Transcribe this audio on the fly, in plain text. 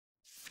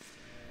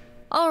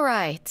All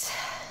right.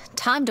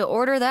 Time to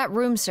order that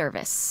room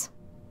service.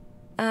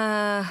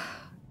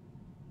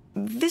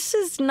 This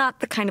is not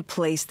the kind of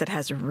place that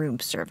has a room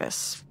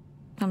service.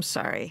 I'm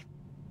sorry.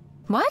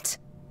 What?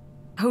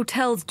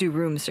 Hotels do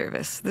room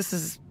service. This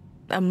is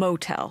a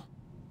motel.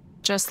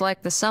 Just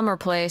like the summer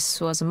place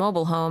was a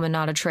mobile home and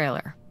not a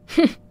trailer.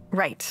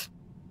 Right.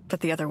 But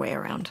the other way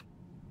around.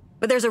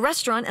 But there's a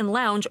restaurant and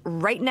lounge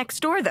right next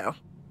door, though.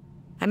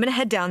 I'm gonna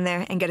head down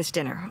there and get us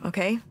dinner,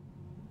 okay?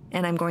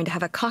 And I'm going to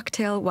have a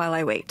cocktail while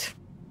I wait.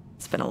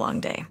 It's been a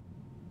long day.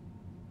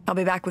 I'll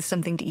be back with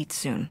something to eat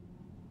soon.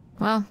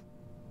 Well,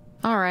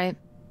 all right.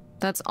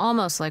 That's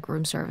almost like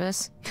room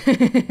service.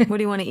 What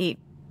do you want to eat?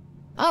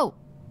 Oh.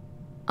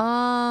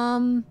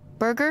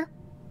 Burger?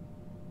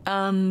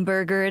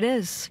 Burger it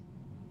is.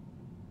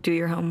 Do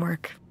your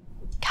homework.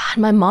 God,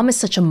 my mom is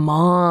such a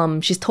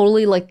mom. She's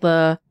totally like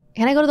the,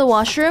 can I go to the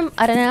washroom?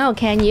 I don't know,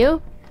 can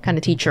you? Kind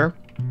of teacher.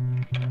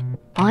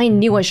 I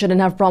knew I shouldn't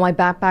have brought my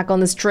backpack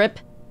on this trip.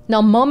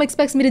 Now mom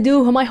expects me to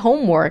do my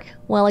homework.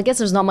 Well, I guess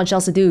there's not much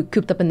else to do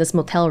cooped up in this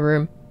motel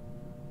room.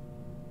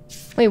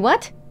 Wait,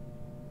 what?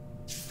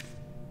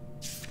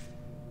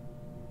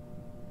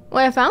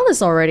 Wait, I found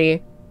this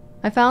already.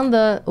 I found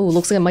the... Oh,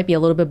 looks like it might be a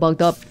little bit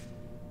bugged up.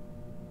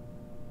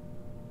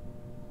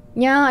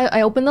 Yeah,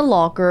 I opened the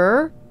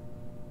locker.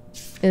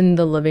 In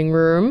the living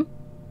room.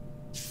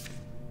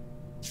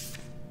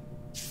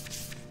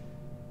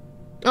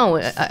 Oh,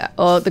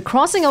 the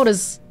crossing out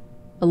is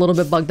a little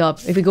bit bugged up.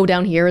 If you go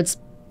down here, it's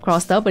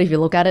crossed up, but if you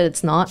look at it,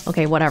 it's not.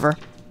 Okay, whatever.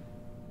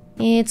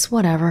 It's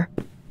whatever.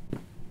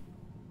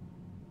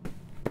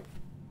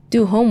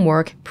 Do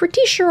homework.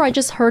 Pretty sure I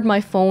just heard my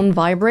phone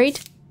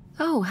vibrate.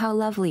 Oh, how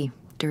lovely.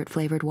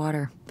 Dirt-flavored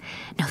water.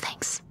 No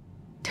thanks.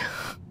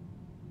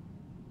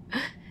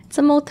 It's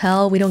a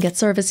motel. We don't get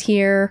service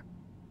here.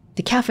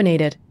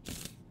 Decaffeinated.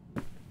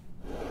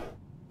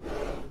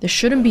 There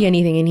shouldn't be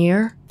anything in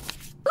here.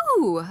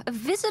 Ooh, a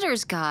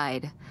visitor's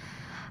guide.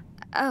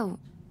 Oh.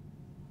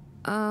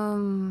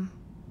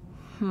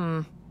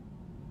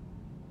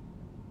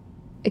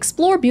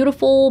 Explore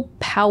beautiful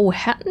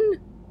Powhatan,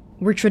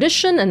 where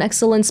tradition and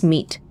excellence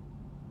meet.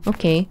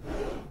 Okay.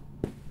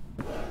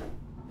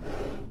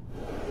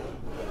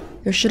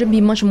 There shouldn't be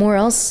much more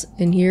else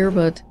in here,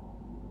 but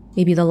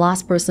maybe the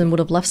last person would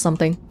have left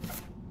something.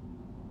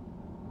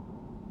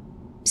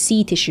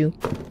 Sea tissue.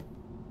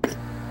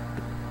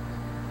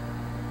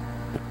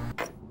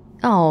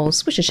 Oh,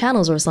 switch the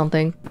channels or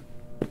something.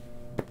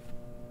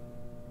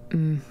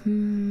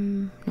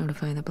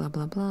 Notify the blah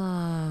blah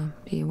blah.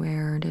 Be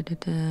aware.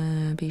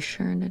 Be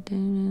sure.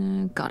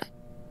 Got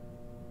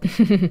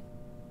it.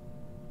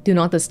 Do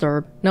not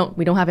disturb. No,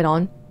 we don't have it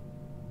on.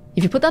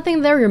 If you put that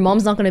thing there, your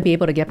mom's not going to be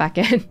able to get back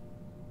in.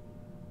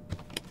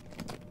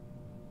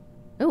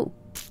 Oh.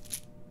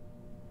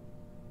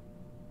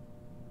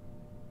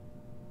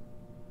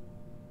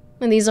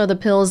 And these are the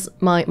pills,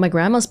 my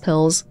grandma's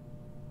pills.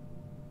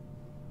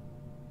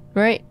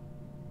 Right?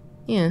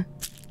 Yeah.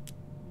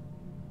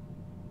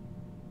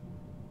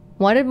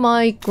 Why did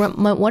my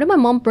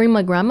mom bring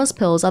my grandma's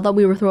pills? I thought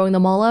we were throwing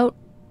them all out.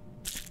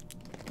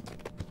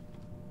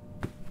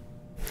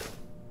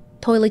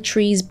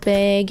 Toiletries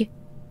bag.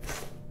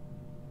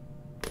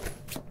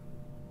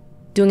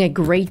 Doing a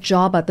great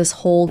job at this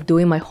whole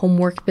doing my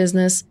homework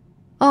business.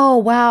 Oh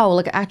wow,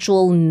 like an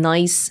actual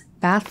nice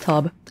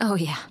bathtub. Oh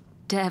yeah,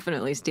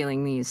 definitely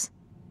stealing these.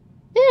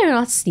 You're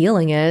not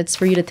stealing it, it's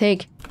for you to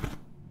take.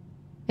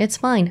 It's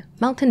fine.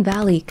 Mountain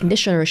Valley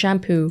conditioner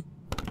shampoo.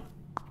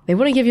 They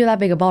wouldn't give you that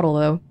big a bottle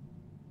though.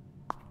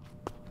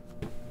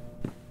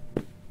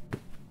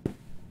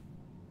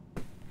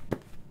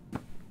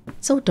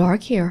 It's so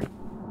dark here.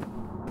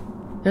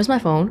 There's my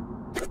phone.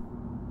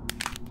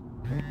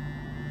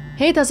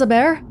 Hey Tessa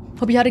Bear,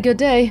 hope you had a good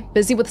day.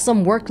 Busy with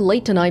some work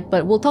late tonight,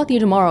 but we'll talk to you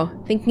tomorrow.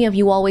 Thinking of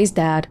you always,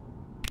 Dad.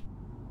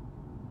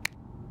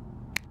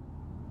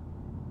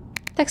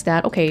 Text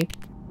Dad, okay.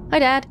 Hi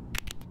Dad.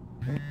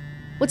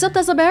 What's up,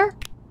 Tessa Bear?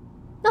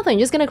 Nothing,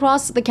 just gonna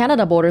cross the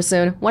Canada border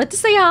soon. Wanted to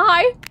say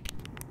hi.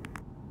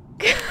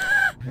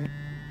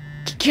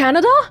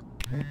 Canada?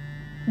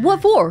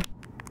 What for?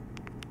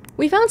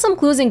 We found some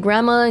clues in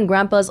Grandma and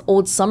Grandpa's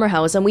old summer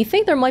house, and we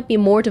think there might be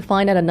more to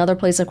find at another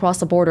place across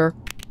the border.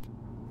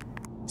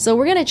 So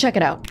we're gonna check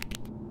it out.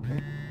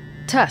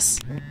 Tess,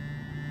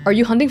 are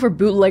you hunting for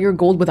bootlegger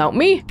gold without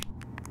me?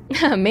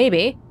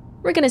 Maybe.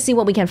 We're gonna see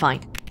what we can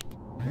find.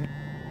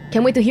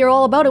 Can't wait to hear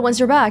all about it once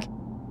you're back.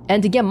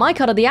 And to get my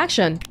cut of the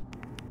action.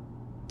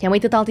 Can't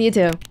wait to talk to you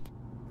too.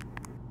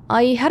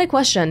 I had a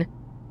question.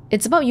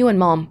 It's about you and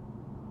Mom.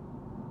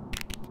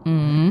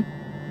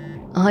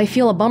 I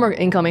feel a bummer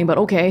incoming, but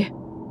okay.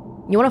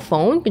 You want a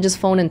phone? We can just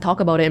phone and talk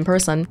about it in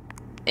person.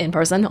 In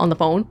person, on the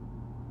phone.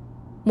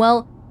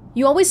 Well,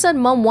 you always said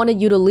Mom wanted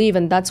you to leave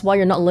and that's why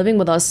you're not living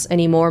with us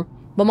anymore.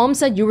 But Mom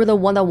said you were the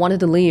one that wanted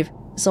to leave,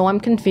 so I'm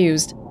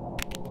confused.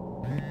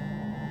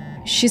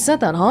 She said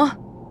that, huh?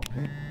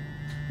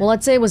 Well,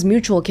 I'd say it was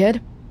mutual,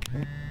 kid.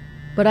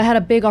 But I had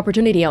a big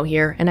opportunity out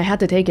here, and I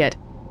had to take it.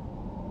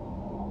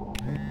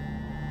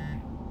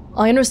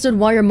 I understood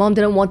why your mom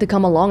didn't want to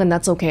come along, and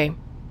that's okay.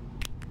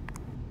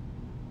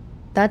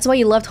 That's why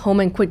you left home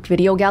and quit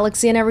Video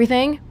Galaxy and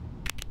everything?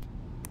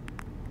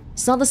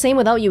 It's not the same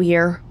without you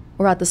here,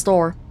 or at the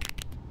store.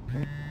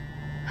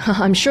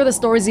 I'm sure the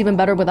store is even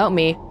better without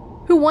me.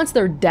 Who wants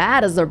their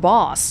dad as their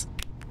boss?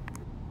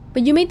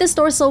 But you made the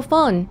store so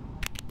fun.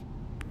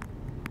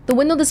 The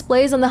window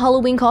displays and the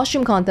Halloween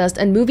costume contest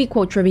and movie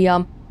quote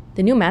trivia.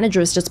 The new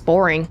manager is just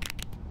boring.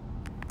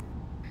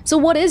 So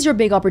what is your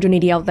big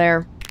opportunity out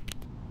there?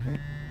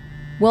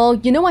 Well,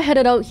 you know I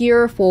headed out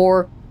here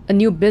for a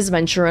new biz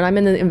venture and I'm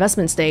in the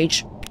investment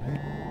stage.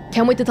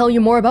 Can't wait to tell you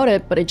more about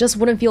it, but it just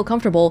wouldn't feel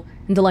comfortable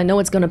until I know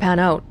it's gonna pan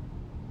out.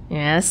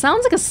 Yeah, it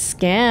sounds like a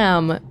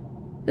scam.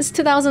 This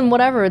 2000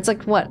 whatever, it's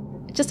like what?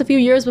 Just a few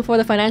years before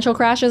the financial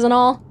crashes and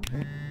all?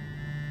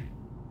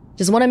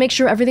 Just want to make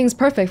sure everything's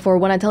perfect for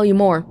when I tell you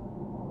more.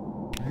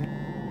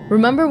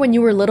 Remember when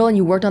you were little and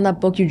you worked on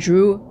that book you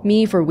drew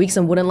me for weeks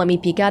and wouldn't let me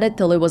peek at it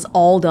till it was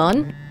all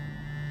done?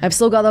 I've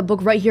still got that book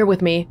right here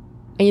with me,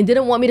 and you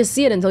didn't want me to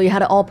see it until you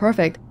had it all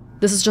perfect.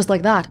 This is just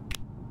like that.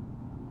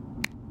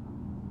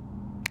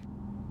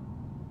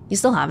 You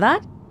still have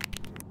that?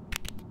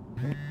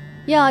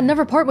 Yeah, I'd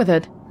never part with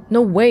it.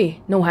 No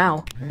way, no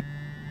how.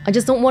 I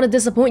just don't want to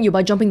disappoint you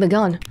by jumping the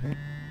gun.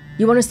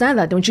 You understand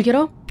that, don't you,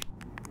 kiddo?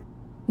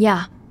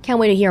 Yeah, can't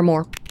wait to hear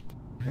more.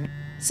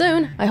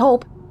 Soon, I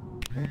hope.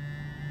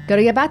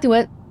 Gotta get back to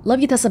it.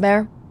 Love you, Tessa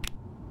Bear.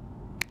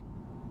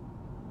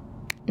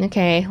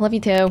 Okay, love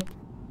you too.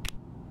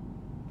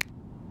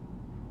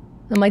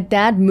 And my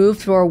dad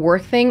moved for a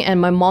work thing and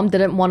my mom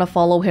didn't want to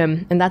follow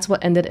him, and that's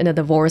what ended in a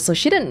divorce, so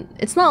she didn't...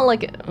 It's not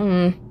like...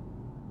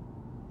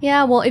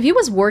 Yeah, well, if he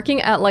was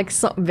working at like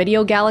some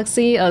Video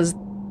Galaxy as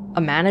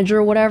a manager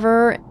or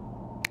whatever,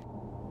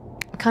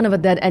 kind of a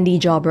dead-endy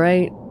job,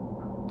 right?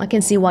 I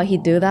can see why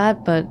he'd do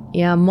that, but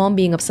yeah, mom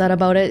being upset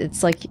about it,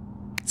 it's like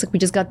we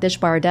just got ditched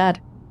by our dad.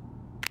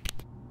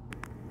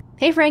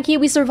 Hey Frankie,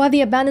 we survived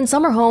the abandoned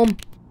summer home.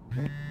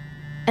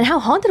 And how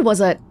haunted was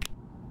it?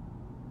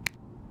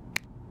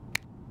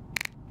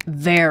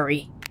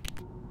 Very.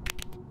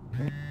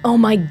 Oh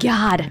my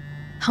god.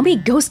 How many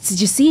ghosts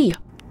did you see?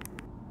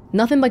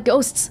 Nothing but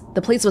ghosts.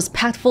 The place was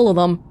packed full of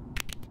them.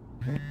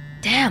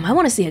 Damn, I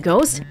want to see a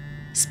ghost.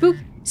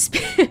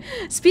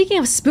 Speaking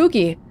of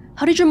spooky,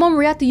 how did your mom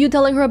react to you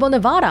telling her about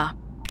Nevada?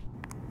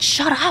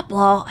 Shut up,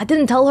 lol. I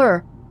didn't tell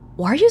her.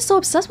 Why are you so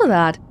obsessed with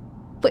that?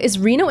 But is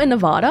Reno in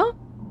Nevada?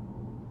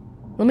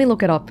 Let me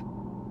look it up.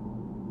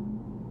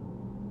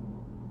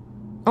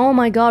 Oh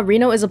my god,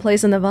 Reno is a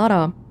place in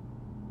Nevada.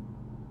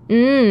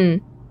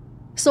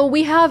 So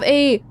we have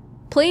a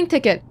plane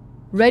ticket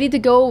ready to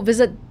go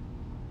visit...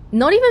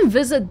 Not even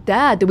visit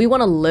Dad. Do we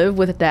want to live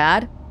with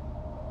Dad?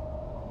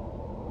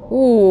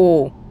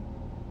 Ooh.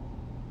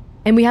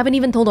 And we haven't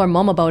even told our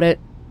mom about it.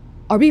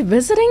 Are we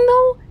visiting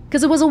though?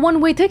 Because it was a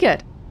one-way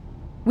ticket.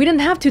 We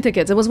didn't have 2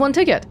 tickets, it was 1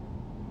 ticket.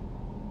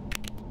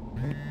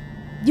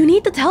 You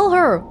need to tell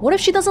her. What if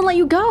she doesn't let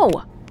you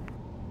go?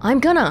 I'm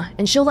gonna,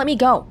 and she'll let me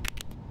go.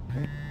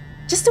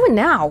 Just do it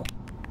now.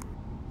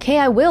 Okay,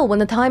 I will when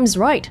the time's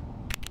right.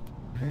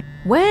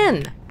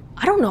 When?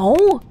 I don't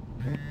know.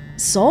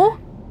 So?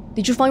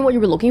 Did you find what you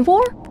were looking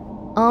for?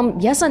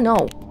 Yes and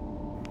no.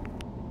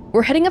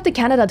 We're heading up to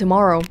Canada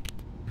tomorrow.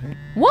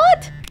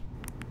 What?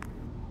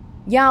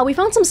 Yeah, we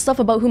found some stuff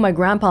about who my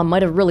grandpa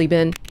might have really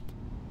been.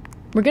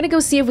 We're gonna go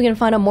see if we can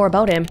find out more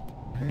about him.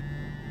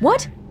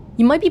 What?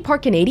 You might be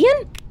part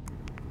Canadian?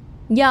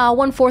 Yeah,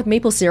 1/4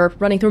 maple syrup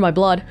running through my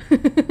blood.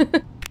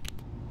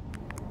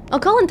 I'll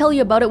call and tell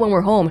you about it when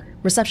we're home.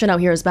 Reception out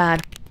here is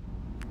bad.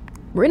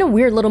 We're in a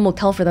weird little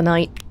motel for the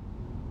night.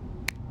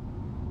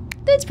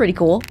 It's pretty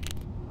cool.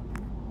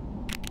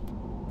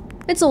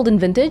 It's old and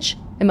vintage,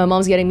 and my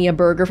mom's getting me a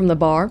burger from the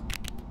bar.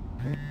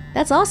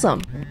 That's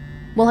awesome.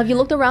 Well, have you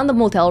looked around the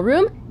motel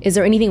room? Is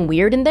there anything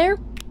weird in there?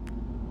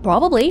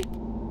 Probably.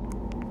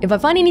 If I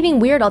find anything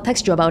weird, I'll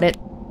text you about it.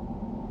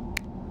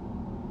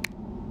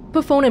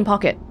 Put phone in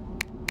pocket.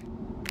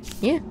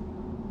 Yeah.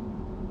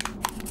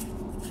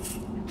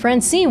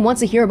 Francine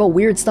wants to hear about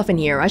weird stuff in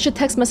here. I should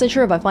text message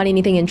her if I find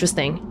anything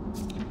interesting.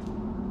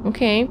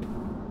 Okay.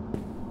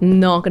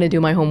 Not gonna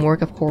do my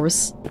homework, of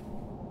course.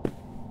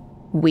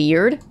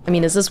 Weird? I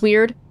mean, is this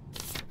weird?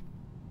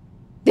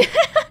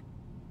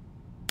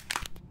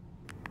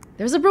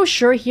 There's a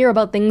brochure here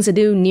about things to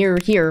do near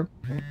here.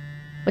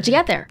 What you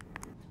got there?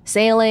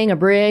 Sailing, a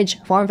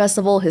bridge, farm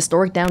festival,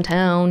 historic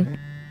downtown.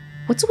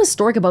 What's so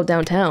historic about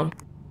downtown?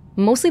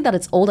 Mostly that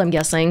it's old, I'm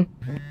guessing.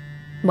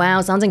 Wow,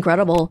 sounds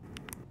incredible.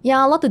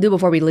 Yeah, a lot to do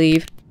before we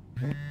leave.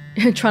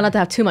 Try not to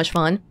have too much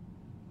fun.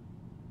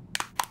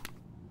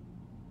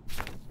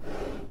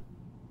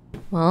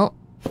 Well,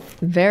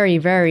 very,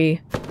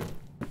 very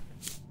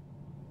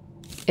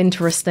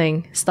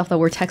interesting stuff that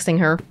we're texting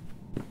her.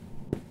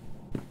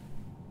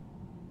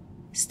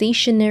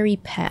 Stationary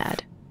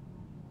pad.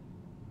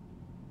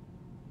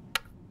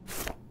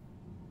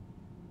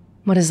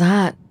 What is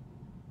that?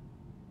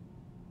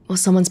 Well,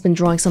 someone's been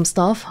drawing some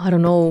stuff. I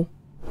don't know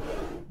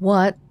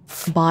what.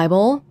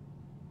 Bible.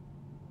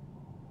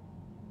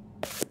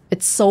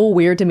 It's so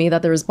weird to me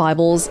that there's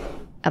Bibles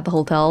at the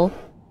hotel.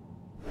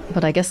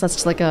 But I guess that's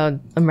just like a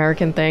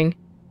American thing.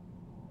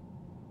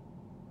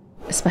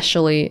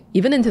 Especially,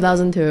 even in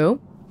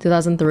 2002,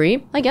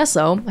 2003, I guess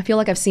so. I feel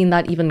like I've seen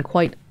that even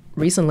quite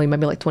recently,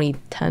 maybe like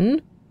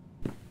 2010.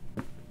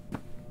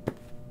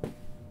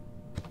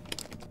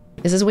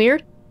 Is this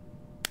weird?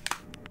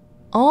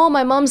 Oh,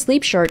 my mom's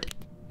sleep shirt.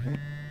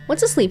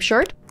 What's a sleep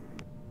shirt?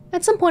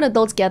 At some point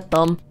adults get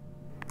them.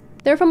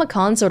 They're from a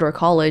concert or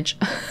college.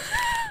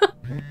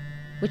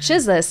 Which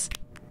is this?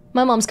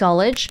 My mom's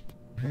college.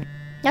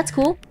 That's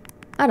cool.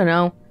 I don't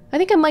know. I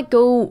think I might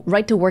go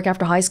right to work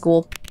after high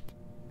school.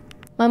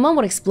 My mom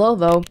would explode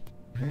though.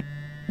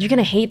 You're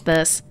gonna hate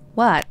this.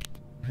 What?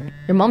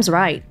 Your mom's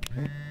right.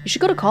 You should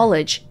go to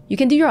college. You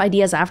can do your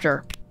ideas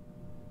after.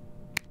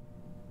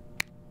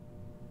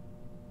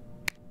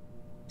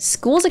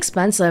 School's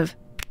expensive.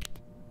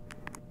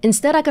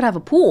 Instead, I could have a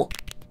pool.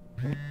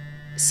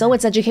 So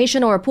it's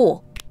education or a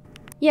pool?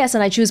 Yes,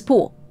 and I choose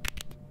pool.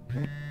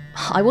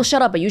 I will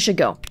shut up, but you should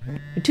go.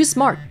 You're too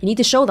smart. You need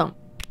to show them.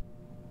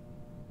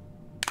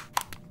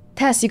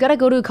 Tess, you gotta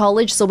go to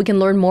college so we can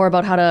learn more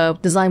about how to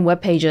design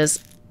web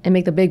pages and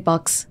make the big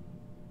bucks.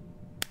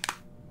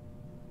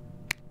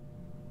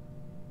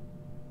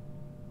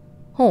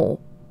 Oh.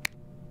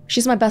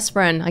 She's my best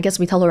friend. I guess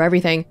we tell her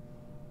everything.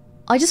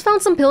 I just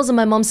found some pills in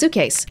my mom's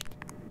suitcase.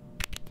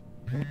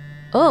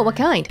 Oh, what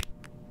kind?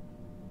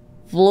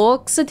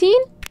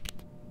 Fluoxetine?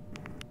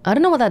 I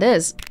don't know what that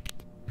is.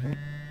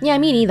 Yeah,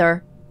 me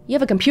neither. You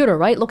have a computer,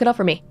 right? Look it up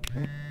for me.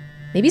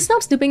 Maybe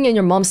stop snooping in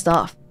your mom's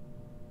stuff.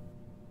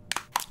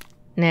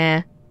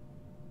 Nah.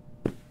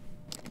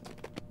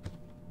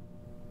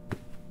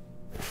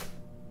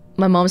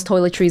 My mom's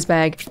toiletries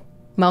bag.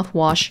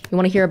 Mouthwash. You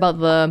want to hear about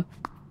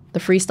the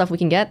free stuff we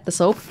can get? The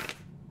soap?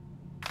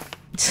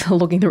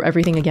 Looking through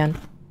everything again.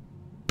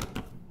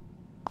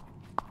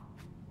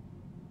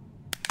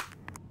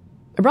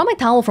 I brought my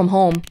towel from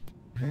home.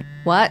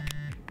 What?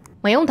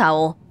 My own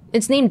towel.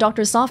 It's named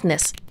Dr.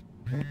 Softness.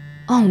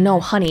 Oh no,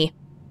 honey.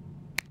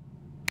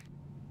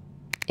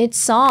 It's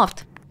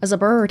soft as a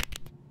bird.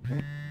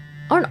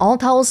 Aren't all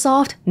towels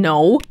soft?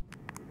 No.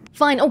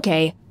 Fine,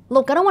 okay.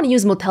 Look, I don't want to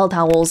use motel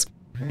towels.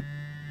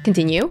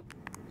 Continue.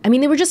 I mean,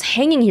 they were just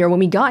hanging here when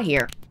we got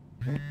here.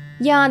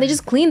 Yeah, they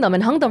just cleaned them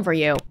and hung them for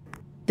you.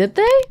 Did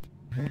they?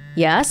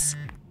 Yes.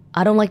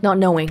 I don't like not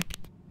knowing.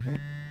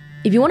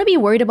 If you want to be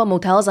worried about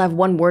motels, I have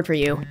one word for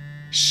you.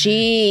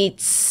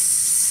 Sheets.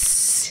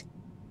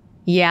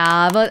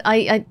 Yeah, but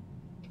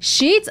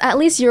sheets, at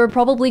least you're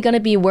probably gonna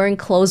be wearing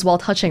clothes while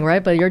touching,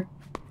 right? But your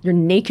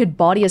naked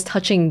body is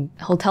touching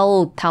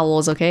hotel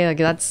towels, okay? Like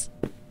that's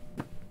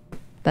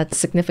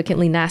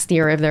significantly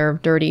nastier if they're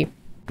dirty.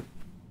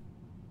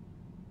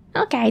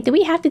 Okay, do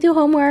we have to do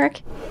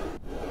homework?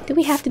 Do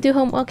we have to do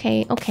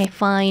okay,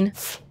 fine.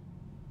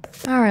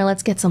 Alright,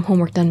 let's get some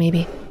homework done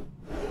maybe.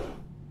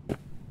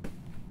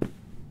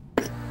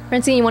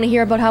 Francine, you want to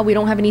hear about how we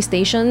don't have any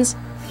stations?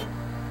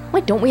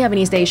 Why don't we have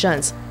any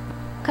stations?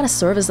 What kind of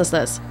service is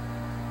this?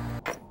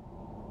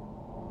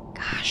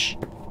 Gosh.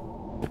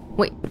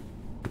 Wait.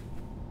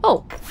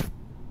 Oh.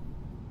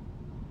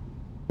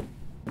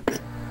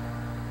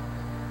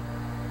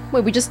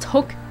 Wait, we just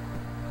took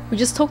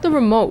the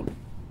remote.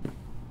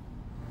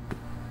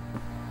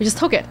 We just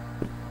took it.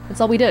 That's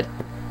all we did.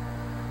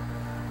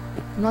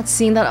 I'm not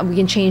seeing that we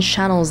can change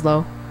channels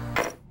though.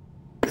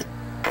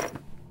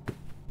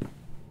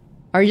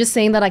 Are you just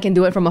saying that I can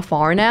do it from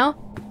afar now?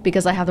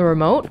 Because I have the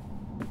remote?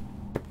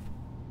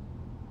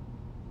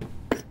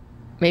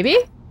 Maybe?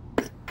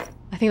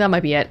 I think that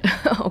might be it.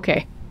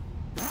 Okay.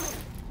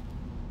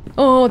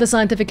 Oh, the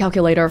scientific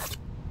calculator.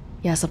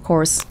 Yes, of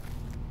course.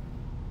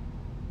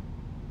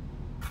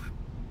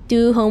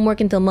 Do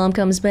homework until mom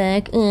comes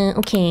back.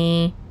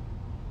 Okay.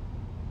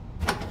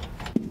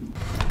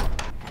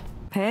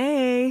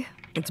 Hey,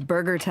 it's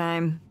burger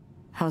time.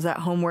 How's that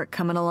homework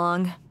coming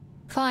along?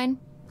 Fine.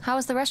 How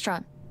was the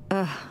restaurant?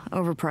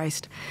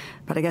 Overpriced.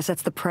 But I guess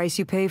that's the price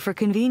you pay for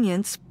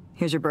convenience.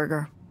 Here's your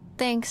burger.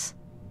 Thanks.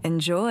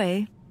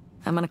 Enjoy.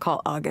 I'm gonna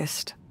call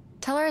August.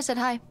 Tell her I said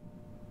hi.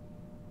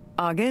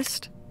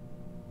 August?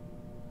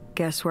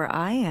 Guess where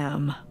I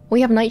am? We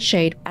have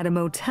Nightshade. At a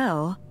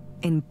motel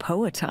in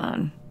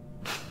Powhatan.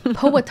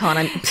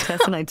 Powhatan.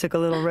 Tess and I took a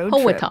little road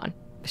trip. Powhatan.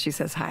 She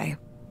says hi.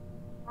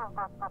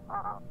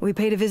 We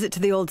paid a visit to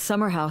the old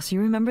summer house.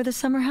 You remember the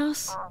summer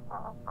house?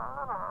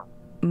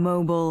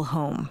 Mobile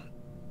home.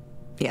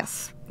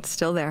 Yes, it's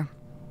still there.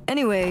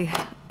 Anyway,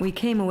 we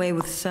came away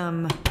with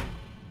some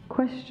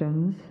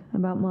questions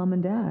about Mom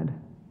and Dad.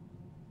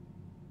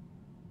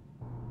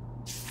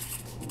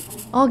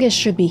 August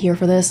should be here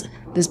for this.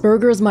 This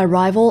burger is my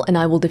rival, and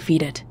I will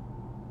defeat it.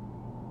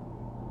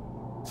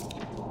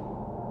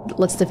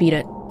 Let's defeat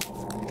it.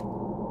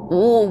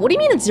 Oh, what do you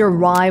mean it's your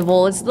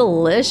rival? It's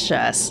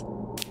delicious.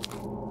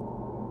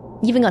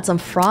 Even got some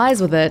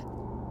fries with it.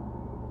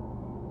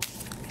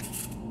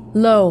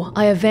 Lo,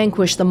 I have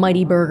vanquished the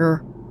mighty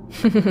burger.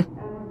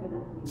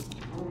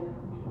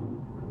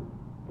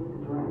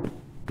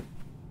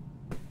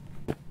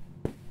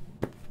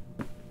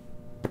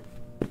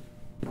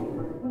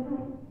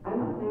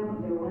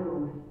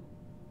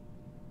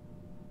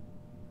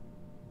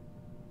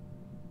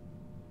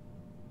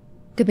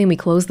 Good thing we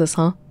closed this,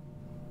 huh?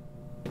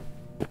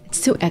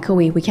 It's too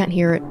echoey, we can't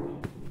hear it.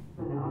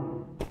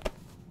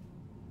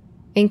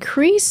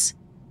 Increase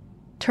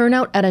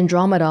turnout at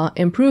Andromeda.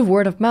 Improve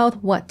word of mouth.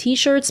 What?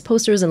 T-shirts,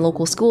 posters in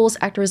local schools.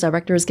 Actors,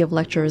 directors give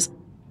lectures.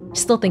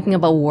 Still thinking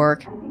about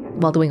work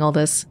while doing all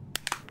this.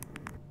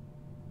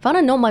 Found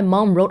a note my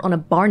mom wrote on a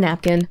bar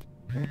napkin.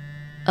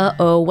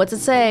 Uh-oh, what's it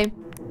say?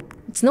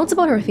 It's notes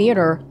about her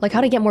theater, like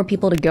how to get more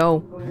people to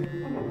go.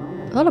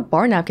 I thought a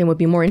bar napkin would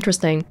be more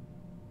interesting.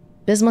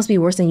 This must be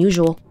worse than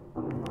usual.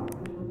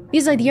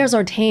 These ideas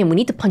are tame, we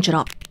need to punch it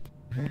up.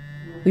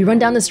 We run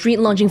down the street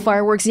launching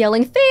fireworks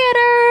yelling,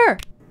 "Theater!"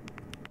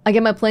 I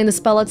get my plane to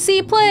spell out,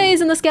 "See plays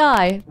in the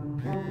sky."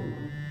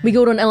 We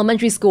go to an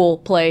elementary school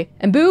play,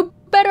 and boo,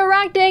 better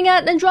acting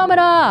at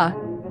Andromeda!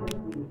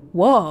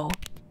 Whoa.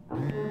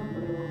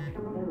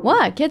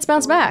 What? Kids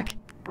bounce back.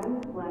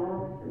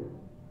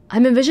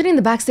 I'm envisioning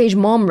the backstage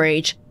mom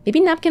rage. Maybe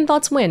napkin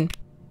thoughts win.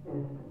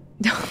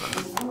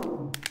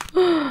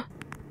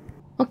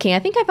 Okay, I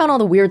think I found all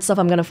the weird stuff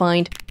I'm gonna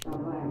find.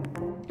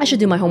 I should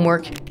do my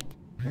homework.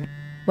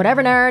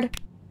 Whatever, nerd.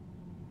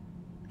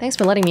 Thanks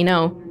for letting me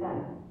know.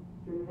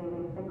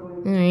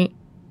 Alright.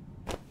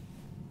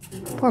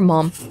 Poor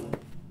mom.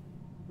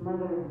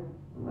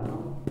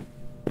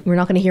 We're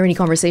not gonna hear any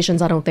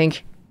conversations, I don't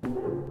think.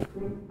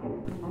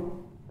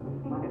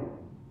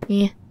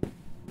 Yeah.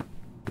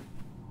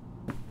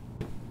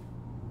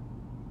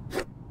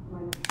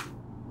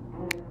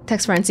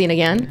 Text Francine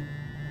again.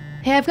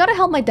 Hey, I've gotta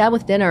help my dad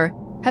with dinner.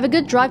 Have a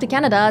good drive to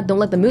Canada, don't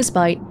let the moose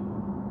bite.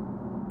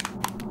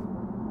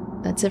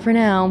 That's it for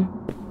now.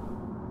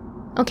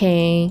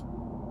 Okay.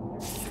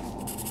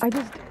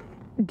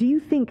 Do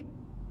you think...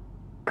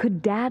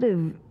 Could Dad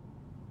have...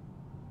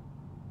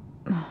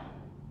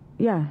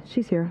 Yeah,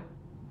 she's here.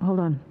 Hold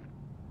on.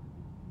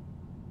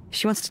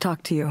 She wants to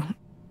talk to you.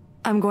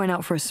 I'm going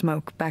out for a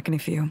smoke, back in a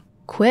few.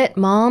 Quit,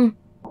 Mom.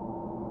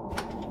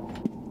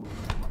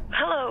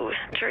 Hello,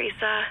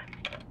 Teresa.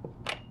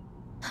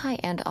 Hi,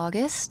 Aunt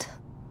August.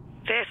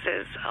 This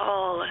is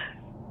all...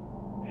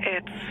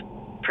 It's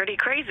pretty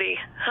crazy,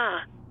 huh?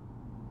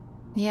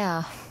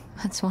 Yeah,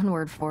 that's one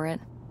word for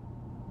it.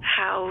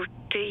 How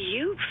do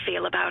you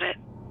feel about it?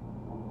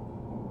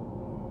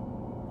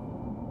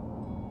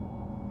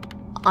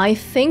 I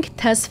think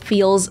Tess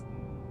feels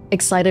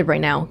excited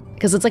right now,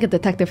 because it's like a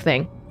detective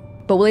thing.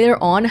 But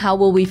later on, how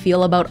will we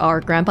feel about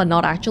our grandpa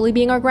not actually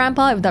being our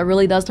grandpa, if that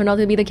really does turn out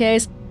to be the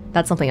case?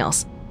 That's something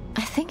else.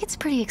 I think it's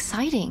pretty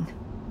exciting.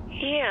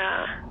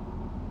 Yeah.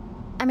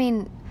 I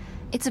mean,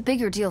 it's a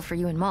bigger deal for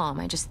you and Mom.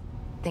 I just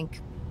think...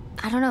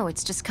 I don't know,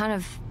 it's just kind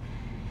of...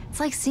 It's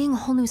like seeing a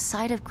whole new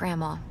side of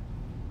Grandma,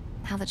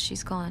 now that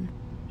she's gone.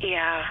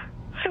 Yeah.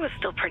 I was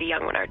still pretty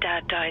young when our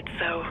dad died,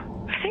 so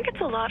I think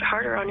it's a lot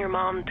harder on your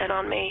mom than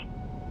on me.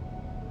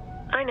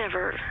 I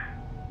never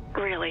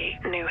really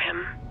knew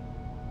him.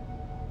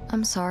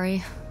 I'm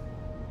sorry.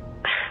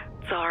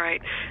 It's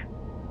alright.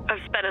 I've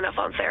spent enough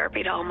on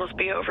therapy to almost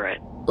be over it.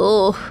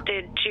 Ugh.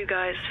 Did you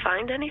guys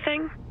find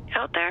anything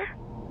out there?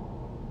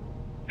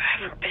 I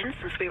haven't been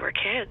since we were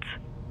kids.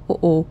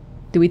 Uh-oh.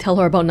 Did we tell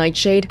her about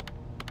Nightshade?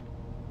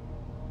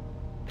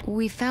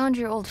 We found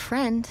your old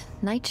friend,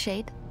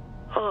 Nightshade.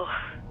 Oh,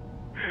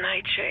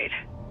 Nightshade.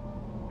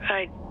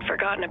 I'd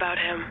forgotten about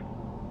him.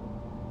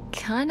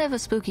 Kind of a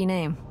spooky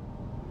name.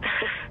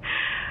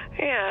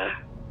 Yeah,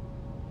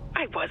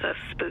 I was a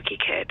spooky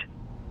kid.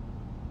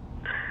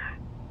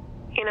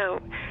 You know,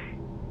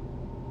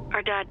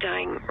 our dad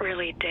dying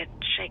really did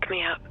shake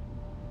me up.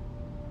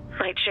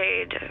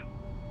 Nightshade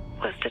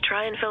was to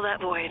try and fill that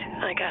void,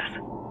 I guess.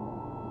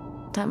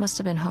 That must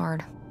have been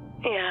hard.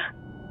 Yeah.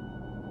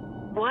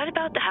 What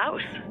about the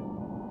house?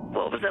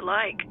 What was it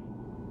like?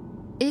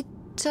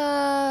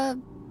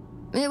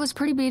 It was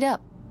pretty beat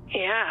up.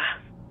 Yeah.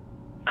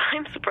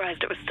 I'm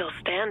surprised it was still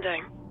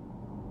standing.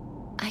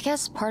 I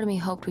guess part of me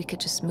hoped we could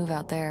just move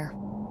out there.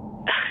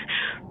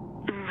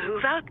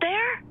 Move out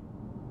there?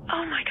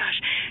 Oh my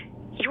gosh.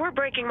 You're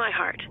breaking my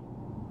heart.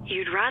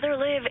 You'd rather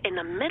live in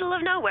the middle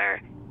of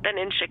nowhere than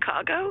in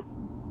Chicago?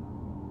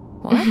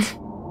 What?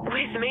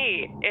 With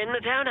me, in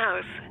the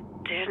townhouse.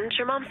 Didn't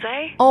your mom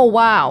say? Oh,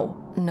 wow.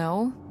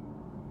 No.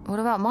 What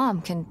about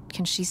Mom?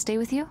 Can she stay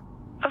with you?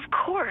 Of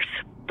course,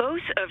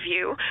 both of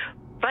you,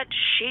 but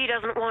she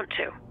doesn't want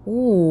to.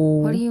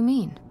 Ooh. What do you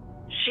mean?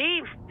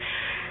 She...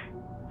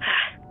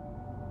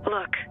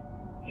 Look,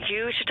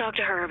 you should talk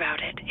to her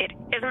about it. It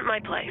isn't my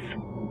place.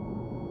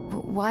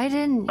 Why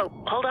didn't... Oh,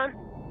 hold on.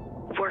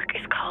 Work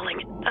is calling.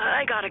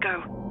 I gotta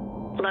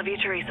go. Love you,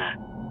 Teresa.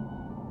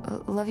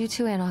 Love you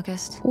too, Aunt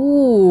August.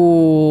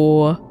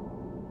 Ooh.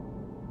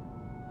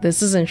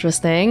 This is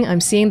interesting.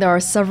 I'm seeing there are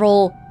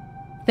several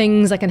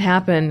things that can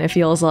happen, it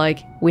feels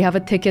like. We have a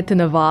ticket to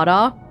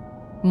Nevada.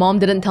 Mom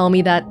didn't tell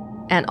me that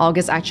Aunt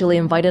August actually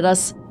invited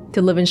us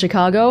to live in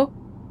Chicago.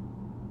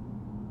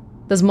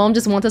 Does Mom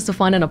just want us to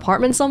find an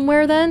apartment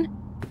somewhere then?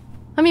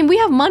 I mean, we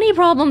have money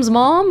problems,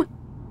 Mom.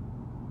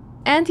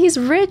 Auntie's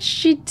rich.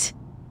 She's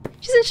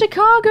in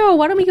Chicago.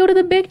 Why don't we go to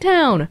the big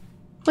town?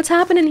 What's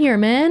happening here,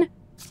 man?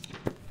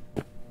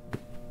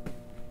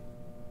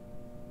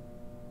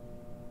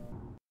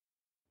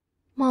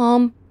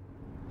 Mom.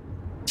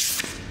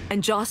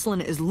 And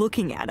Jocelyn is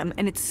looking at him,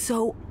 and it's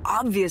so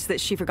obvious that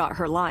she forgot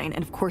her line,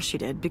 and of course she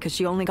did, because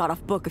she only got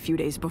off book a few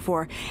days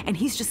before, and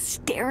he's just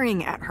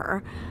staring at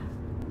her.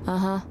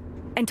 Uh-huh.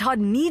 And Todd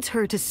needs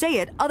her to say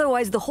it,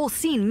 otherwise the whole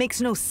scene makes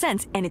no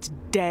sense, and it's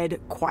dead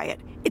quiet.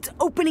 It's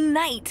opening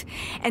night.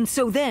 And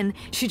so then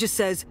she just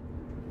says,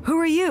 "Who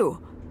are you?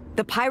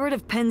 The Pirate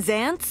of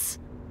Penzance?"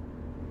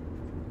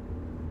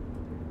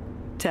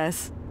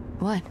 Tess.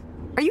 What?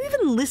 Are you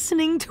even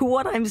listening to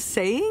what I'm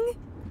saying?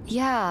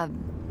 Yeah,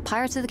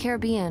 Pirates of the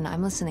Caribbean.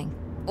 I'm listening.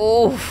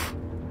 Oh.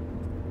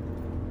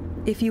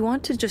 If you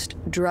want to just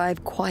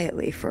drive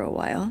quietly for a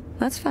while,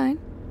 that's fine.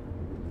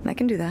 I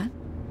can do that.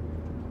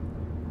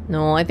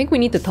 No, I think we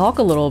need to talk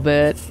a little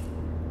bit.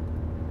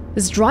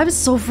 This drive is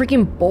so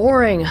freaking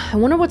boring. I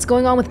wonder what's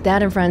going on with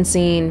Dad and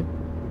Francine.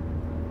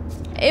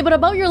 Hey, but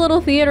about your little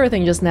theater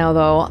thing just now,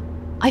 though,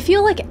 I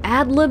feel like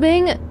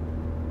ad-libbing,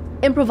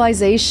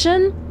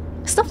 improvisation,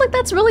 stuff like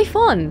that's really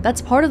fun.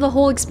 That's part of the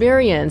whole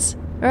experience,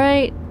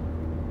 right?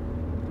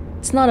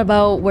 It's not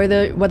about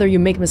whether you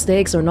make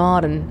mistakes or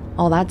not and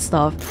all that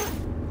stuff.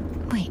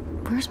 Wait,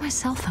 where's my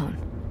cell phone?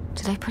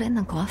 Did I put it in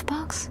the glove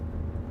box?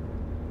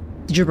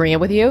 Did you bring it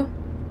with you?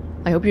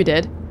 I hope you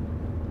did.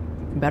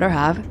 You better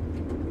have.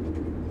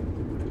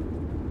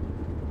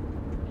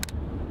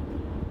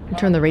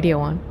 Turn the radio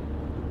on.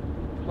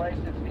 Place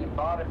that's the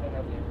embodiment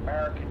of the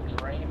American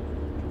dream.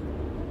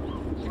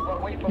 See,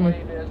 what we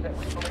believe is that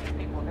we believe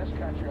people in this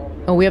country ought to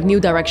be Oh, we have new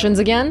directions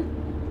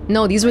again?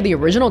 No, these were the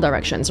original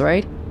directions,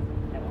 right?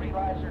 and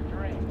realize their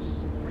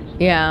dreams.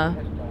 Yeah.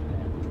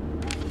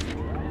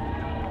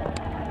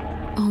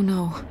 Oh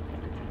no.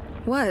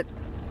 What?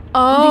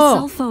 My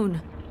cell Oh!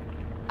 phone.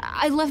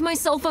 I left my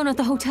cell phone at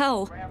the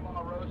hotel.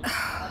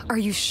 Are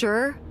you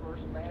sure?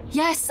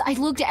 Yes, I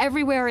looked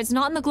everywhere. It's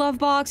not in the glove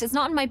box. It's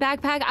not in my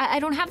backpack. I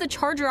don't have the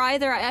charger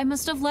either. I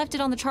must have left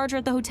it on the charger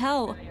at the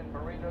hotel.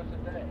 Burritos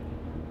a day.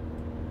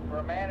 For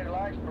a man who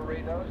likes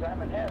burritos,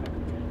 I'm in heaven.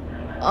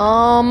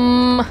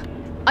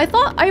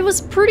 I was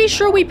pretty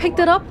sure we picked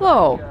it up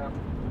though.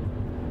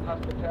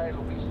 Hospitality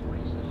will be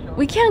sweet.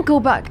 We can't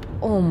go back.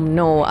 Oh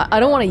no, I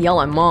don't want to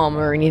yell at Mom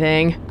or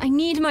anything. I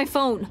need my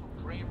phone.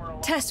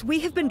 Tess,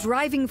 we have been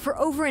driving for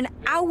over an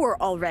hour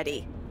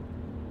already.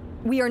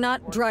 We are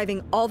not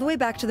driving all the way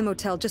back to the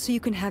motel just so you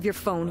can have your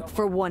phone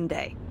for one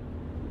day.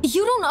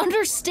 You don't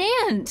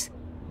understand.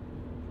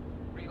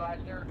 Realize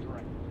their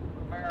dream.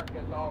 America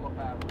is all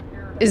about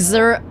here. Is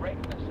there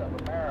Greatness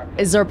of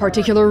America. a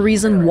particular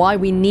reason why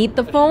we need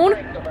the phone?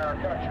 Strength of our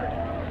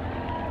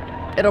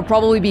country. It'll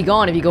probably be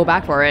gone if you go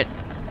back for it.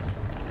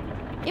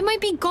 It might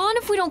be gone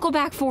if we don't go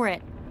back for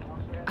it.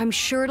 I'm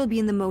sure it'll be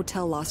in the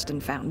motel lost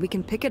and found. We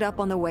can pick it up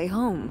on the way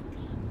home.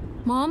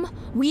 Mom,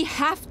 we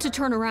have to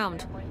turn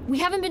around. We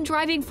haven't been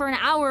driving for an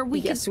hour.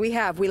 Yes, we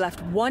have. We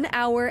left 1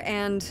 hour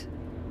and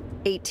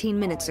 18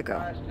 minutes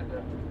ago.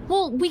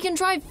 Well, we can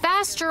drive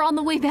faster on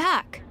the way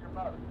back.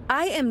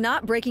 I am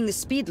not breaking the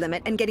speed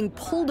limit and getting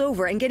pulled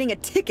over and getting a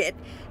ticket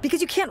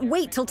because you can't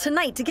wait till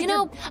tonight to get You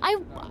know, I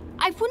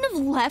wouldn't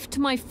have left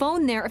my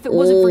phone there if it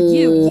wasn't for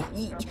you.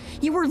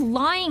 You were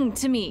lying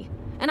to me,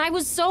 and I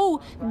was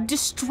so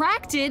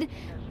distracted.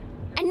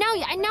 And now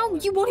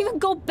you won't even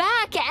go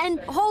back. And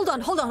Hold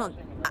on.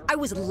 I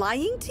was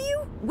lying to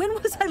you? When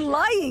was I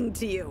lying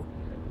to you?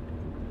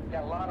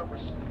 Got a lot of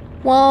respect.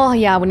 Well,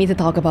 yeah, we need to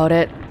talk about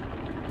it.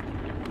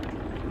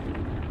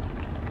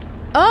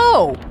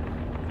 Oh!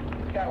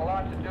 Got a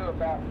lot to do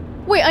about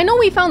Wait, I know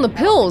we found the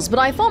pills, but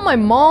I thought my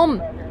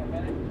mom...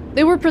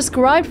 They were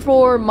prescribed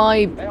for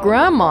my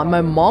grandma.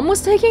 My mom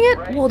was taking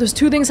it? Well, there's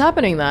two things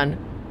happening then.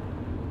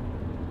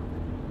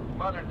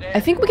 Mother and Dad. I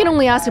think we can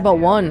only ask about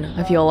one,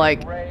 I feel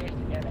like. Raised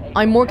in a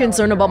I'm more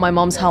concerned about my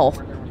mom's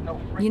health.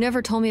 you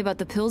never told me about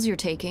the pills you're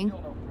taking.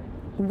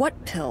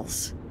 What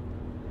pills?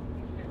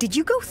 Did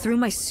you go through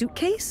my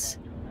suitcase?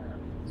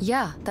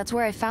 Yeah, that's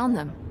where I found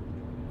them.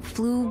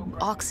 Flu,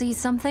 oxy,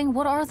 something?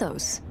 What are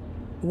those?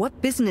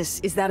 What business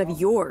is that of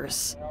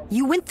yours?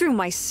 You went through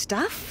my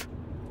stuff?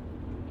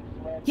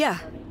 Yeah.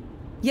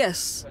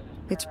 Yes.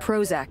 It's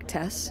Prozac,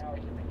 Tess.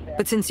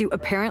 But since you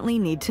apparently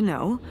need to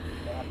know,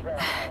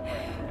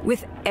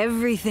 with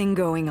everything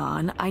going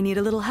on, I need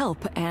a little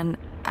help, and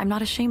I'm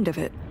not ashamed of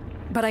it.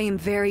 But I am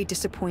very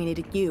disappointed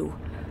at you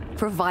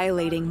for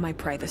violating my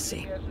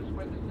privacy.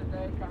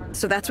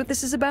 So that's what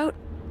this is about?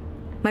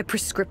 My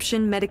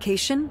prescription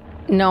medication?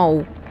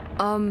 No.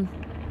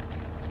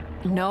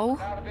 No?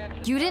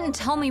 You didn't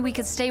tell me we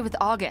could stay with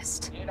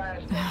August.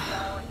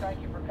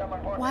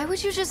 Why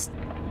would you just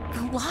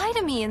lie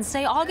to me and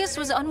say August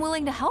was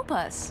unwilling to help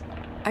us?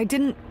 I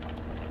didn't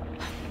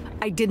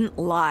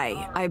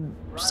lie.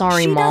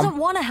 Sorry, She Mom. doesn't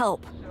want to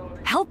help.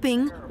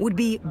 Helping would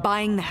be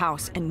buying the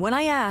house, and when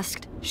I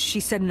asked, she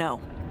said no.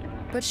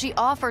 But she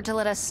offered to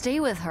let us stay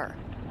with her.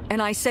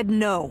 And I said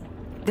no.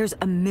 There's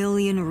a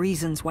million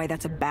reasons why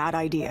that's a bad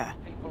idea.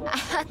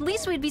 At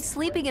least we'd be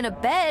sleeping in a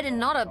bed and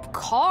not a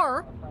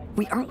car.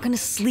 We aren't gonna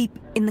sleep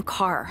in the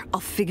car. I'll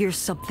figure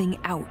something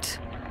out.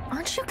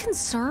 Aren't you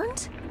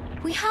concerned?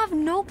 We have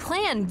no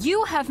plan.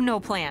 You have no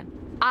plan.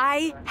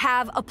 I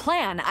have a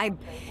plan.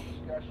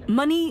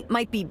 Money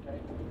might be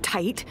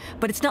tight,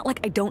 but it's not like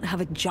I don't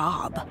have a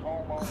job.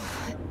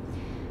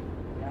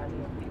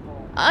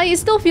 I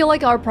still feel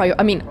like our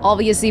I mean,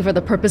 obviously for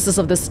the purposes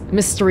of this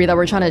mystery that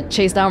we're trying to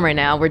chase down right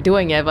now, we're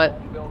doing it, but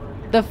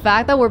the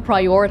fact that we're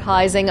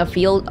prioritizing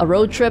a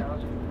road trip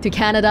to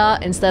Canada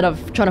instead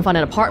of trying to find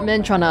an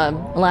apartment, trying to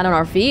land on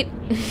our feet,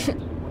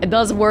 it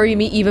does worry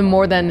me even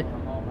more than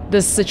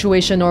this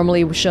situation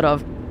normally should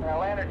have.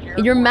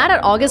 You're mad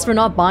at August for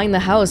not buying the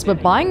house,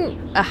 but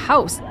buying a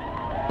house,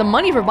 the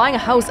money for buying a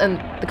house and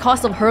the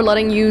cost of her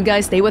letting you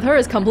guys stay with her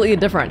is completely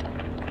different.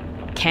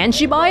 Can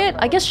she buy it?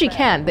 I guess she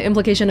can. The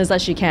implication is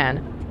that she can.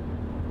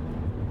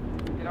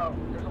 You know,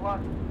 there's a lot.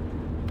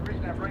 The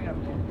reason I bring up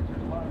this is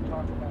there's a lot of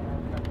talk about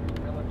our country's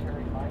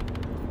military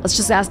might. Let's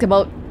just ask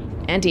about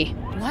Auntie.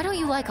 Why don't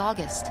you like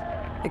August?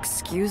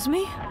 Excuse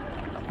me?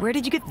 Where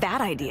did you get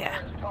that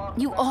idea?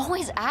 You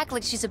always act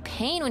like she's a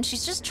pain when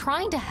she's just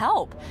trying to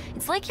help.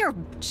 It's like you're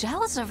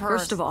jealous of her.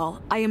 First of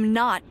all, I am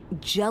not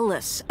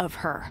jealous of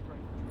her.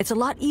 It's a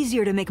lot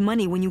easier to make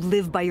money when you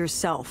live by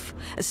yourself,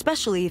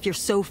 especially if you're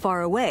so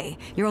far away.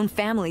 Your own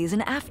family is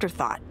an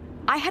afterthought.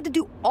 I had to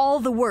do all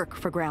the work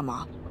for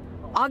Grandma.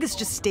 August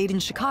just stayed in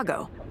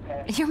Chicago.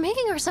 You're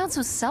making her sound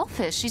so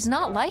selfish. She's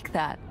not like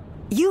that.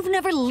 You've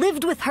never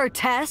lived with her,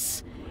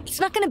 Tess.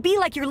 It's not gonna be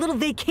like your little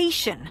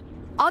vacation.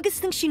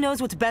 August thinks she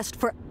knows what's best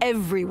for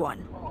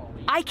everyone.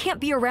 I can't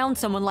be around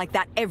someone like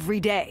that every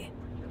day.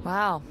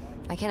 Wow.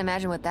 I can't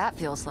imagine what that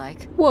feels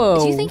like.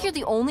 Whoa. Do you think you're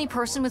the only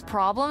person with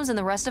problems and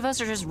the rest of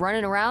us are just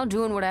running around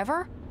doing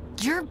whatever?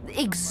 You're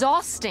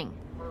exhausting.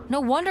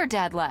 No wonder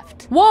Dad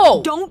left.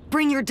 Whoa! Don't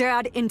bring your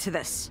dad into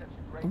this.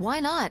 Why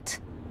not?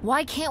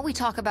 Why can't we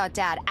talk about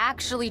Dad?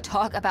 Actually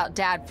talk about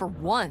Dad for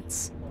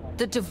once.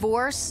 The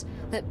divorce,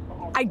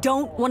 I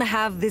don't want to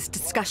have this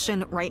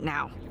discussion right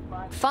now.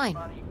 Fine.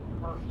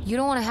 You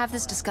don't want to have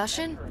this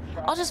discussion?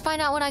 I'll just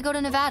find out when I go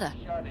to Nevada.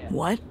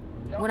 What?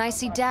 When I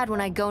see Dad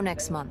when I go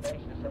next month.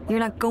 You're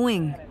not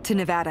going to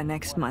Nevada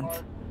next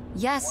month.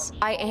 Yes,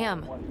 I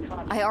am.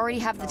 I already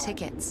have the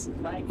tickets.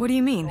 What do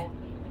you mean?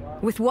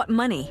 With what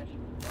money?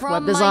 From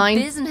Web design?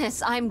 my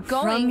business, I'm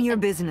going... From your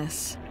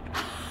business.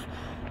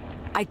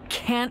 I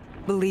can't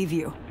believe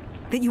you.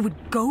 That you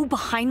would go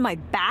behind my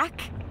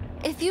back?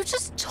 If you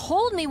just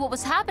told me what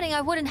was happening,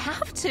 I wouldn't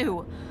have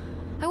to.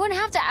 I wouldn't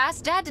have to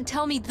ask Dad to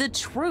tell me the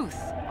truth.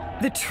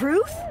 The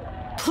truth?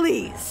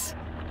 Please.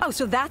 Oh,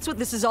 so that's what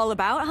this is all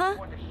about, huh?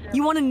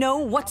 You want to know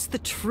what's the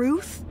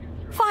truth?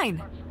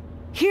 Fine.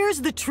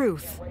 Here's the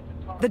truth.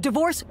 The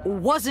divorce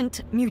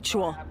wasn't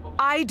mutual.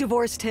 I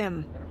divorced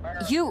him.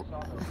 You...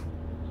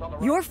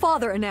 Your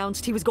father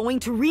announced he was going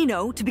to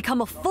Reno to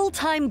become a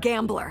full-time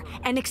gambler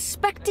and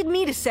expected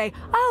me to say,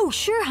 "Oh,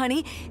 sure,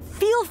 honey,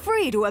 feel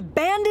free to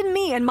abandon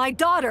me and my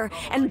daughter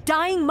and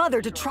dying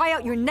mother to try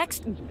out your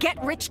next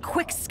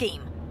get-rich-quick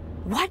scheme."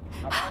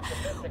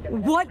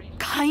 What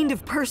kind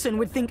of person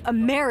would think a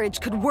marriage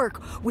could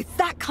work with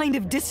that kind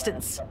of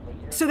distance?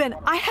 So then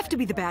I have to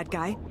be the bad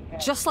guy,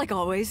 just like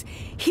always.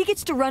 He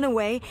gets to run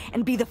away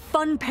and be the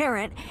fun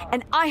parent,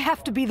 and I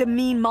have to be the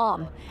mean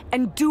mom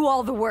and do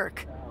all the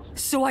work.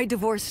 So I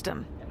divorced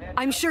him.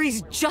 I'm sure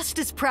he's just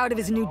as proud of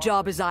his new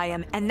job as I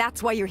am, and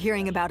that's why you're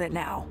hearing about it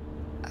now.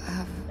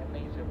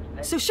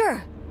 So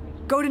sure,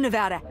 go to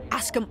Nevada,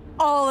 ask him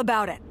all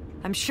about it.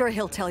 I'm sure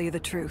he'll tell you the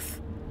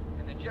truth.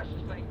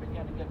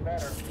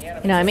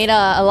 You know, I made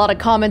a lot of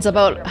comments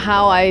about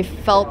how I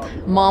felt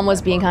Mom was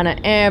being kind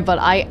of but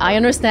I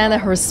understand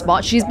that her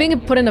spot, she's being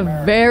put in a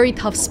very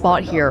tough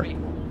spot here.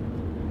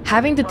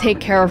 Having to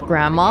take care of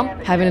Grandma,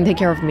 having to take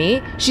care of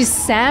me, she's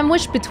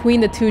sandwiched between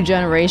the two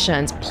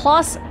generations,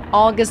 plus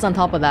August on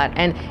top of that.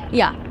 And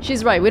yeah,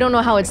 she's right, we don't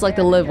know how it's like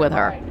to live with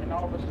her.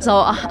 So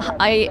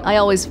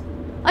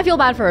I feel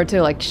bad for her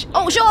too, like,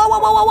 oh,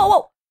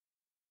 whoa!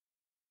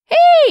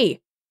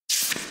 Hey!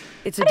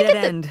 It's a dead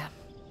end.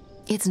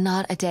 It's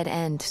not a dead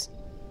end.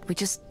 We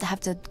just have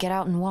to get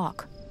out and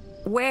walk.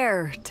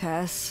 Where,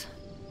 Tess?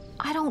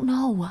 I don't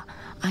know.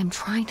 I'm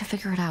trying to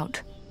figure it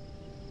out.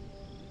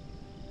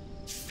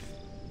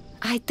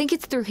 I think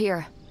it's through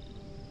here.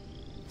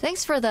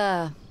 Thanks for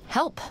the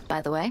help,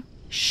 by the way.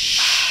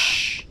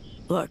 Shh.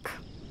 Look,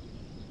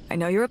 I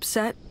know you're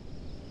upset.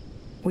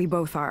 We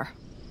both are.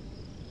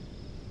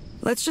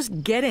 Let's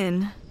just get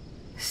in,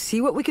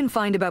 see what we can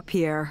find about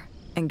Pierre,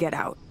 and get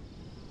out.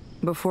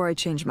 Before I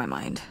change my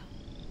mind.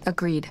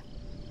 Agreed.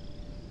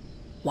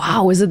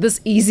 Wow, is it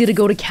this easy to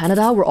go to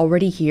Canada? We're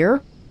already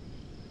here?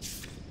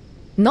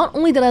 Not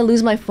only did I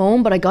lose my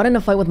phone, but I got in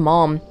a fight with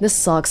Mom. This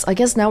sucks. I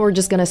guess now we're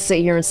just gonna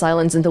sit here in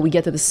silence until we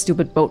get to this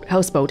stupid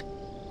houseboat.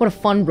 What a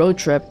fun road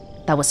trip.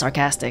 That was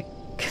sarcastic.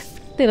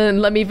 They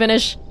didn't let me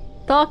finish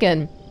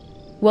talking.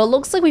 Well,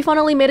 looks like we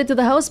finally made it to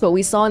the houseboat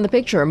we saw in the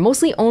picture,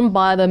 mostly owned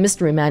by the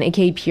mystery man,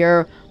 aka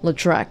Pierre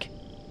Lautrec.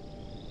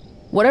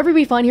 Whatever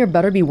we find here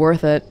better be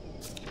worth it.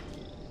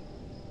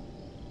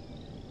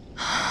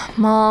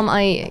 Mom,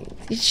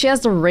 she has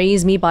to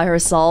raise me by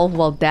herself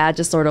while Dad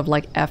just sort of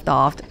like effed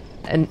off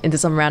and into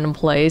some random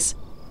place.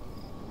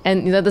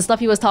 And you know, the stuff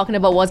he was talking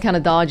about was kind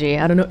of dodgy.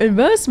 I don't know,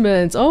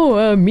 investments,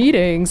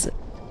 meetings.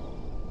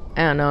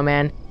 I don't know,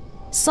 man.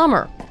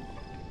 Summer.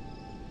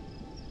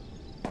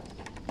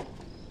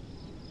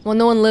 Well,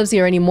 no one lives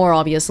here anymore,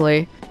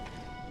 obviously.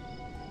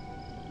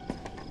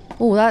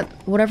 Oh, that...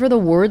 whatever the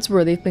words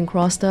were, they've been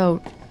crossed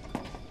out.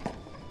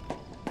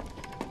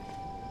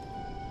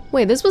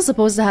 Wait, this was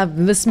supposed to have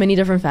this many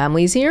different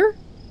families here?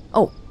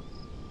 Oh.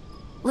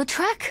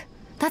 Lautrec!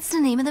 That's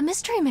the name of the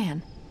mystery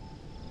man.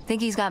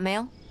 Think he's got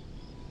mail?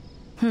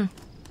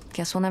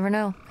 Guess we'll never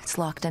know. It's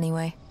locked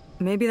anyway.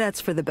 Maybe that's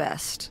for the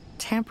best.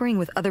 Tampering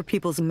with other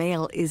people's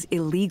mail is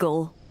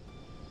illegal.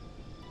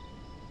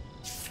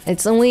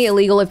 It's only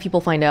illegal if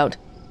people find out.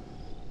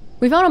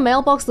 We found a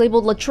mailbox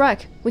labeled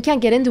Lautrec. We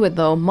can't get into it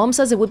though. Mom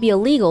says it would be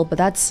illegal, but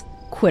that's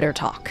quitter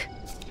talk.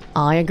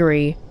 I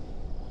agree.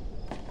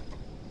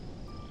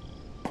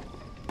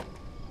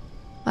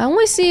 I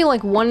only see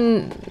like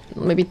one,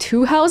 maybe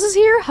 2 houses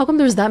here? How come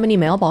there's that many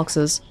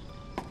mailboxes?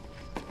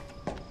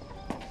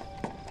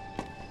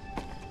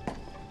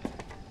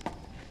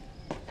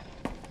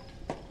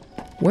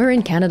 Where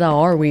in Canada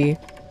are we?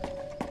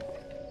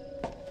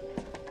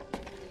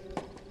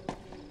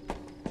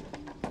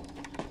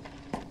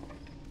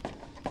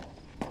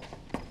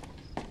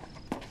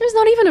 There's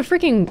not even a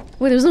freaking...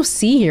 wait, there's no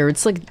sea here.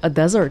 It's like a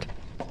desert.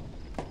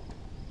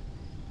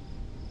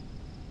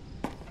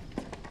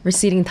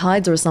 Receding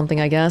tides or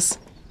something, I guess.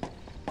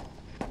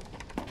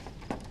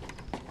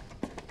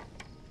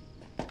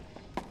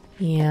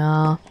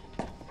 Yeah.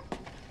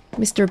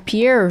 Mr.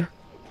 Pierre.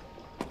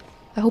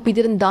 I hope he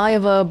didn't die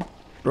of a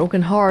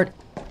broken heart.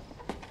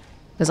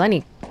 Because I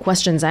need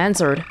questions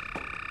answered.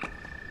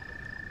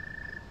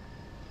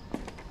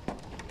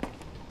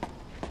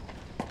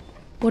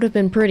 Would have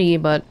been pretty,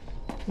 but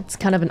it's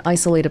kind of an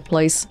isolated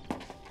place.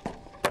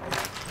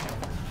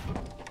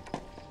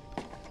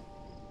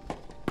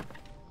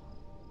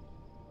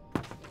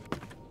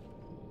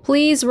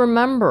 Please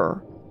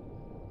remember,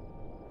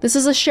 this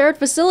is a shared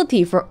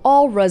facility for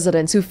all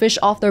residents who fish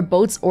off their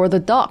boats or the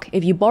dock.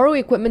 If you borrow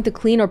equipment to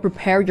clean or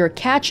prepare your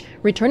catch,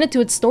 return it to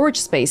its storage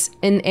space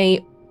in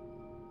a...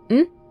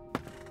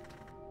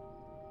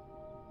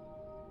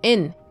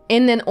 In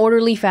an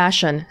orderly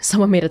fashion.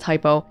 Someone made a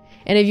typo.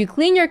 And if you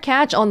clean your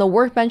catch on the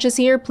workbenches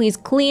here, please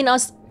clean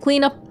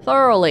up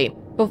thoroughly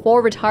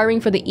before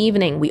retiring for the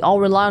evening. We all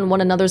rely on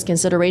one another's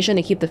consideration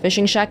to keep the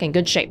fishing shack in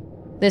good shape.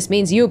 This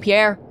means you,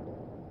 Pierre.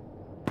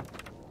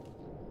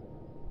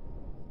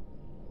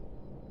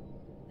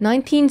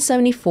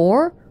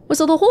 1974? Well,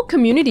 so the whole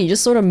community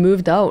just sort of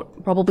moved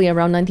out, probably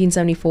around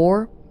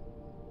 1974.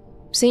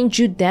 St.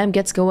 Jude Dam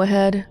gets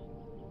go-ahead.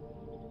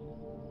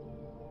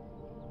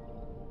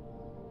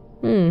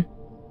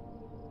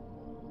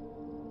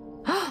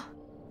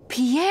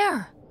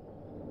 Pierre!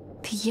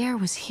 Pierre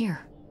was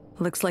here.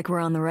 Looks like we're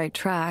on the right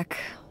track.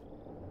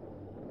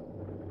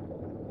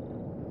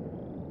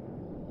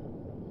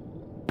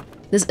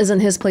 This isn't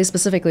his place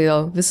specifically,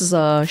 though. This is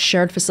a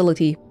shared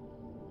facility.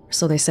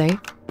 So they say.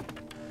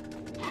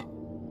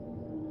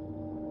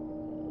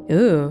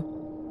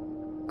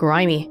 Ooh.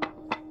 Grimy.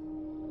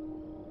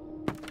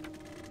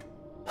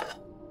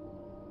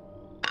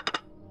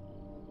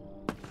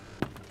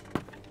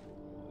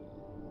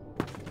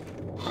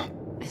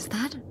 Is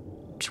that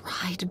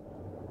dried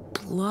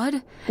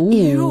blood?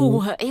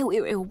 Ooh.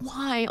 Ew.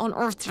 Why on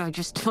earth did I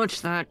just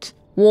touch that?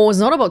 Well, it's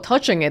not about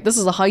touching it. This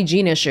is a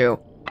hygiene issue.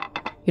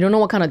 You don't know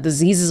what kind of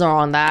diseases are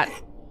on that.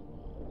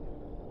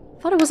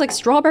 I thought it was like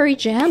strawberry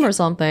jam or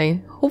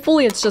something.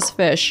 Hopefully it's just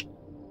fish.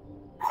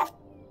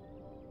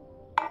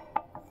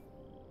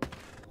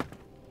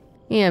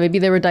 Yeah, maybe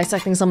they were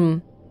dissecting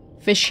some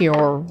fish here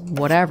or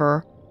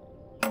whatever.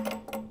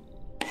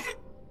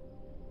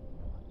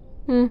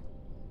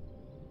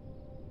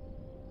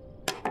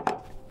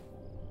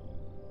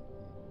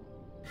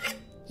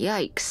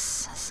 Yikes.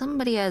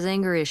 Somebody has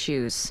anger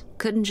issues.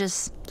 Couldn't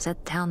just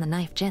set down the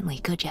knife gently,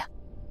 could ya?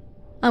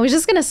 I was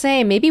just gonna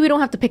say, maybe we don't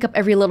have to pick up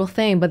every little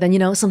thing, but then, you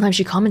know, sometimes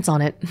she comments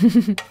on it.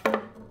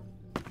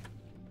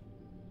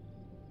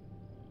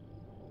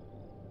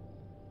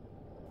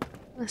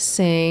 A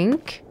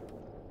sink.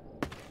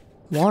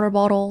 Water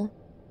bottle.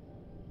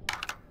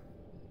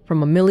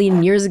 From a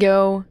million years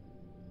ago.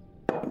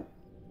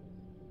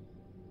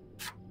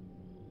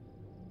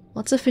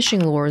 Lots of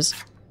fishing lures.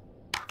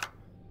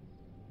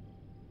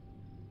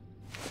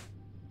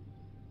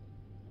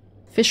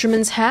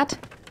 Fisherman's hat.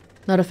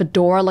 Not a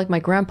fedora like my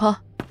grandpa.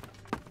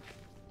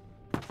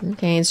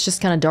 Okay, it's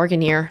just kind of dark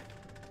in here.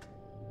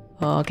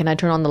 Can I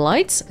turn on the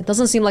lights? It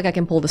doesn't seem like I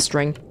can pull the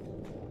string.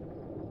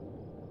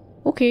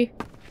 Okay.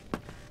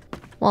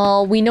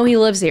 Well, we know he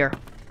lives here.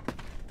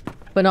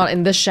 But not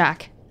in this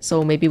shack.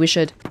 So maybe we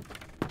should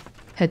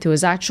head to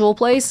his actual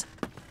place.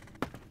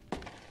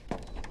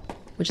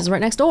 Which is right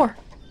next door.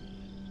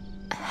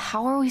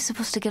 How are we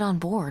supposed to get on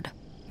board?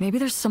 Maybe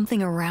there's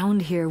something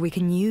around here we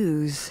can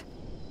use.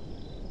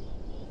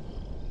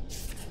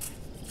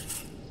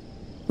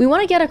 We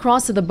want to get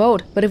across to the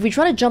boat, but if we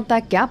try to jump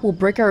that gap, we'll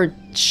break our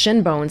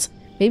shin bones.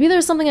 Maybe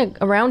there's something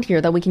around here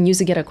that we can use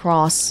to get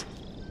across.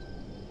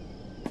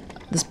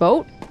 This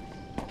boat?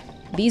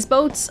 These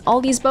boats?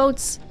 All these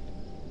boats?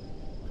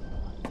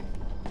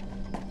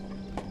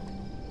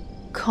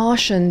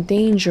 Caution,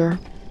 danger.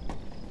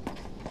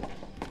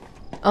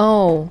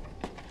 Oh.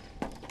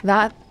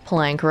 That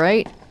plank,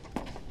 right?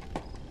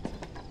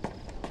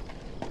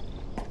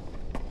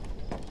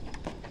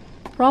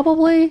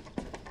 Probably.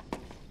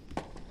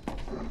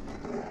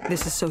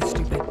 This is so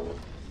stupid.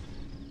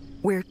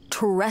 We're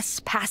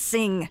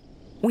trespassing.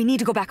 We need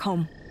to go back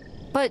home.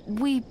 But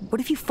we... What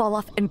if you fall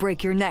off and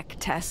break your neck,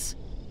 Tess?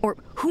 Or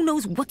who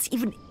knows what's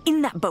even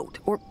in that boat?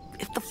 Or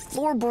if the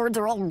floorboards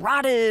are all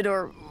rotted,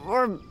 or...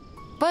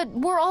 But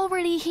we're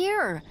already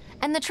here.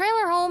 And the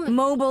trailer home...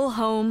 Mobile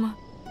home.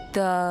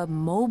 The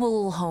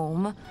mobile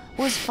home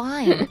was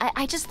fine.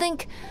 I just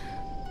think...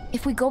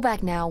 If we go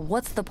back now,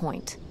 what's the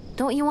point?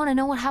 Don't you want to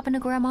know what happened to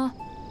Grandma?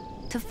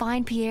 To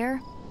find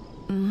Pierre?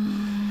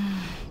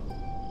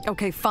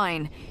 Okay,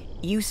 fine.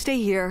 You stay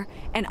here,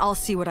 and I'll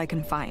see what I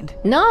can find.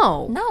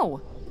 No.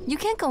 No. You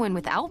can't go in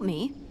without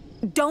me.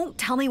 Don't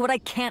tell me what I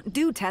can't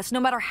do, Tess. No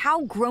matter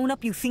how grown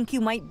up you think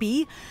you might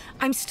be,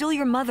 I'm still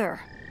your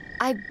mother.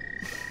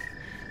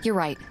 You're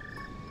right.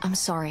 I'm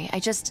sorry.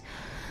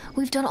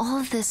 We've done all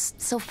of this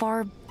so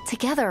far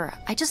together.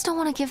 I just don't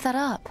want to give that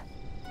up.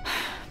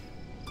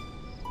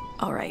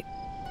 All right.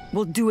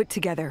 We'll do it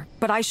together,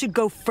 but I should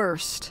go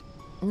first.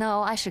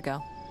 No, I should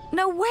go.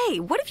 No way!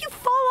 What if you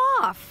fall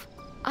off?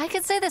 I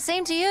could say the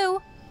same to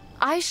you.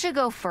 I should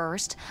go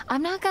first.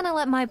 I'm not gonna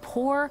let my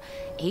poor,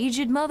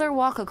 aged mother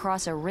walk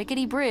across a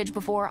rickety bridge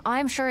before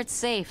I'm sure it's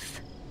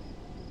safe.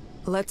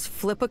 Let's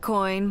flip a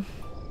coin.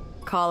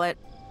 Call it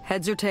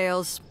heads or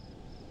tails.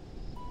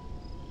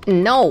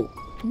 No.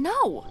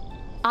 No!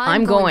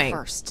 I'm going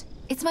first.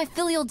 It's my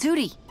filial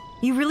duty.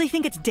 You really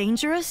think it's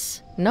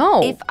dangerous?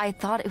 No. If I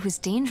thought it was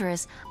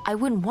dangerous, I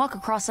wouldn't walk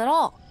across at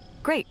all.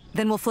 Great,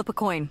 then we'll flip a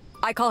coin.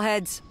 I call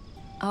heads.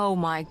 Oh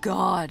my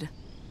god.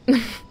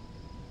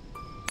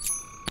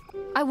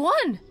 I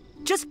won!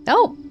 Just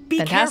be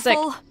fantastic.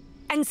 careful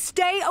and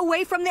stay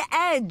away from the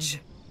edge.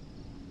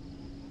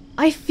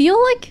 I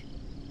feel like,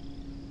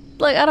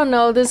 I don't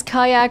know, this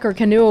kayak or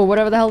canoe or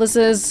whatever the hell this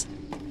is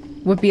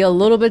would be a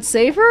little bit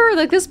safer.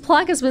 Like, this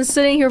plank has been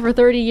sitting here for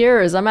 30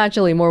 years. I'm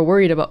actually more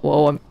worried about...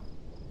 Whoa,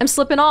 I'm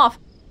slipping off.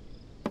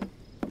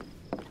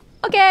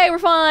 Okay, we're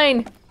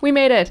fine. We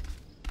made it.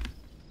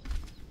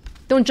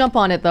 Don't jump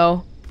on it,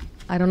 though.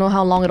 I don't know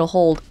how long it'll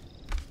hold.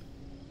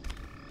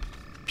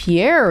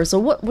 Pierre, so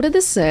what did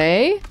this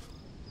say?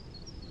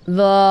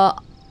 The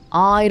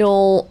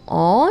idol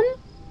on?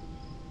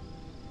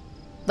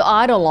 The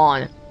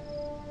Eidolon.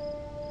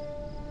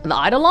 The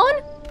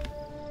Eidolon?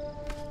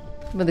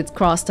 But it's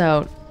crossed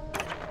out.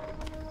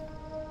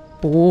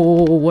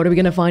 Oh, what are we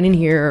gonna find in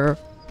here?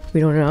 We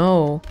don't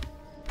know.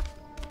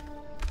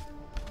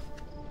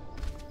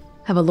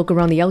 Have a look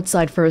around the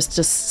outside first,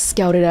 just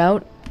scout it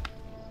out.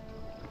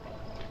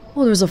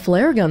 Oh, there's a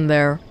flare gun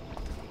there.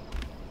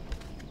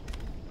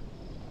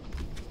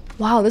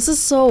 Wow, this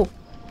is so...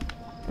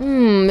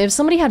 if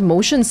somebody had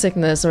motion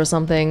sickness or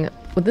something,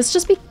 would this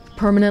just be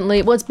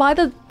permanently... Well, it's by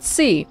the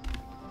sea.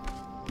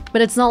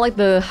 But it's not like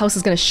the house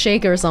is gonna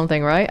shake or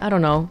something, right? I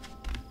don't know.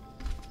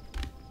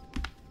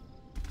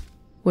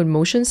 Would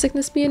motion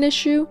sickness be an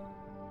issue?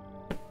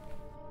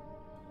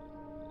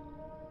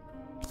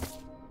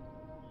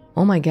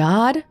 Oh my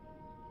god.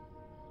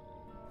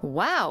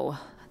 Wow,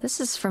 this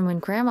is from when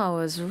Grandma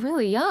was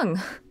really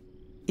young.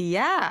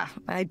 Yeah,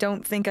 I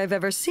don't think I've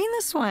ever seen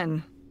this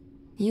one.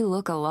 You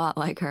look a lot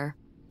like her.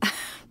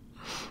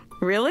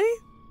 Really?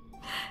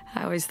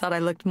 I always thought I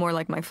looked more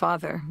like my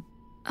father.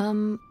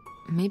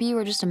 Maybe you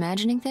were just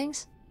imagining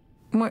things?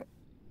 More...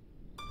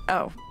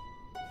 Oh,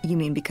 you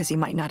mean because he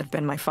might not have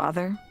been my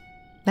father?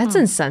 That's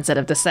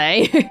insensitive to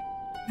say.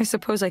 I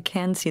suppose I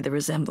can see the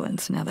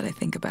resemblance now that I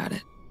think about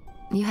it.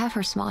 You have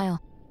her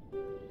smile.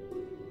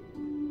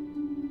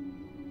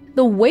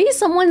 The way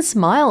someone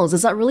smiles,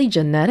 is that really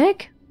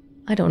genetic?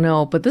 I don't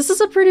know, but this is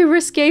a pretty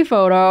risque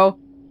photo.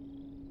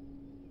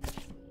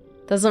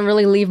 Doesn't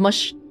really leave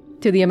much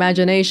to the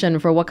imagination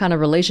for what kind of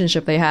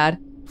relationship they had.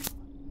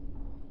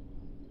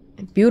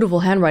 Beautiful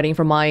handwriting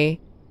from my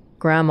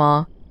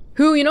grandma.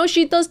 Who, you know,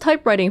 she does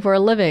typewriting for a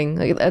living,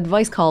 like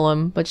advice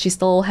column, but she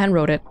still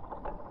handwrote it.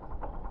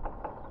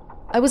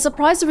 I was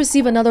surprised to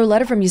receive another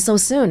letter from you so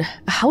soon.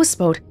 A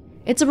houseboat.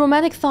 It's a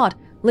romantic thought,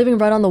 living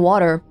right on the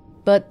water.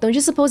 But don't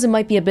you suppose it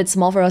might be a bit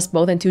small for us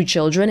both and 2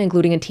 children,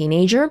 including a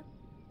teenager?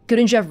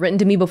 Couldn't you have written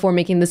to me before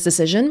making this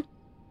decision?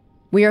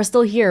 We are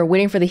still here,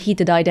 waiting for the heat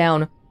to die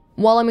down.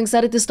 While I'm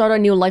excited to start our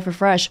new life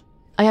afresh,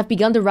 I have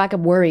begun to rack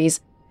up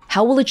worries.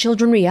 How will the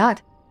children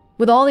react?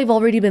 With all they've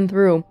already been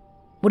through,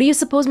 what do you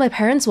suppose my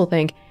parents will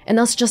think, and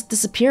us just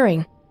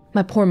disappearing?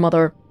 My poor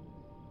mother.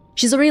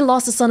 She's already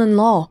lost a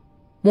son-in-law.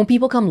 Won't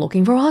people come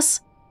looking for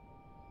us?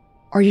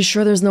 Are you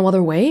sure there's no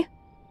other way?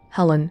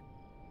 Helen.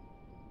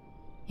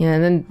 Yeah,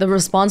 and then the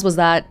response was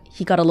that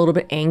he got a little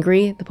bit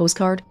angry, the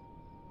postcard.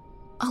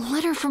 A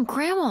letter from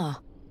Grandma.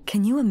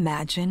 Can you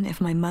imagine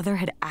if my mother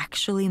had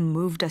actually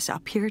moved us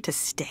up here to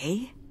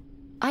stay?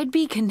 I'd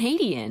be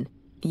Canadian.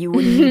 You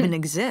wouldn't even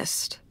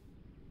exist.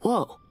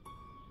 Whoa.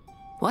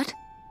 What?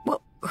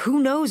 Well,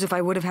 who knows if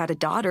I would have had a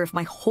daughter if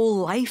my whole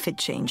life had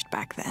changed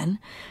back then.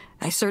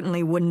 I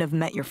certainly wouldn't have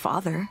met your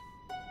father.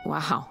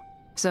 Wow.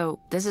 So,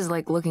 this is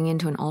like looking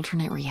into an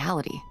alternate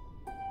reality.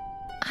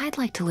 I'd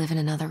like to live in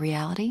another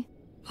reality.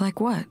 Like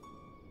what?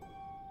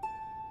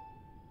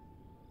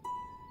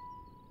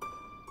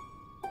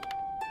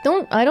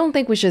 I don't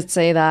think we should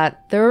say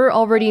that. They're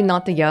already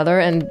not together,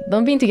 and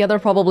them being together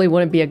probably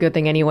wouldn't be a good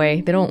thing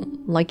anyway. They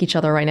don't like each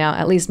other right now.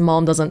 At least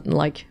Mom doesn't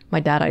like my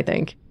dad, I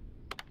think.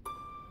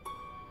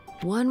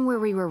 One where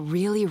we were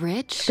really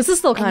rich? This is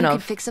still kind and you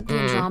of... could fix up the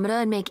Andromeda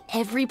and make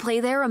every play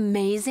there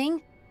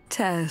amazing?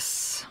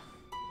 Tess.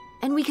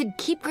 And we could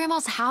keep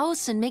Grandma's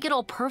house and make it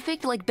all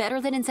perfect, like better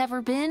than it's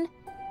ever been?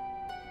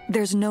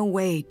 There's no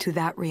way to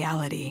that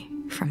reality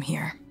from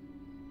here.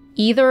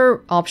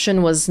 Either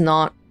option was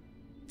not...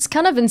 It's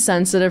kind of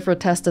insensitive for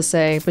Tess to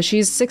say, but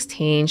she's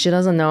 16, she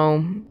doesn't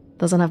know,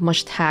 doesn't have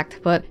much tact,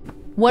 but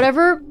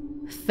whatever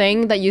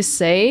thing that you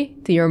say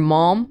to your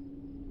mom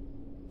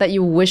that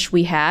you wish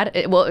we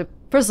had, well,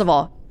 first of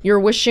all, you're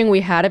wishing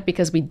we had it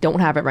because we don't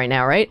have it right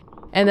now, right?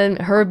 And then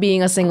her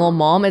being a single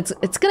mom, it's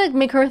gonna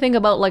make her think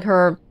about like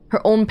her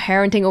own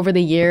parenting over the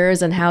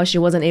years and how she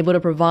wasn't able to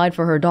provide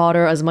for her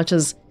daughter as much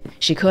as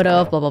she could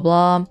have, blah blah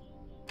blah.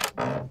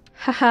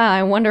 Haha,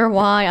 I wonder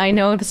why I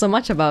know so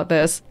much about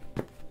this.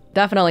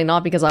 Definitely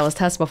not because I was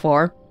Tess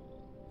before.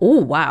 Oh,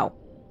 wow.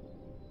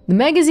 The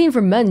magazine for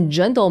men and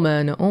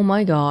gentlemen. Oh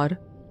my god.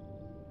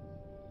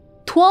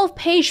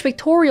 12-page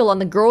pictorial on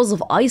the girls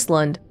of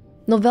Iceland.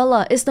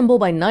 Novella Istanbul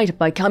by Night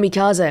by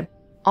Kamikaze.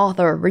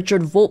 Author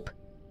Richard Volpe.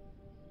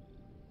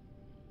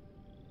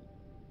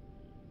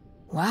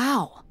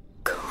 Wow.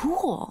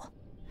 Cool.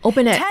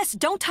 Open it. Tess,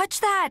 don't touch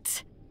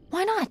that!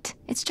 Why not?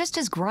 It's just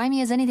as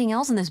grimy as anything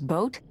else in this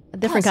boat. A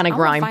different Plus, kind of I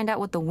want grime. to find out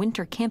what the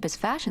winter campus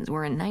fashions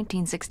were in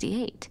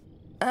 1968.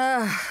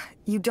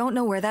 You don't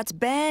know where that's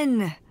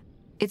been.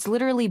 It's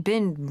literally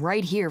been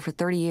right here for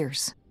 30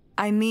 years.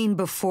 I mean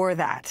before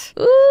that.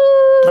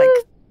 Ooh.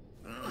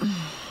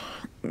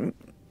 Like...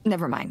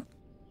 Never mind.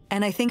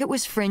 And I think it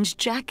was fringed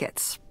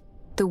jackets.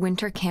 The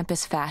winter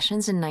campus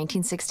fashions in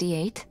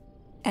 1968?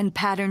 And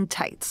patterned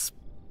tights.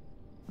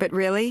 But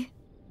really,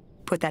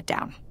 put that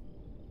down.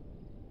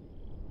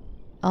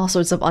 All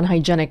sorts of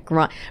unhygienic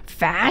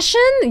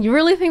fashion? You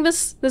really think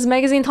this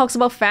magazine talks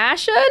about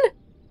fashion?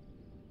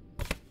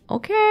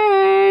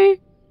 Okay.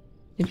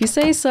 If you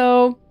say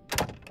so.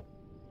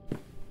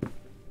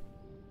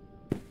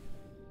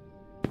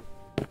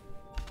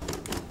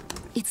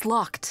 It's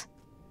locked.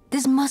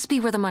 This must be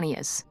where the money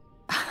is.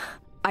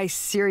 I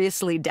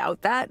seriously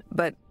doubt that,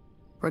 but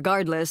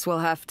regardless, we'll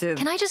have to...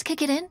 Can I just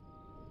kick it in?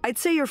 I'd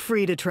say you're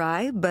free to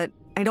try, but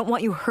I don't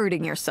want you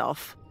hurting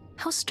yourself.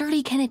 How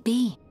sturdy can it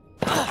be?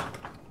 Ow.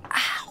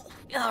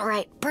 All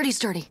right, pretty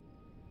sturdy.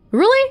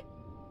 Really?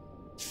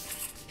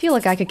 Feel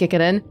like I could kick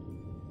it in.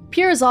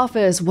 Pierre's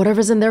office,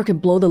 whatever's in there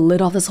could blow the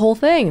lid off this whole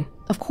thing.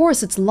 Of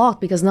course it's locked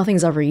because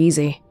nothing's ever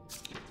easy.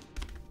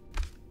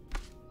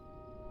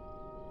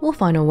 We'll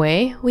find a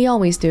way. We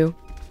always do.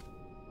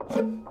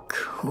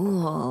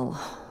 Cool.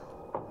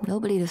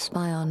 Nobody to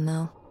spy on,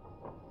 though.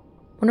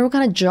 Wonder what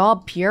kind of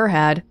job Pierre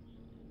had.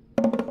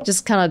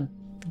 Just kind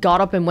of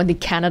got up and went to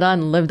Canada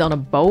and lived on a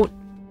boat.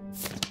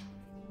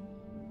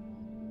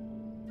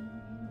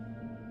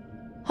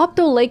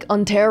 Hopto Lake,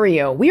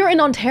 Ontario. We are in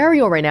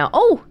Ontario right now.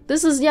 Oh,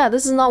 this is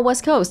not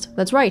West Coast.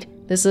 That's right.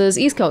 This is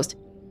East Coast.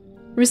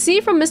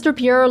 Received from Mr.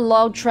 Pierre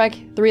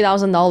Lautrec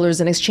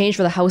 $3,000 in exchange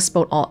for the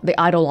houseboat the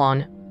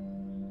Eidolon.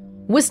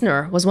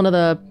 Wisner was one of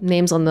the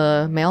names on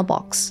the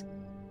mailbox.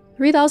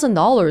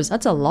 $3,000,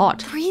 that's a lot.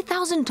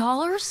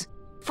 $3,000?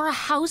 For a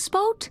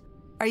houseboat?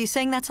 Are you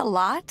saying that's a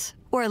lot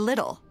or a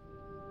little?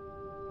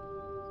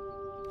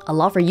 A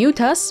lot for you,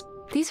 Tess.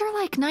 These are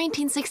like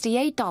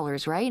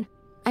 $1968, right?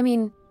 I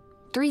mean,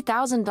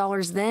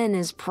 $3,000 then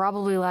is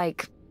probably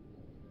like...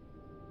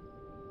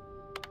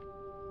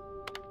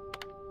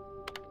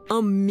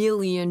 $1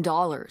 million.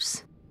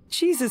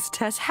 Jesus,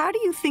 Tess, how do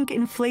you think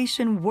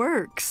inflation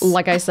works?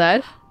 Like I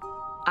said.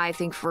 I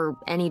think for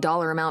any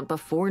dollar amount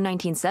before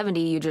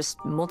 1970, you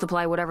just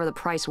multiply whatever the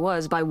price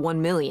was by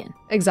 1 million.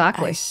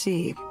 Exactly. I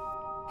see.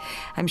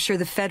 I'm sure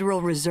the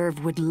Federal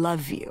Reserve would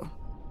love you.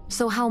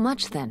 So how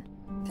much then?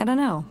 I don't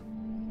know.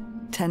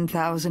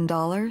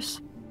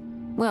 $10,000?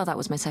 Well, that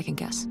was my second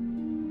guess.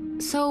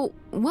 So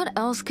what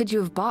else could you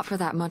have bought for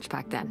that much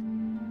back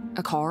then?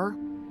 A car?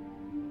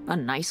 A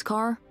nice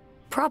car?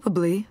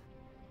 Probably.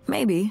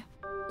 Maybe.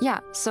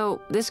 Yeah,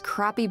 so this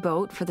crappy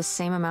boat for the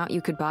same amount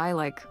you could buy,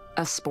 like,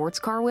 a sports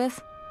car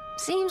with?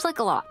 Seems like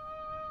a lot.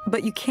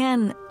 But you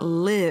can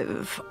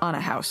live on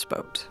a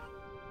houseboat.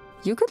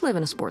 You could live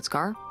in a sports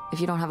car if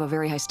you don't have a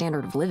very high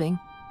standard of living.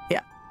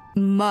 Yeah,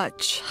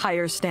 much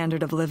higher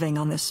standard of living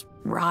on this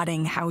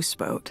rotting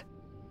houseboat.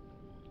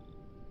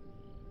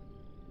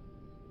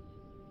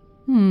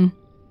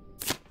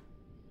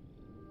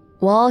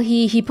 Well,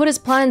 he put his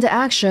plan into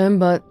action,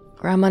 but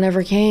Grandma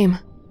never came.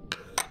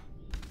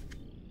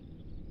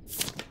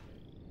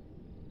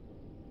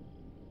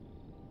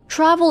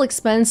 Travel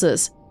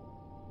expenses.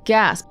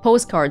 gas,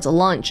 postcards,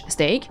 lunch,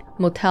 steak,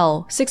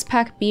 motel,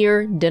 6-pack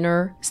beer,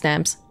 dinner,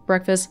 stamps,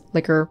 breakfast,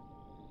 liquor.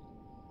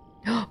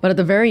 But at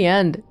the very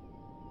end...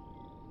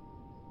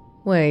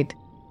 Wait.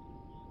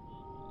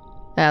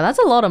 Yeah, that's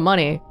a lot of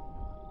money.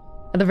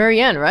 At the very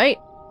end, right?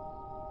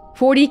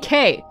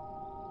 40K.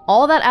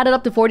 All that added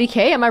up to 40K?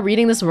 Am I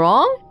reading this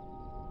wrong?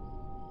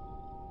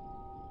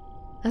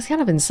 That's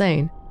kind of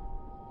insane.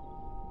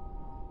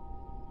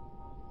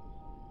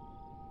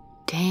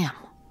 Damn,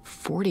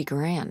 40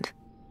 grand.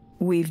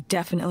 We've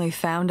definitely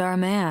found our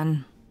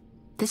man.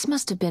 This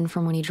must have been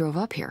from when he drove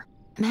up here.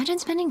 Imagine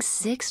spending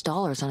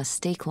 $6 on a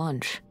steak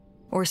lunch.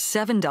 Or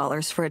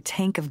 $7 for a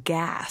tank of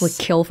gas. Would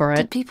kill for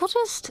Did it. people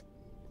just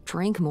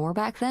drink more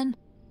back then?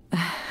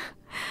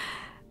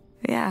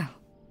 Yeah,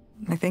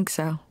 I think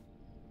so.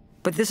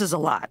 But this is a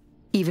lot,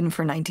 even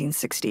for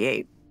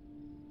 1968.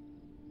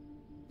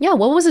 Yeah,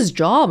 what was his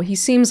job? He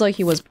seems like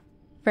he was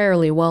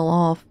fairly well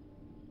off.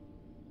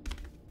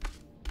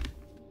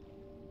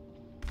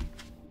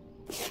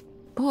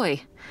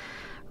 Boy,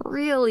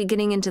 really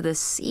getting into the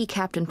sea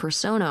captain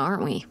persona,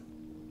 aren't we?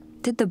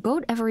 Did the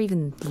boat ever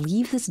even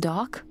leave this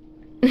dock?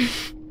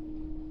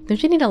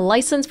 Don't you need a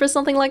license for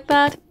something like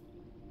that?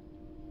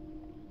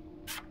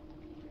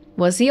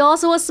 Was he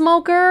also a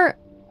smoker?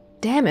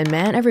 Damn it,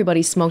 man.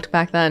 Everybody smoked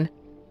back then.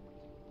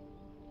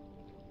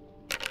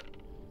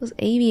 Those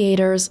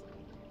aviators.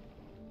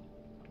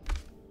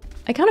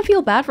 I kind of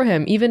feel bad for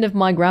him, even if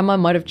my grandma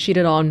might have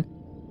cheated on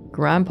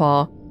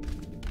Grandpa.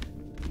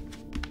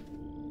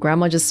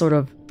 Grandma just sort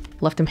of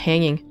left him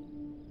hanging.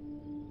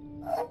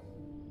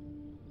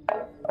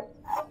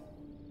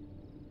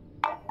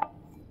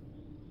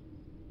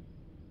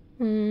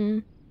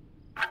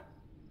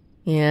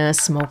 Yeah,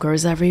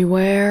 smokers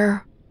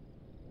everywhere.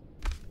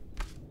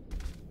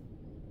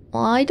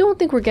 Well, I don't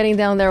think we're getting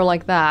down there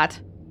like that.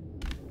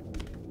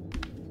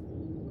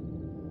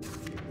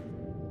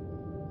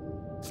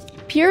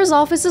 Pierre's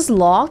office is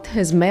locked,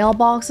 his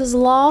mailbox is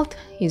locked,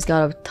 he's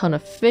got a ton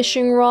of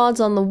fishing rods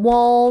on the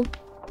wall.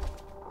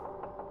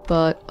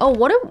 But, oh,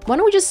 why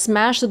don't we just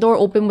smash the door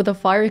open with a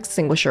fire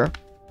extinguisher?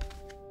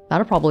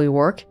 That'll probably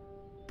work.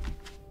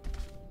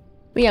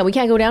 But yeah, we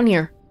can't go down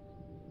here.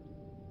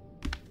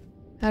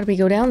 How do we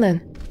go down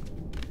then?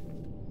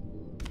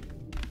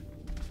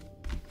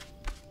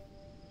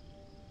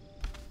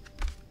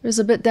 There's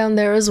a bit down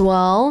there as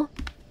well.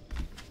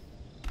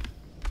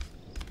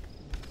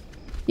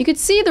 You could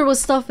see there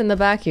was stuff in the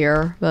back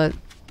here, but...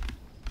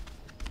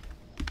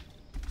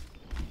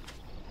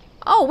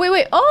 Oh,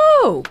 wait,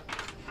 oh!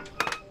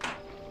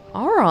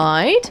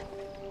 Alright.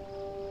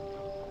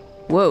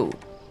 Whoa.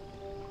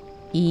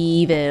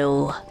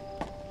 Evil.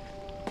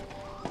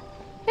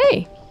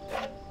 Hey.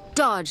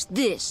 Dodge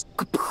this.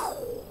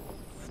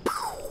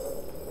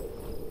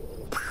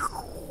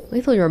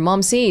 Wait till your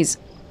mom sees.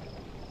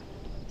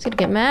 She's gonna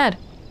get mad.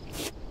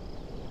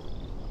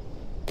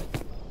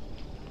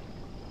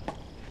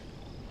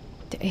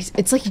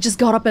 It's like he just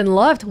got up and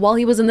left while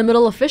he was in the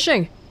middle of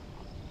fishing.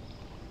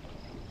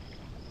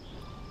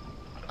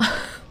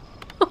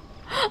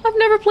 I've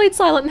never played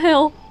Silent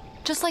Hill.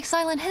 Just like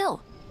Silent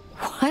Hill.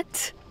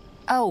 What?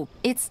 Oh,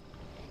 it's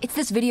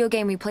this video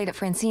game we played at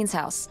Francine's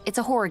house. It's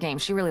a horror game.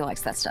 She really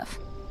likes that stuff.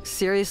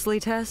 Seriously,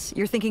 Tess?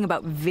 You're thinking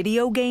about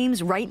video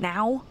games right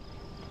now?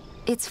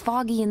 It's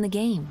foggy in the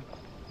game.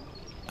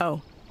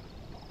 Oh.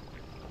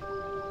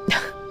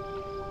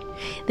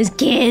 These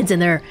kids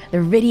and their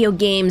video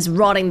games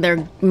rotting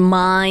their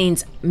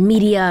minds,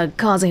 media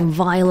causing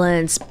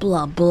violence,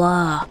 blah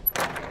blah.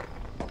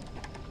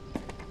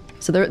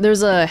 So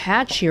there's a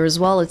hatch here as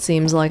well, it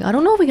seems like. I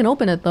don't know if we can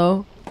open it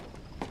though,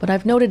 but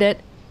I've noted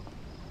it.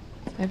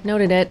 I've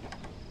noted it.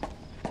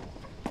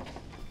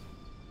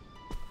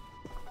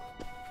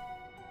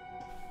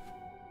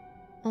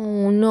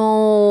 Oh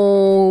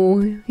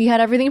no, he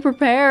had everything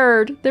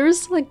prepared.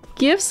 There's like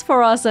gifts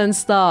for us and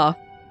stuff.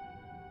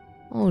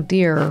 Oh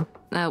dear.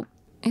 Oh,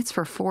 it's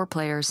for 4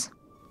 players.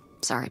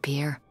 Sorry,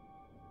 Pierre.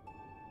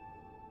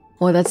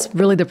 Boy, that's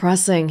really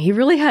depressing.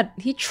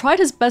 He tried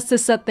his best to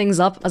set things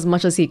up as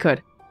much as he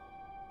could.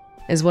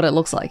 Is what it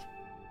looks like.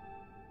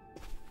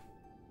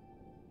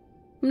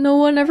 No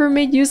one ever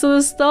made use of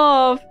the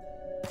stuff.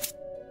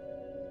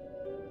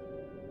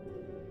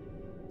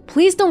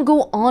 Please don't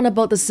go on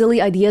about the silly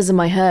ideas in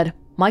my head.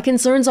 My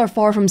concerns are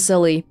far from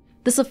silly.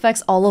 This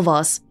affects all of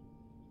us.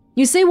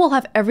 You say we'll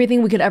have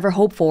everything we could ever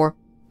hope for,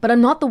 but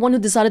I'm not the one who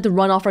decided to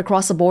run off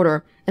across the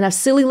border and have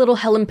silly little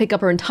Helen pick up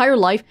her entire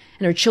life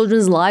and her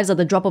children's lives at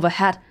the drop of a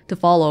hat to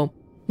follow,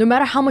 no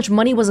matter how much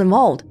money was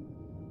involved.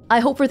 I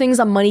hope for things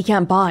that money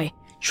can't buy.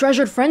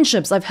 Treasured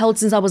friendships I've held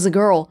since I was a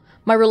girl,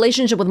 my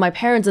relationship with my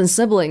parents and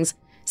siblings,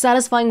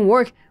 satisfying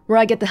work where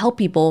I get to help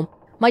people,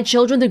 my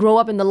children to grow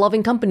up in the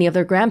loving company of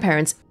their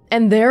grandparents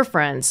and their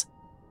friends.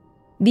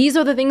 These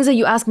are the things that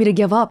you ask me to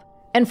give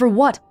up. And for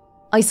what?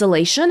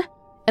 Isolation?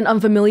 An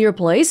unfamiliar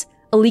place?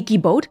 A leaky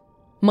boat?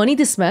 Money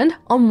to spend?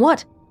 On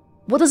what?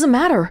 What does it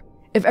matter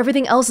if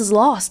everything else is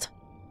lost?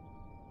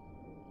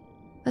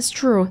 That's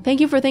true. Thank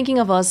you for thinking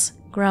of us,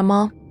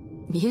 Grandma.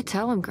 You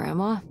tell him,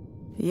 Grandma.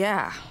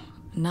 Yeah,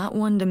 Not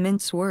one to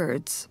mince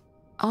words.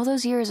 All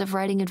those years of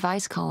writing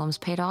advice columns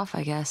paid off,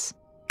 I guess.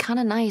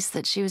 Kinda nice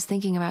that she was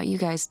thinking about you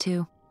guys,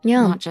 too.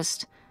 Yeah. Not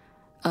just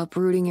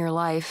uprooting your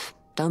life,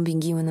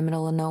 dumping you in the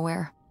middle of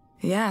nowhere.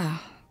 Yeah.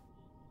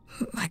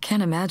 I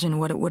can't imagine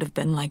what it would have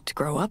been like to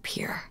grow up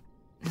here.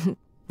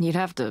 You'd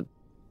have to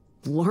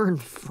learn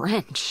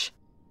French.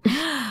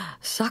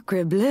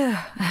 Sacre bleu.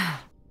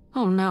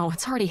 Oh no,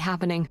 it's already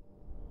happening.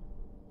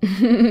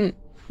 You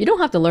don't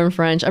have to learn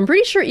French. I'm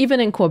pretty sure even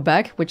in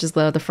Quebec, which is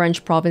the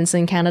French province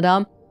in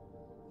Canada,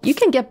 you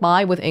can get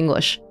by with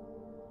English.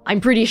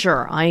 I'm pretty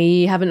sure.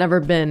 I haven't ever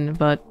been,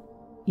 but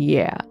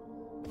yeah.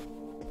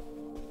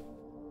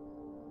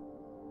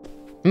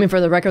 I mean,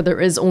 for the record,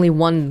 there is only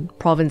one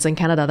province in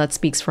Canada that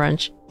speaks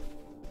French.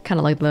 Kind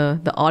of like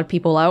the odd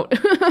people out.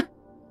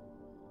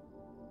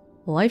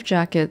 Life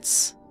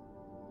jackets.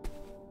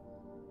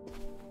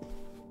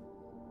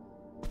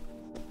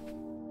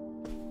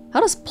 How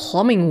does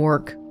plumbing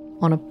work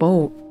on a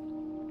boat?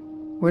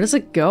 Where does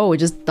it go? It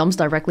just dumps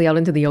directly out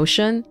into the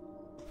ocean?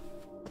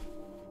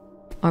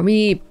 Are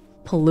we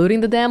polluting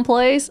the damn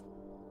place?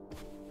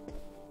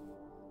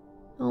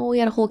 Oh, we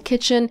had a whole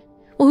kitchen.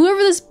 Well, whoever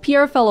this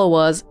Pierre fellow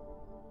was,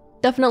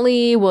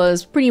 definitely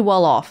was pretty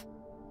well off.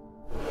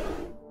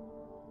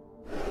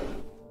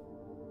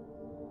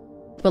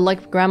 But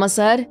like Grandma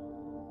said,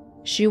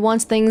 she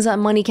wants things that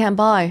money can't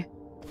buy.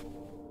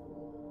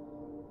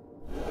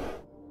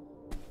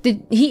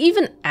 Did he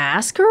even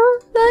ask her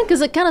then?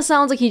 Because it kind of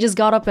sounds like he just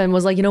got up and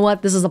was like, you know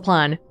what, this is the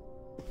plan.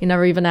 He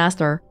never even asked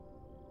her.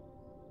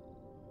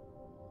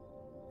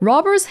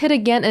 Robbers hit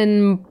again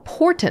in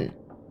Porton.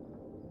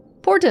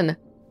 Porton.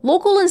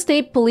 Local and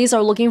state police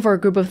are looking for a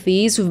group of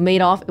thieves who've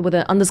made off with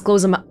an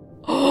undisclosed amount.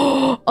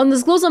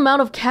 Undisclosed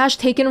amount of cash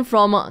taken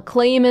from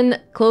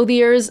Clayman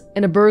clothiers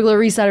in a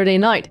burglary Saturday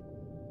night.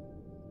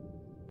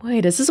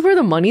 Wait, is this where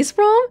the money's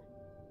from?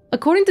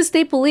 According to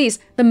state police,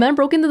 the men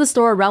broke into the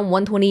store around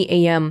 1:20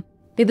 a.m.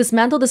 They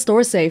dismantled the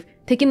store safe,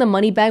 taking the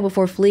money bag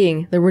before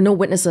fleeing. There were no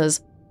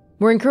witnesses.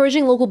 We're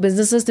encouraging local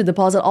businesses to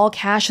deposit all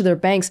cash to their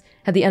banks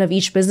at the end of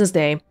each business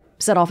day,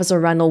 said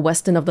Officer Randall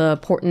Weston of the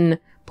Porton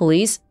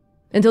Police.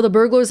 Until the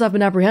burglars have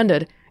been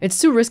apprehended, it's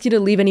too risky to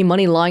leave any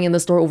money lying in the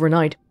store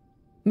overnight.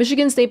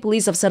 Michigan State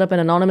Police have set up an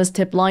anonymous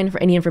tip line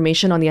for any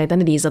information on the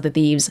identities of the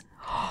thieves.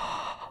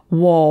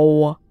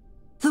 Whoa.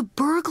 The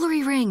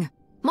burglary ring!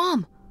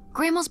 Mom!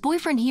 Grandma's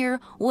boyfriend here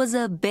was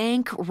a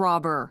bank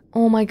robber.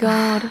 Oh my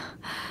god.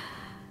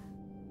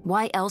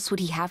 Why else would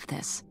he have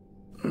this?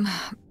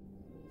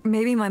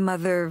 Maybe my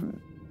mother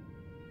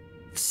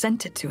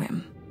sent it to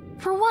him.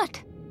 For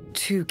what?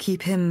 To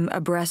keep him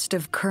abreast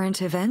of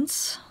current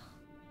events?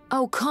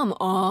 Oh, come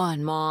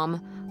on,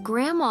 Mom.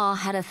 Grandma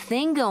had a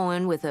thing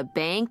going with a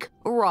bank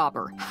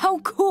robber. How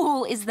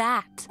cool is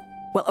that?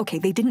 Well, okay,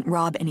 they didn't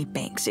rob any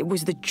banks. It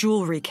was the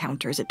jewelry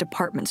counters at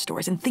department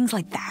stores and things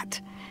like that.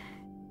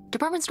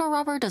 Department store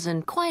robber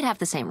doesn't quite have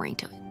the same ring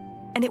to it.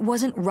 And it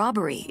wasn't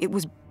robbery, it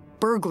was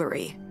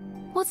burglary.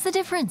 What's the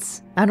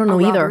difference? I don't know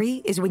A either.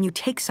 robbery is when you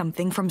take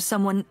something from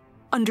someone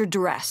under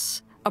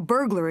duress. A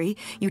burglary,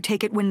 you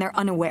take it when they're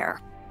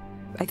unaware,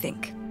 I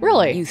think.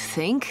 Really? You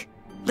think?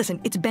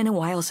 Listen, it's been a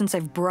while since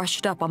I've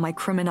brushed up on my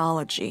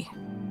criminology.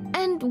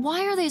 And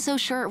why are they so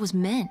sure it was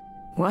men?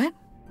 What?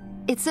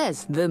 It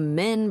says the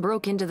men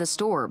broke into the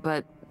store,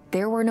 but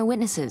there were no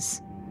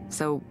witnesses.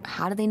 So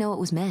how do they know it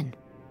was men?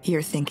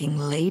 You're thinking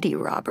lady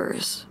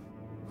robbers.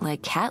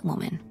 Like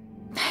Catwoman.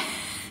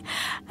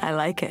 I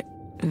like it.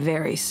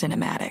 Very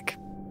cinematic.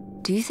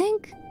 Do you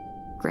think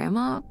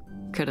Grandma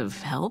could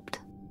have helped?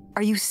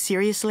 Are you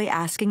seriously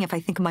asking if I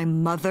think my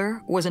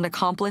mother was an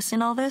accomplice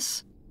in all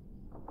this?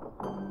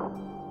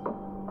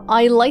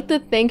 I like to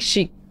think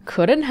she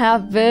couldn't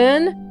have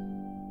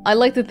been. I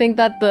like to think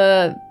that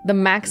the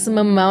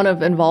maximum amount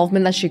of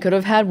involvement that she could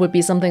have had would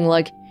be something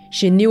like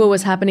she knew what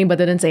was happening but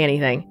didn't say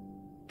anything.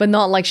 But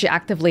not like she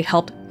actively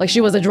helped, like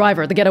she was the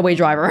driver, the getaway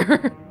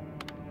driver.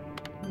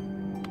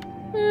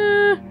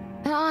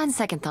 On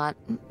second thought,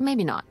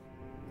 maybe not.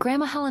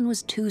 Grandma Helen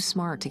was too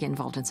smart to get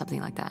involved in something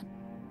like that.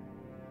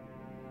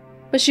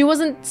 But she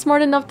wasn't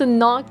smart enough to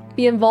not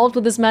be involved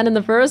with this man in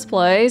the first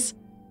place.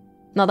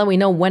 Not that we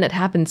know when it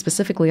happened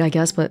specifically, I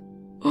guess, but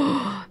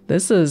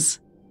this is...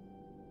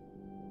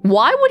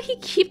 Why would he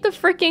keep the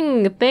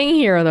freaking thing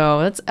here,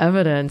 though? That's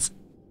evidence.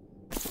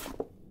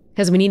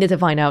 Because we needed to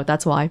find out,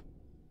 that's why.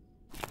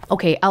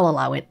 Okay, I'll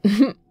allow it.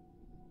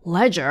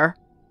 Ledger?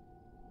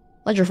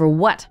 Ledger for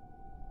what?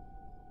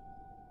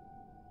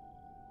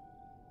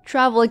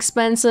 Travel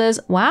expenses.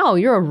 Wow,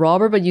 you're a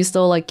robber, but you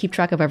still, like, keep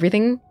track of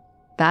everything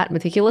that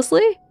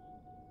meticulously?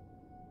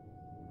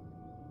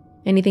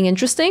 Anything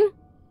interesting?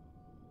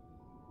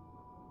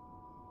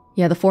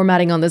 Yeah, the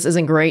formatting on this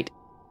isn't great.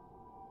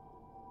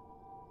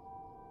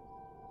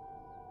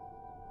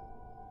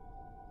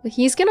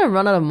 He's gonna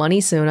run out of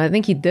money soon. I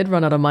think he did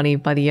run out of money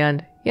by the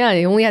end. Yeah,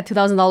 he only had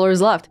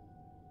 $2,000 left.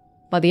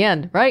 By the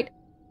end, right?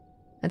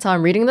 That's how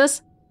I'm reading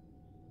this?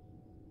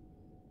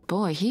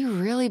 Boy, he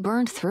really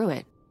burned through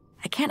it.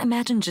 I can't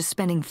imagine just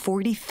spending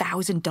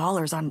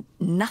 $40,000 on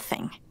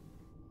nothing.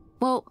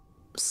 Well,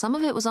 some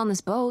of it was on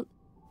this boat.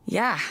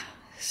 Yeah,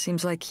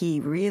 seems like he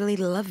really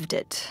loved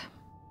it.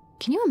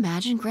 Can you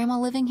imagine Grandma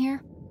living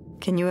here?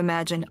 Can you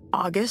imagine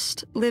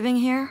August living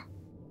here?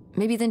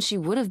 Maybe then she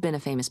would have been a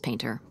famous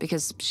painter,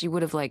 because she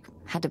would have, like,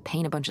 had to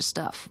paint a bunch of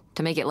stuff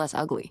to make it less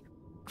ugly.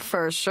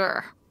 For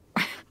sure.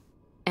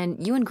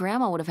 And you and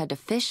Grandma would have had to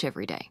fish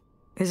every day.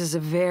 This is a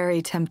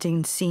very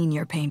tempting scene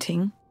you're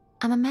painting.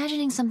 I'm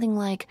imagining something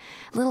like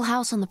Little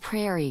House on the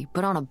Prairie,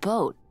 but on a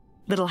boat.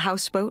 Little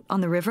houseboat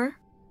on the river?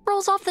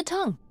 Rolls off the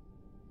tongue.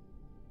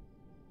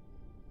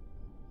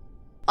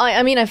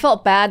 I mean, I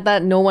felt bad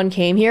that no one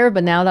came here,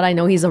 but now that I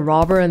know he's a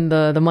robber and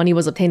the money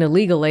was obtained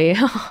illegally,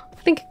 I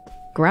think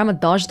Grandma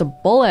dodged a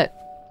bullet.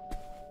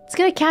 It's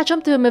gonna catch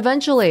up to him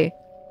eventually.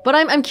 But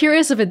I'm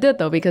curious if it did,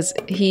 though, because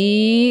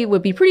he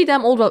would be pretty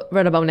damn old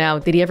right about now.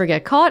 Did he ever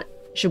get caught?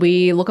 Should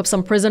we look up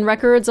some prison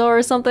records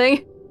or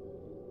something?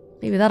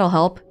 Maybe that'll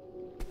help.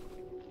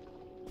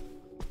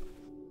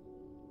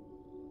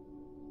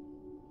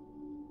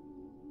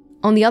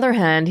 On the other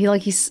hand,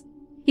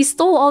 he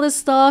stole all this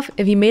stuff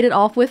if he made it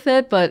off with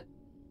it, but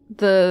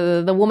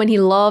the woman he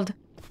loved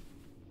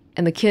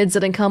and the kids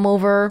didn't come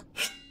over.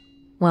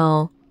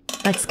 Well,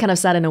 that's kind of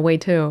sad in a way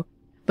too.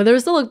 But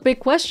there's still a big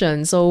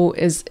question. So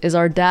is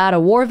our dad a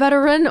war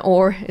veteran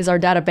or is our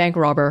dad a bank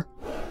robber?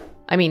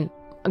 I mean,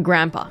 a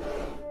grandpa.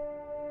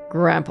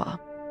 Grandpa.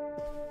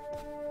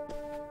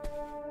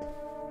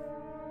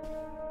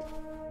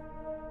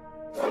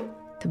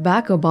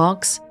 Tobacco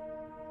box.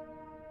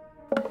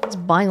 He's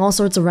buying all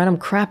sorts of random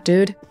crap,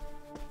 dude.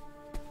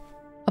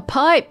 A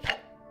pipe!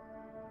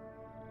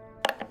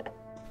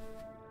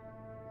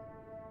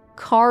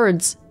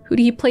 Cards. Who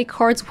did he play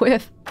cards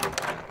with?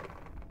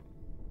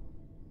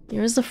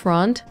 Here's the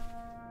front.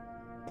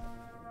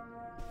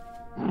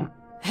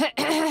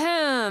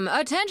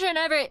 Attention,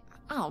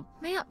 Oh,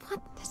 man,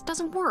 what? This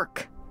doesn't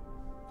work.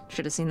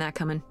 Should have seen that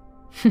coming.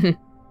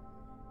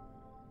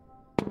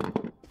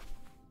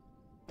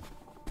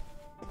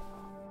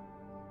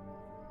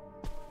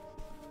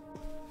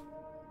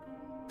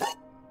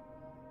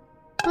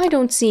 I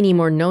don't see any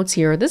more notes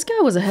here. This guy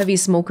was a heavy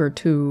smoker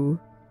too.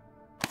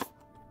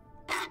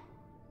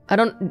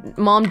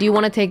 Mom, do you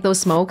want to take those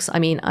smokes? I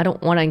mean, I don't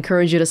want to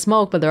encourage you to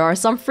smoke, but there are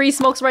some free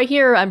smokes right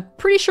here. I'm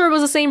pretty sure it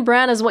was the same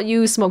brand as what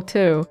you smoked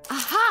too.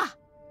 Aha!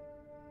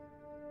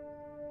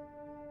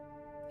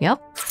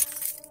 Yep.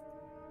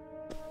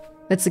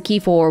 That's the key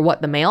for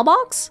what, the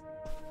mailbox?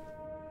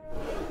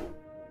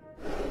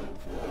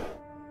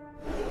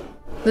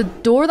 The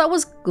door that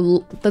was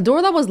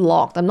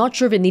locked. I'm not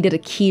sure if it needed a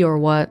key or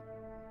what.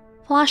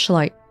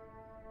 Flashlight.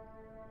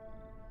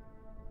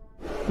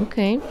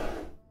 Okay.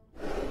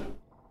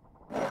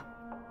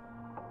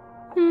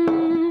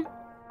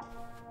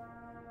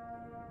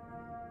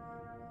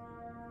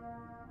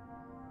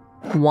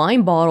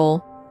 Wine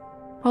bottle.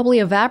 Probably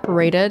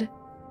evaporated.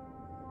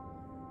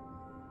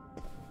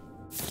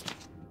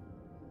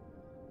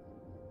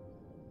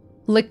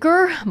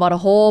 Liquor? Bought a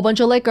whole bunch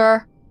of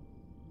liquor.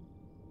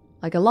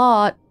 Like a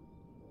lot.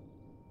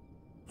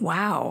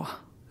 Wow,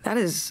 that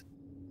is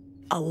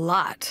a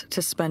lot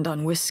to spend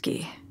on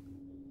whiskey.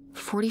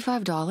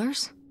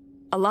 $45?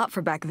 A lot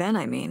for back then,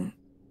 I mean.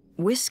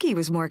 Whiskey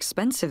was more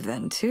expensive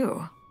then,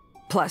 too.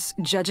 Plus,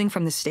 judging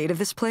from the state of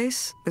this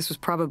place, this was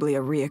probably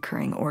a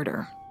reoccurring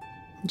order.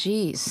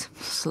 Jeez,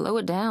 slow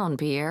it down,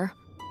 Pierre.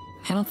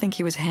 I don't think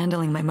he was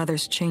handling my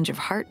mother's change of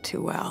heart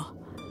too well.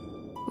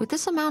 With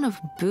this amount of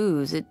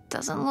booze, it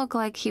doesn't look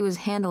like he was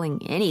handling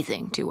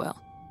anything too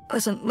well.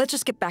 Listen, let's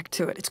just get back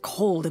to it. It's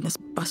cold in this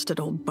busted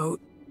old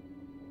boat.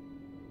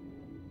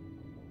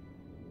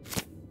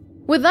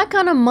 With that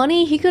kind of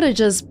money, he could have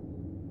just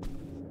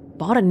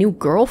bought a new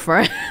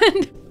girlfriend.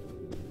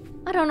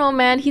 I don't know,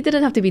 man. He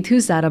didn't have to be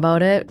too sad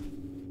about it.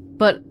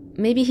 But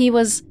maybe he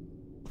was...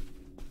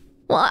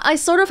 Well, I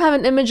sort of have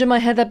an image in my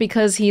head that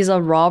because he's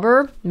a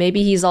robber,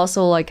 maybe he's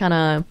also like kind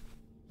of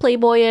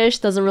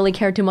playboyish, doesn't really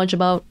care too much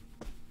about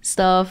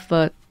stuff,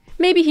 but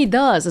maybe he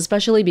does,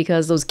 especially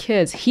because those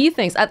kids,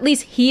 at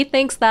least he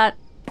thinks that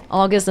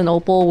August and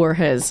Opal were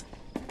his.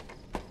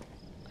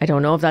 I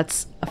don't know if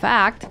that's a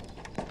fact.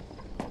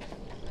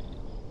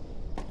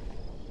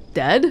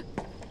 Dead?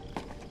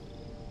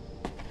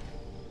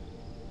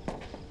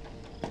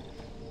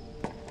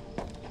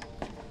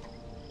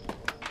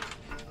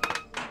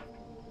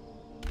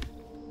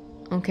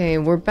 Okay,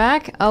 we're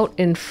back out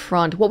in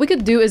front. What we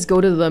could do is go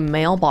to the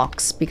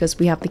mailbox because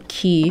we have the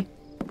key.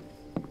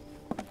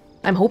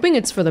 I'm hoping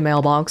it's for the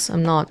mailbox.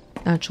 I'm not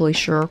actually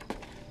sure.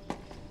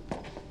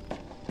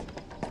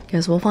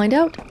 Guess we'll find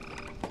out.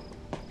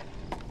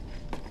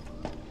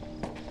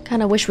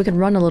 Kinda wish we could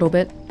run a little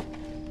bit.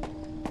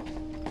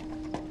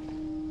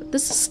 But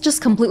this is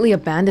just completely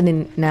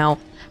abandoned now.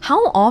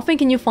 How often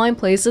can you find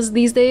places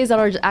these days that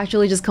are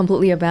actually just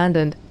completely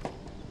abandoned?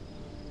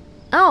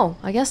 Oh,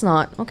 I guess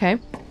not. Okay.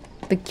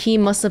 The key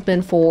must have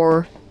been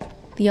for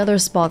the other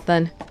spot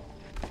then.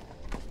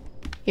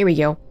 Here we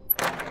go.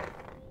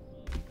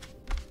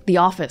 The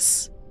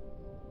office.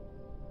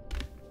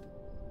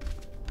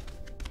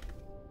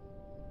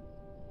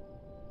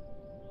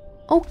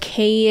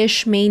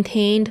 Okay-ish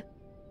maintained.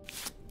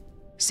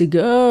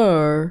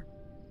 Cigar.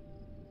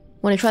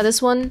 Wanna try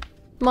this one,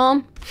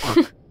 Mom?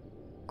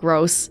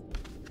 Gross.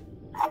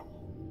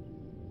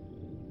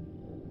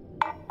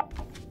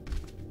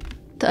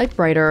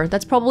 Typewriter.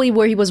 That's probably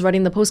where he was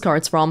writing the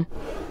postcards from.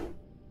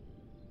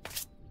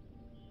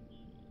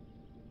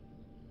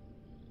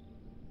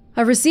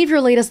 I've received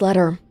your latest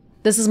letter.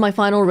 This is my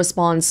final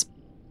response.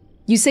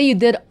 You say you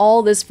did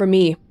all this for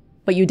me,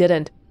 but you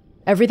didn't.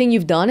 Everything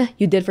you've done,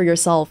 you did for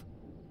yourself.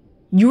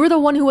 You were the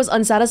one who was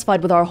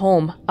unsatisfied with our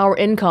home, our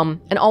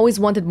income, and always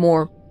wanted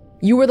more.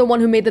 You were the one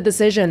who made the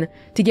decision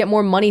to get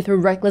more money through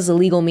reckless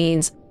illegal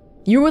means.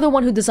 You were the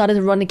one who decided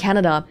to run to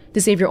Canada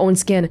to save your own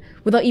skin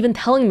without even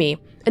telling me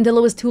until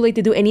it was too late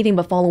to do anything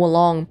but follow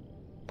along.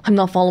 I'm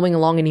not following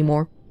along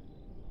anymore.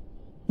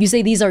 You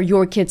say these are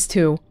your kids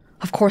too.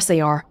 Of course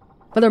they are.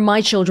 But they're my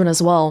children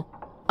as well.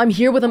 I'm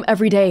here with them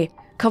every day,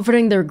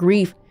 comforting their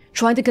grief,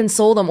 trying to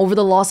console them over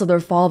the loss of their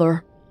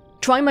father.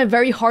 Trying my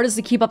very hardest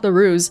to keep up the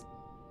ruse.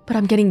 But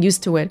I'm getting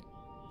used to it.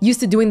 Used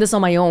to doing this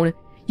on my own.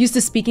 Used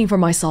to speaking for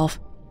myself.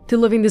 To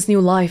living this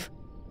new life.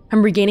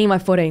 I'm regaining my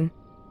footing.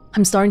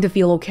 I'm starting to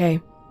feel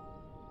okay.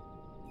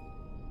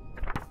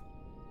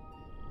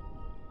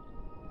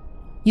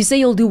 You say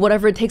you'll do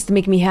whatever it takes to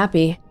make me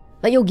happy.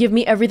 That you'll give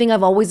me everything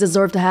I've always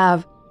deserved to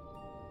have.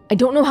 I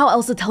don't know how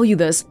else to tell you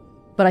this,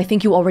 but I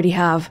think you already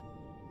have.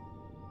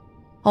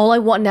 All I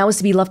want now is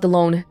to be left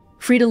alone,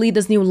 free to lead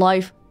this new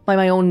life by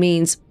my own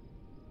means.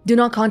 Do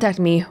not contact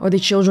me or the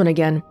children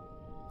again.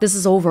 This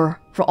is over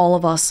for all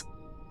of us.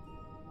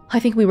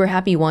 I think we were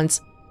happy once.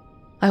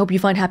 I hope you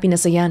find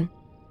happiness again.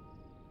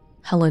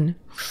 Helen.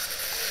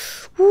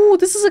 Ooh,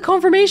 this is a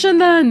confirmation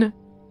then!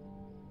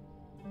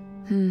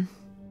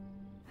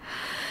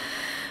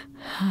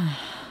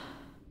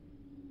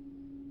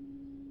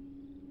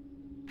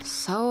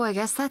 So I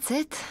guess that's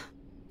it.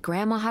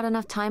 Grandma had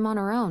enough time on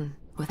her own.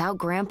 Without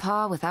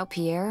Grandpa, without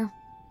Pierre.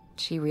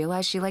 She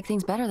realized she liked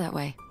things better that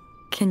way.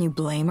 Can you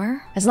blame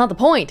her? That's not the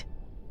point.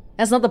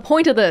 That's not the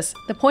point of this.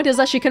 The point is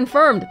that she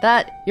confirmed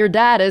that your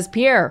dad is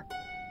Pierre.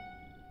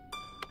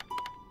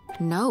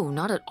 No,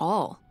 not at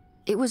all.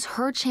 It was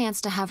her chance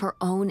to have her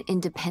own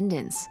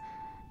independence.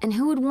 And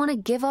who would want to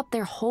give up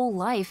their whole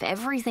life,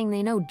 everything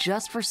they know,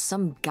 just for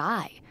some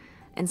guy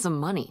and some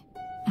money?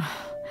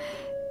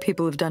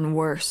 People have done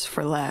worse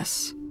for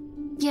less.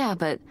 Yeah,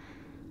 but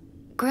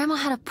Grandma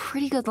had a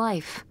pretty good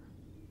life,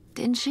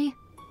 didn't she?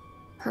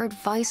 Her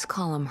advice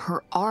column,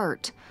 her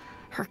art,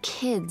 her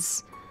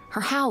kids,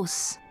 her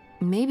house.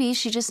 Maybe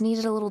she just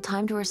needed a little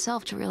time to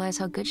herself to realize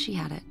how good she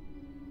had it.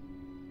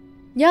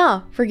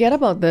 Yeah, forget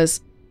about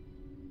this.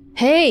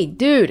 Hey,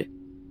 dude!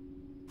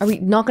 Are we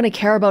not gonna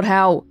care about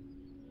how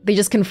they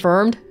just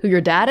confirmed who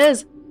your dad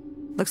is?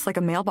 Looks like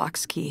a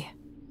mailbox key.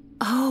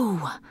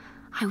 Oh,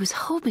 I was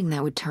hoping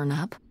that would turn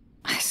up.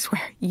 I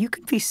swear, you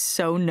could be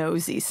so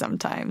nosy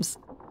sometimes.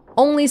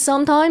 Only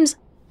sometimes?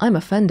 I'm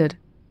offended.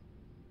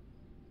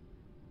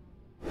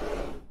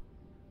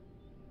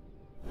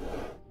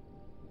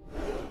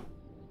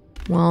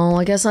 Well,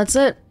 I guess that's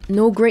it.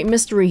 No great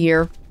mystery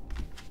here.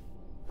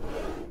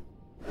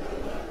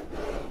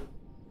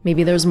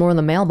 Maybe there's more in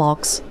the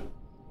mailbox.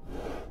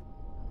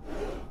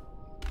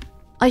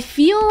 I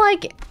feel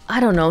like, I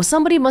don't know,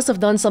 somebody must have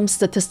done some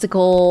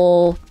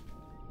statistical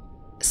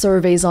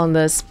surveys on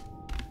this.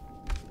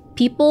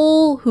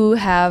 People who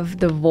have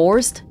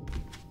divorced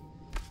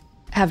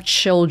have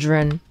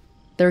children.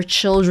 Their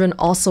children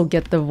also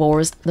get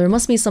divorced. There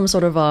must be some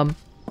sort of a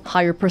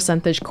higher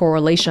percentage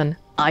correlation,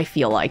 I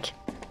feel like.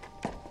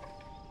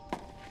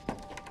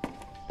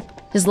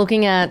 Just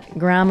looking at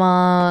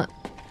Grandma,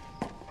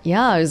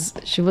 yeah,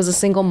 she was a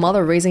single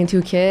mother raising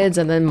 2 kids,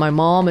 and then my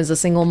mom is a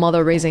single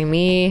mother raising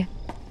me.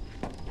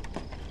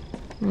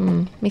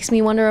 Makes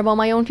me wonder about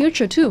my own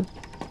future, too.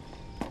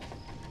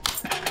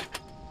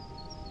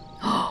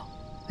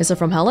 Is it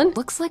from Helen?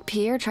 Looks like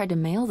Pierre tried to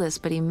mail this,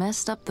 but he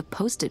messed up the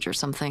postage or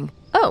something.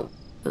 Oh.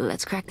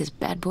 Let's crack this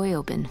bad boy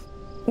open.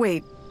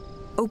 Wait,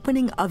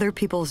 opening other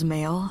people's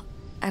mail?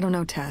 I don't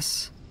know,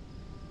 Tess.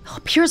 Oh,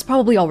 Pierre's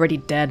probably already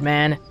dead,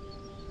 man.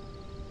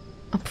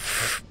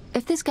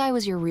 If this guy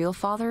was your real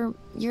father,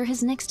 you're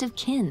his next of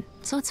kin,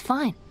 so it's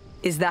fine.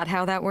 Is that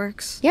how that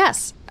works?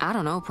 Yes. I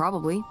don't know,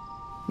 probably.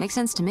 Makes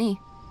sense to me.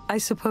 I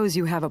suppose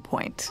you have a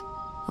point.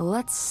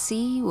 Let's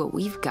see what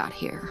we've got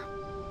here.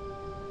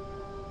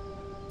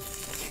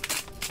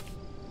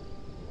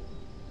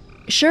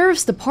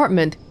 Sheriff's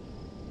Department.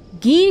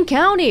 Gein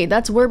County,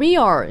 that's where we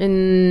are.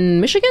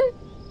 In Michigan?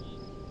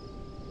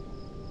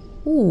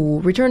 Ooh,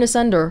 return to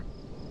sender.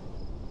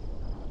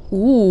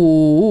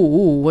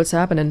 Ooh, what's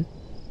happening?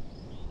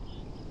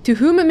 To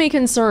whom it may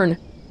concern,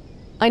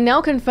 I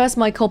now confess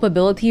my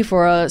culpability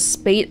for a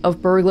spate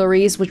of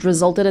burglaries which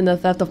resulted in the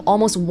theft of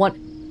almost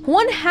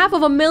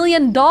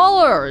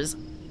 $1,500,000!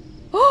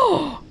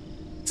 Oh,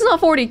 it's not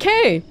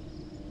 40K!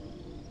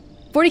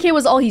 40K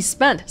was all he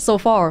spent so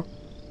far.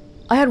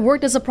 I had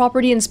worked as a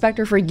property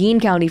inspector for Gein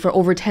County for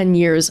over 10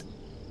 years.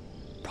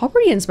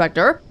 Property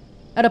inspector?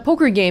 At a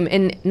poker game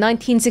in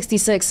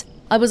 1966,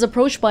 I was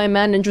approached by a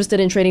man interested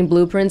in trading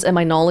blueprints and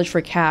my knowledge for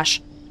cash.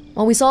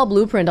 Well, we saw a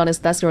blueprint on his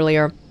desk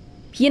earlier.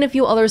 He and a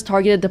few others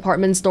targeted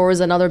department stores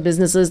and other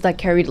businesses that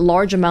carried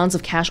large amounts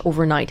of cash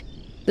overnight.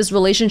 This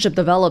relationship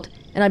developed,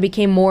 and I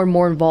became more and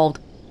more involved.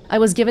 I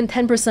was given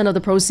 10% of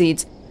the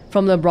proceeds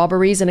from the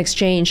robberies in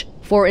exchange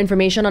for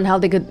information on how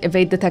they could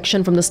evade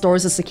detection from the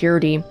stores'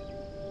 security.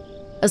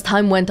 As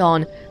time went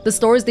on, the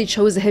stores they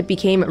chose to hit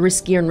became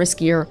riskier and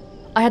riskier.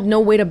 I had no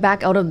way to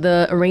back out of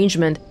the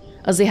arrangement,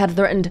 as they had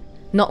threatened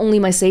not only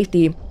my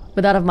safety,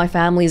 but that of my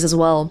family's as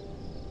well.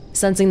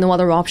 Sensing no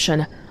other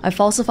option, I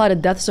falsified a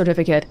death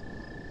certificate.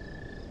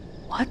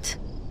 What?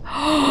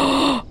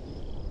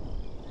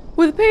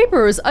 With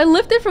papers, I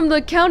lifted from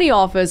the county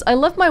office. I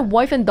left my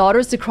wife and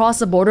daughters to cross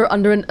the border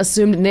under an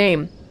assumed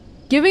name,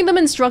 giving them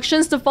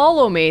instructions to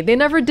follow me. They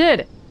never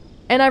did,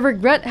 and I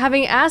regret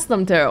having asked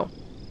them to.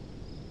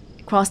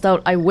 Crossed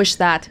out, I wish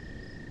that.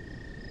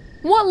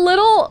 What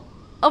little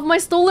of my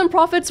stolen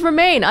profits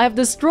remain, I have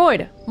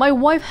destroyed. My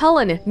wife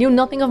Helen knew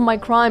nothing of my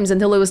crimes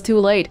until it was too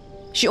late.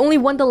 She only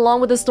went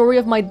along with the story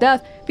of my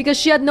death because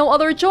she had no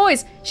other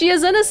choice. She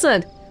is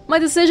innocent. My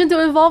decision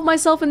to involve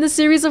myself in this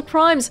series of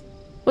crimes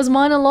was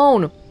mine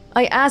alone.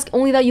 I ask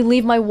only that you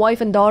leave my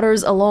wife and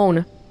daughters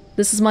alone.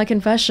 This is my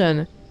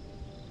confession.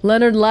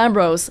 Leonard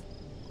Lambros.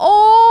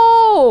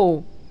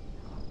 Oh!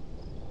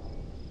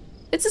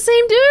 It's the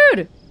same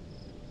dude!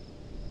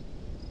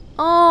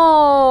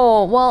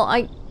 Oh,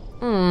 well,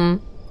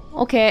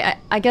 okay,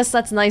 I guess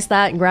that's nice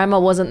that Grandma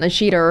wasn't a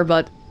cheater,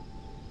 but...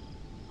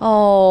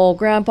 Oh,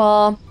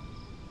 Grandpa.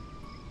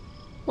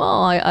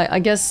 Well, I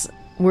guess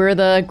we're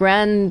the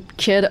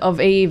grandkid of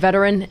a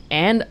veteran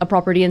and a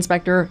property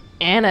inspector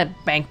and a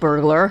bank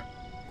burglar.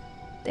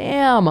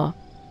 Damn.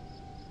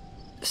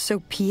 So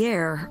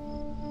Pierre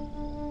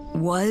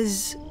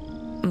was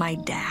my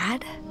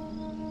dad?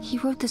 He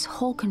wrote this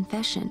whole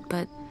confession,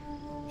 but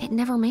it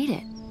never made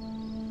it.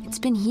 It's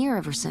been here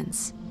ever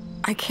since.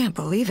 I can't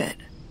believe it.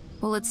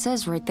 Well, it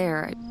says right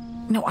there.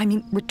 No, I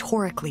mean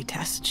rhetorically,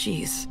 Tess.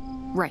 Jeez.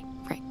 Right.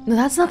 No,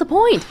 that's not the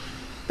point.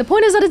 The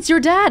point is that it's your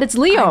dad. It's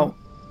Leo.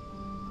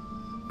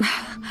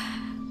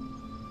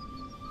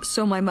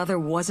 So my mother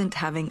wasn't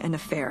having an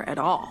affair at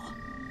all.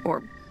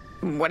 Or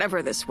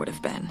whatever this would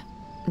have been.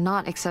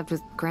 Not except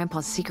with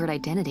Grandpa's secret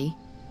identity.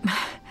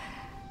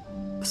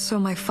 So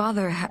my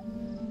father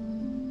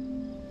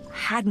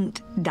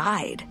hadn't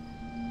died.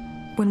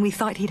 When we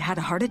thought he'd had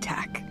a heart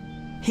attack,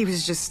 he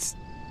was just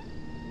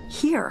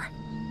here,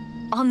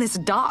 on this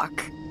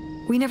dock.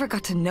 We never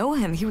got to know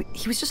him.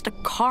 He was just a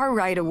car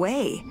ride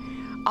away.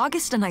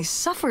 August and I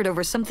suffered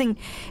over something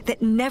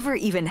that never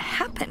even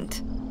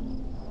happened.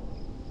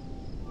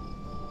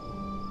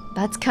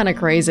 That's kind of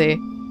crazy.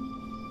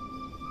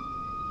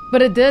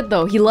 But it did,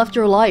 though. He left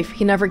your life.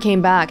 He never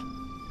came back.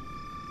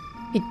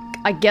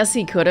 I guess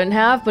he couldn't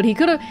have, but he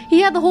could have.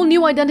 He had the whole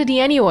new identity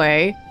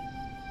anyway.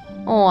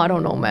 Oh, I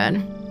don't know,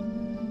 man.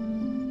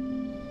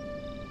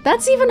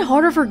 That's even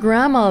harder for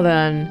Grandma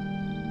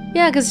then.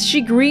 Yeah, because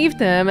she grieved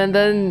him and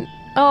then...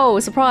 Oh,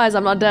 surprise,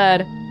 I'm not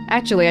dead.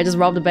 Actually, I just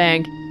robbed a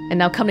bank. And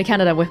now come to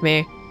Canada with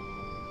me.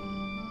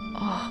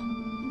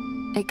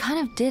 Oh. It kind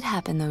of did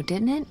happen though,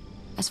 didn't it?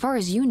 As far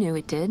as you knew,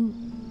 it did.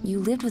 You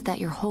lived with that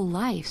your whole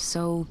life,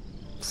 so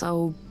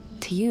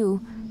to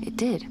you, it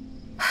did.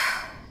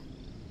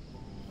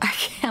 I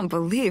can't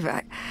believe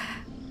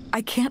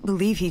I can't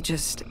believe he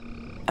just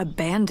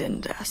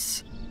abandoned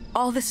us.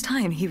 All this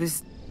time, he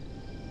was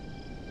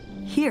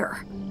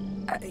here.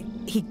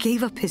 He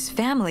gave up his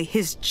family,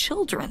 his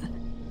children.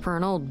 For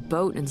an old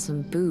boat and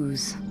some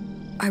booze.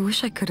 I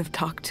wish I could have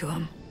talked to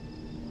him.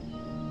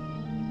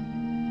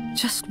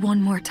 Just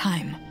one more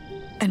time.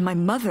 And my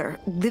mother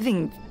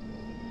living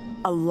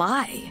a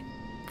lie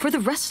for the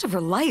rest of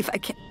her life. I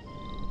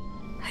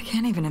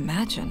can't even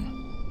imagine.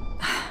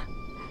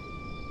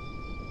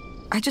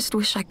 I just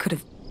wish I could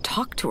have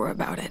talked to her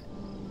about it.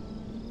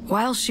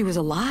 While she was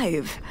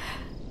alive.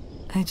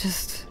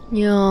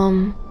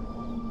 Yeah.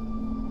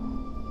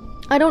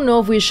 I don't know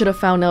if we should have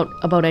found out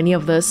about any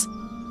of this.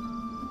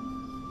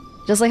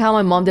 Just like how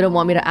my mom didn't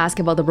want me to ask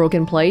about the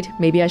broken plate,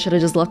 maybe I should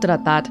have just left it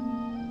at that.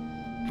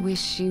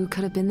 Wish you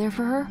could have been there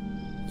for her?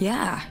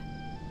 Yeah.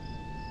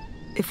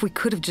 If we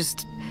could have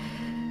just...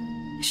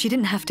 She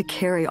didn't have to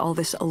carry all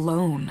this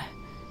alone.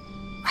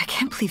 I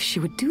can't believe she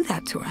would do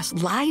that to us,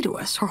 lie to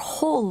us, her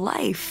whole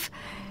life.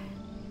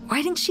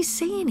 Why didn't she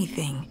say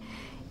anything?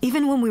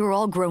 Even when we were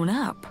all grown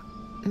up.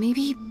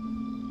 Maybe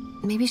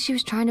she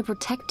was trying to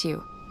protect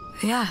you.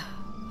 Yeah,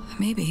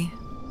 maybe.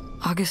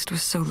 August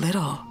was so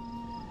little.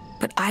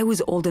 But I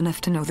was old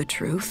enough to know the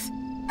truth.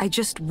 I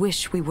just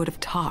wish we would have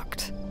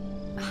talked.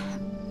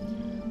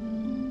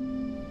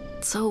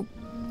 So,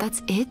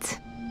 that's it?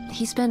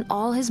 He spent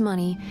all his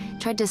money,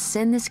 tried to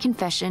send this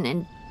confession,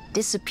 and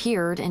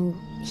disappeared, and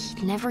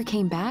he never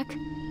came back?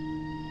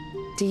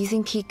 Do you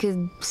think he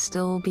could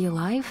still be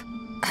alive?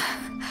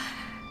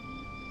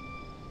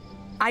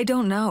 I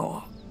don't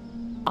know.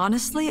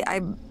 Honestly,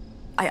 I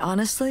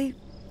honestly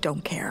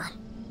don't care.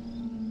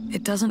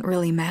 It doesn't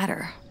really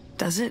matter,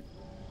 does it?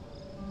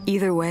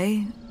 Either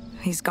way,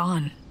 he's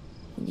gone.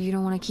 You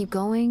don't want to keep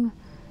going?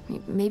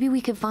 Maybe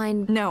we could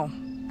find... No,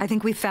 I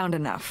think we've found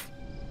enough.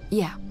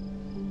 Yeah.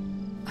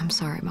 I'm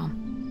sorry, Mom.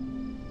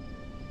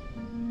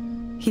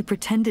 He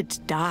pretended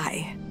to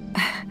die.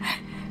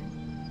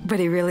 But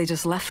he really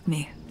just left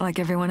me, like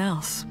everyone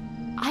else.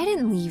 I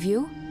didn't leave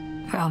you.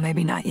 Well,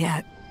 maybe not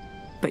yet.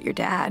 But your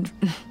dad...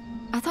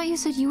 I thought you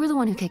said you were the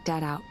one who kicked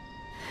Dad out.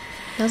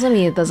 Doesn't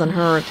mean it doesn't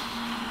hurt.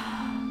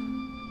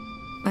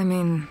 I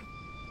mean...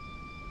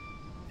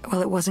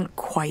 Well, it wasn't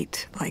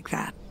quite like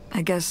that.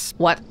 I guess...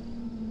 What?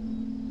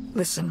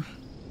 Listen.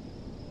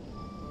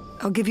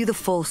 I'll give you the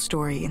full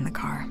story in the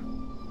car.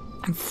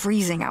 I'm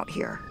freezing out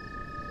here.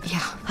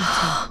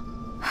 Yeah.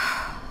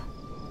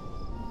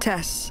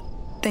 Tess,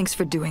 thanks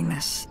for doing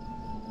this.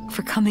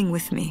 For coming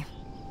with me.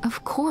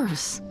 Of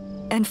course.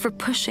 And for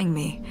pushing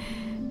me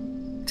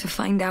to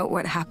find out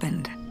what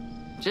happened.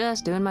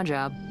 Just doing my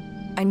job.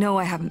 I know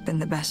I haven't been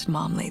the best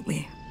mom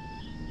lately.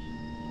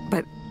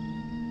 But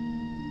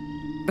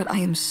I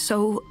am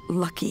so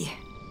lucky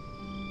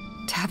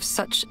to have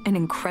such an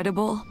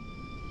incredible,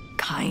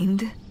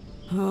 kind,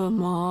 Oh,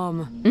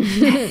 Mom.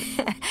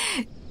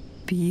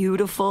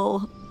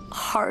 beautiful,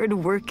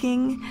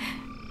 hardworking...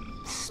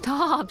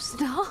 Stop.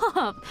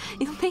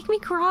 You'll make me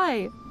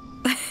cry.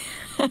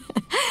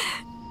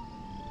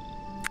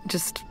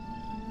 Just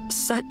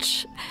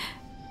such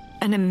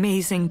an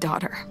amazing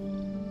daughter.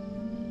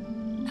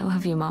 I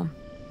love you, Mom.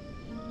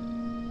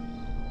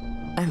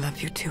 I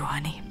love you too,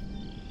 honey.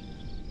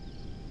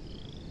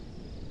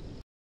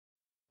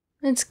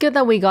 It's good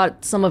that we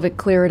got some of it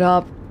cleared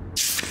up.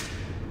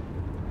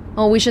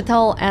 Oh, we should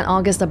tell Aunt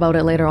August about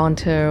it later on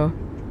too.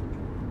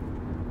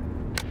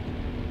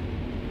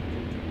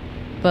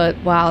 But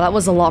wow, that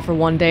was a lot for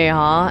one day,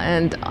 huh?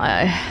 And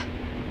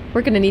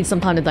we're gonna need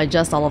some time to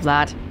digest all of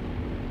that.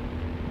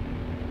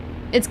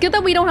 It's good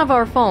that we don't have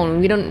our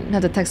phone. We don't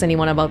have to text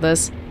anyone about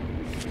this.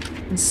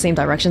 It's the same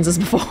directions as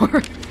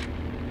before.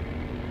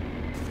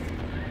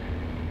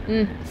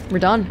 We're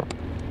done.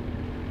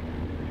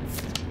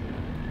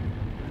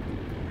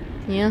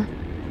 Yeah.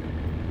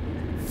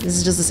 This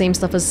is just the same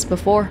stuff as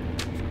before.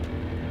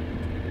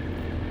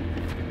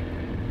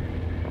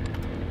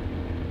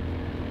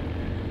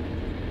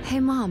 Hey,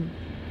 Mom.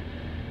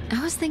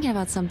 I was thinking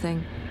about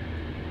something.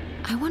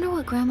 I wonder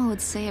what Grandma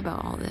would say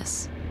about all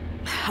this.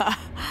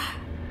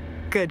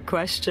 Good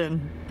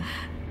question.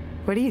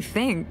 What do you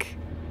think?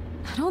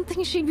 I don't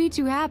think she'd be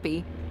too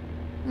happy.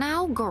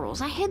 Now,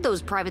 girls, I hid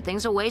those private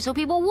things away so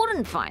people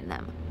wouldn't find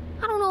them.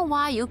 I don't know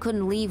why you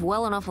couldn't leave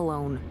well enough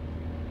alone.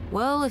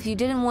 Well, if you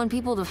didn't want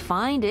people to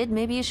find it,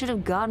 maybe you should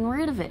have gotten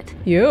rid of it.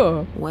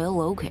 Yeah. Well,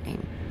 okay.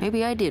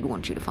 Maybe I did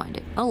want you to find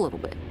it. A little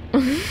bit.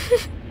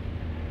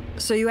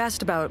 So you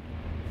asked about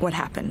what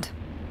happened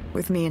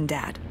with me and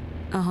Dad.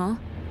 Uh-huh.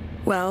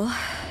 Well,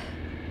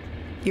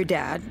 your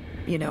dad,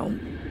 you know,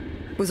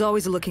 was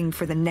always looking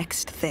for the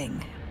next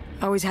thing.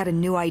 Always had a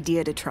new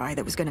idea to try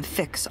that was going to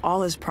fix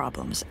all his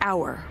problems,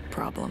 our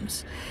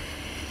problems.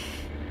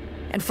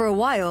 And for a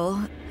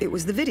while, it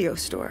was the video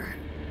store.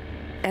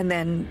 And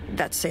then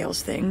that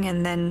sales thing,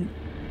 and then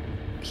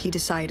he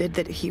decided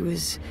that he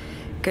was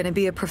going to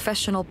be a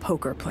professional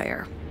poker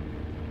player.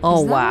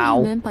 Oh, Is that wow.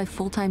 what you meant by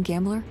full-time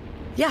gambler?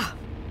 Yeah.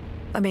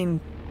 I mean,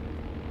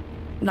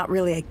 not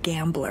really a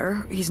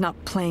gambler. He's not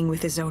playing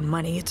with his own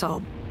money. It's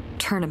all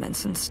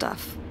tournaments and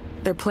stuff.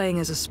 They're playing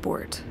as a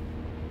sport.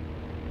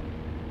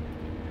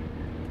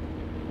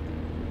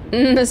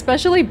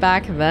 Especially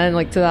back then,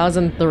 like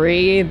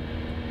 2003.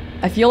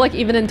 I feel like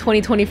even in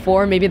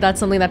 2024, maybe that's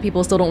something that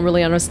people still don't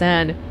really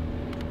understand.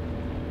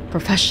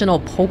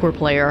 Professional poker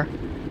player.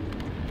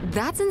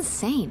 That's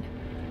insane.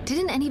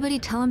 Didn't anybody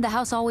tell him the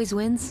house always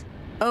wins?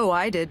 Oh,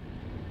 I did.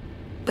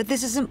 But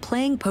this isn't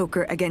playing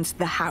poker against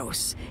the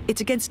house.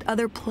 It's against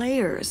other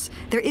players.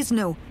 There is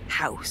no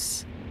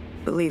house.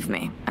 Believe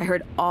me, I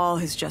heard all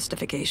his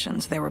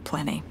justifications. There were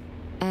plenty.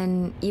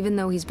 And even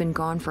though he's been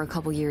gone for a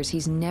couple years,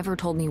 he's never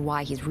told me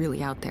why he's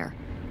really out there.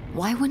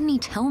 Why wouldn't he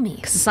tell me?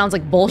 Because it sounds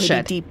like bullshit.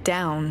 Maybe deep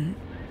down,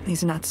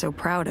 he's not so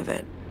proud of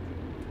it.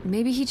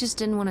 Maybe he just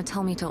didn't want to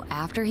tell me till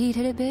after he'd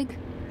hit it big?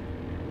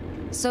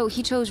 So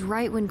he chose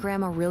right when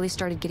Grandma really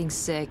started getting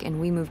sick and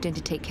we moved in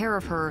to take care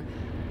of her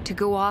to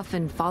go off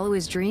and follow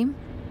his dream?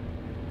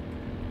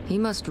 He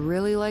must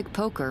really like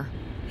poker.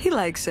 He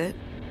likes it.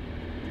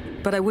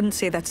 But I wouldn't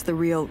say that's the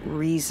real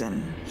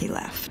reason he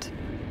left.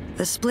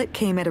 The split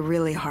came at a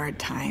really hard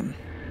time.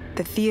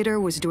 The theater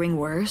was doing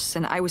worse,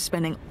 and I was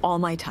spending all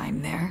my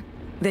time there.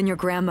 Then your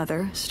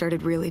grandmother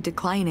started really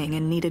declining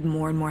and needed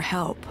more and more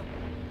help.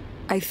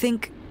 I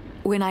think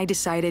when I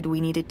decided we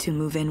needed to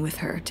move in with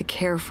her to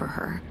care for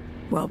her,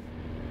 well,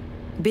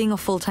 being a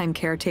full-time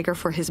caretaker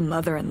for his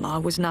mother-in-law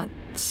was not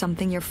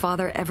something your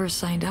father ever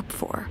signed up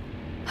for.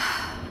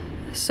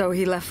 So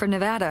he left for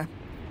Nevada.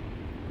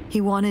 He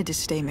wanted to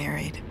stay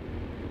married.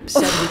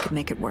 Said we could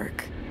make it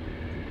work.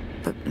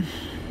 But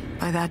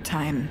by that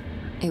time...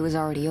 It was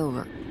already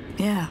over.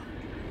 Yeah,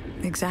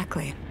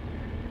 exactly.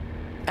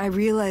 I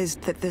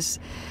realized that this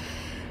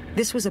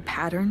was a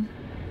pattern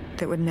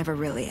that would never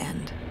really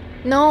end.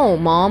 No,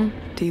 Mom.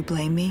 Do you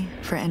blame me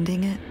for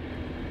ending it?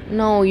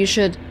 No, you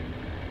should...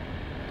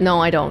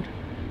 No, I don't.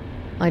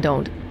 I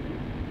don't.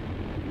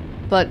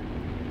 But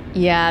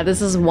yeah,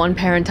 this is one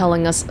parent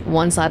telling us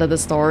one side of the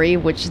story,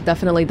 which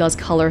definitely does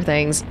color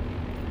things.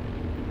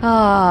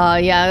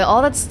 Yeah,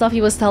 all that stuff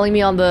he was telling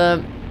me on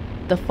the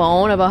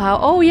phone about how,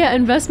 oh yeah,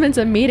 investments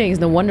and meetings.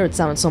 No wonder it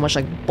sounded so much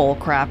like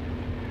bullcrap.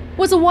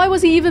 So why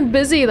was he even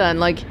busy then?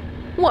 Like,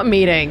 what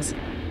meetings?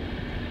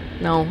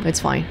 No, it's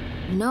fine.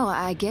 No,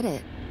 I get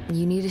it.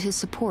 You needed his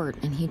support,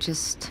 and he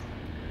just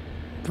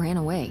ran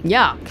away.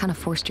 Yeah. Kind of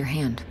forced your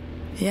hand.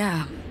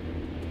 Yeah,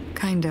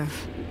 kind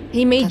of.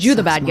 He made That you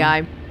the sucks, bad Mom.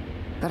 guy.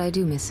 But I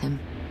do miss him.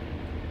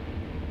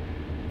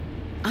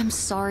 I'm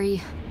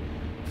sorry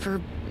for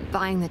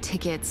buying the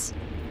tickets.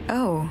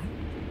 Oh,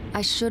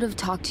 I should have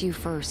talked to you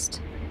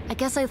first. I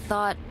guess I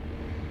thought,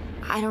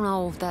 I don't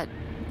know, that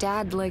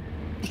Dad, like,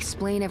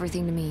 explained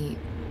everything to me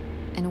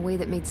in a way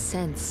that made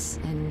sense,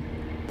 and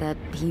that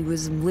he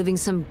was living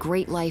some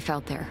great life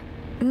out there.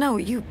 no,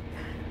 you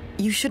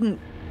shouldn't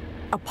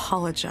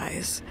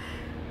apologize.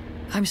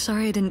 I'm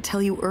sorry I didn't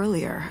tell you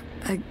earlier.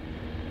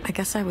 I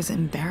guess I was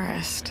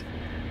embarrassed.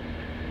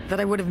 That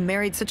I would have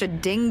married such a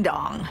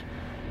ding-dong.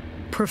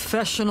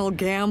 Professional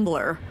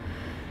gambler.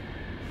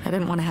 I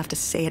didn't want to have to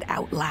say it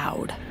out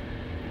loud.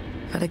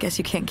 But I guess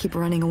you can't keep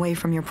running away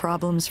from your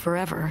problems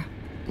forever.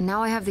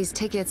 Now I have these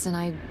tickets and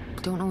I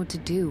don't know what to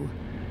do.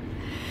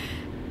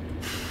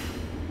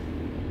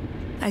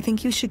 I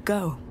think you should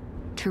go.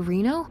 To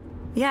Reno?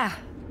 Yeah.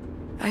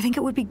 I think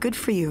it would be good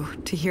for you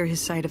to hear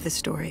his side of the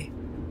story.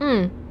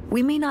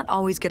 We may not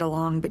always get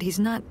along, but he's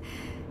not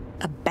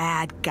a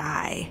bad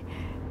guy.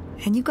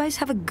 And you guys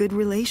have a good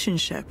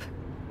relationship.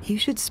 You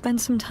should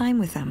spend some time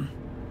with him.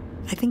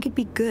 I think it'd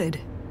be good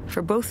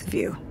for both of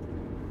you.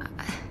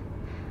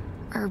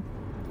 Are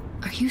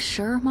you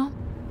sure, Mom?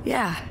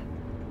 Yeah,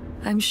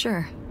 I'm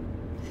sure.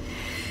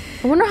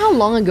 I wonder how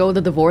long ago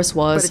the divorce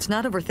was. But it's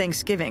not over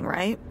Thanksgiving,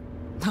 right?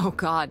 Oh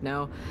God,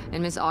 no.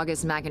 And Miss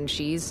August mac and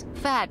cheese?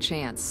 Fat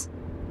chance.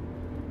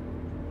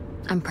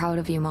 I'm proud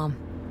of you, Mom.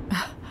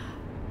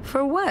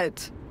 For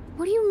what?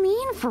 What do you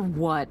mean, for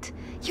what?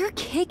 You're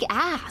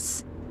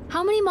kick-ass.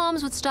 How many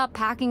moms would stop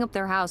packing up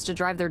their house to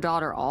drive their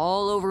daughter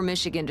all over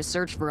Michigan to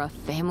search for a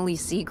family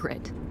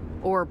secret?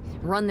 Or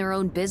run their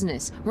own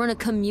business, run a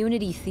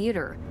community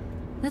theater?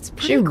 That's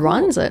pretty She cool.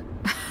 runs it.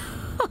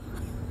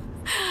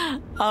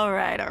 All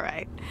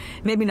right.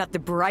 Maybe not the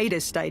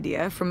brightest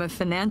idea from a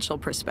financial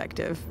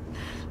perspective,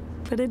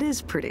 but it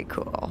is pretty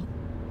cool.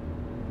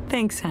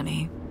 Thanks,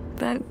 honey.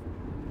 That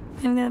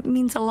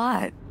means a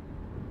lot.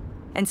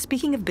 And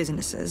speaking of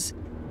businesses,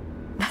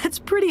 that's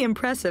pretty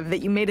impressive that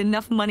you made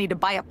enough money to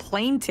buy a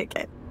plane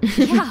ticket.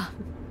 Yeah,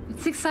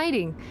 it's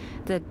exciting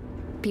that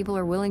people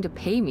are willing to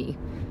pay me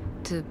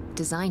to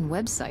design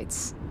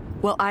websites.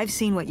 Well, I've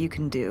seen what you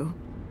can do,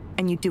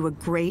 and you do a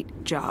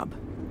great job.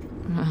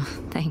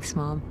 Thanks,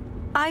 Mom.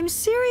 I'm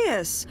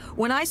serious.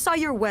 When I saw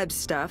your web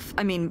stuff,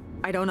 I mean,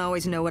 I don't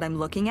always know what I'm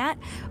looking at,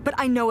 but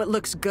I know it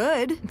looks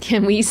good.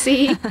 Can we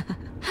see?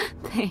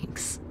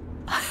 Thanks.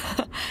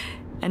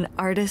 An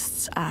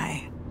artist's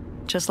eye,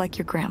 just like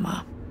your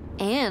grandma.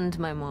 And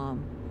my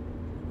mom.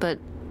 But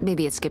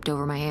maybe it skipped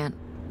over my aunt.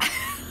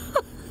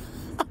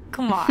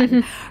 Come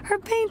on, her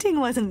painting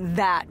wasn't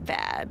that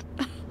bad.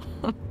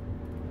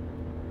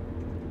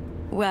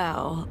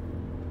 Well,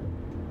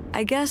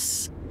 I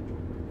guess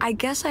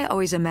I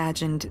always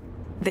imagined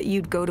that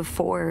you'd go to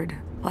Ford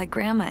like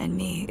Grandma and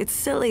me. It's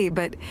silly,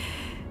 but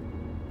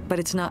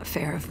it's not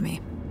fair of me.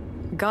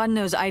 God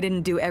knows I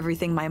didn't do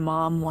everything my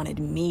mom wanted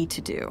me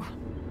to do.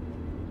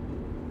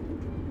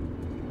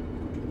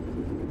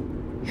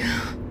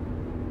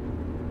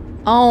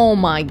 Oh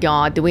my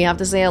god, do we have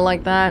to say it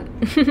like that?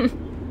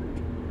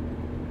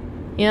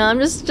 Yeah, I'm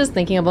just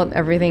thinking about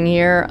everything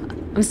here.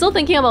 I'm still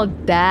thinking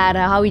about Dad,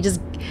 how he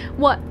just...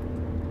 What?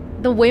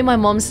 The way my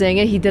mom's saying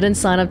it, he didn't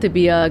sign up to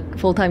be a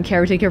full-time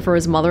caretaker for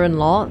his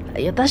mother-in-law.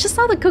 Yeah, that's just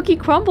how the cookie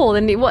crumbled.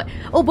 And what?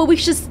 Oh, but we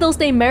should still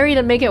stay married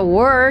and make it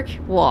work.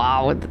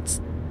 Wow,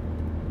 that's...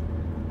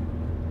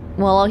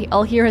 Well,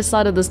 I'll hear his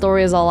side of the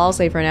story is all I'll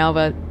say for now,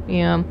 but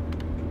yeah.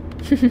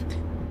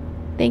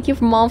 Thank you,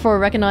 Mom, for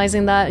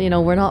recognizing that. You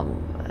know,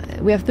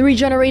 we have 3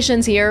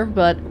 generations here,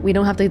 but we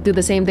don't have to do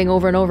the same thing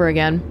over and over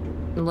again.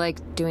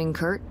 Like doing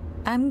Kurt?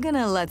 I'm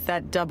gonna let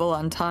that double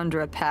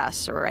entendre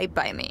pass right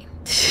by me.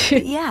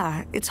 But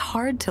yeah, it's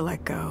hard to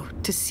let go,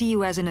 to see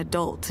you as an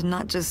adult, and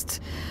not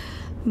just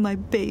my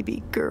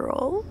baby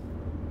girl.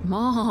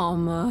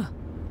 Mom.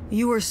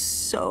 You were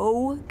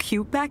so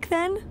cute back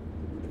then,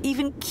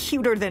 even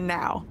cuter than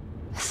now.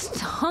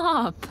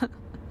 Stop.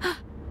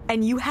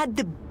 And you had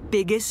the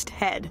biggest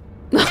head.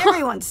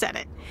 Everyone said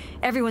it.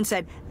 Everyone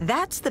said,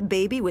 that's the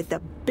baby with the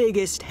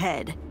biggest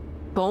head.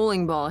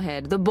 Bowling ball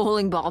head, the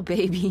bowling ball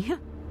baby.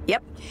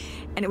 Yep,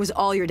 and it was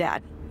all your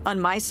dad. On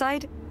my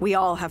side, we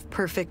all have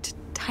perfect,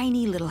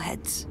 tiny little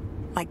heads,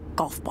 like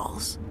golf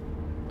balls.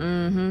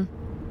 Mm-hmm.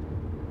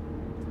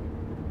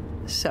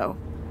 So,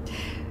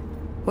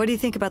 what do you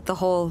think about the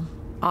whole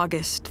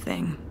August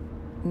thing?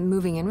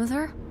 Moving in with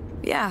her?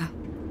 Yeah,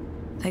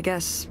 I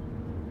guess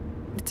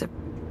it's a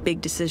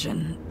big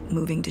decision,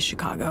 moving to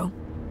Chicago.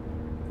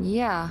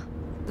 Yeah,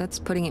 that's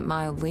putting it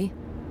mildly.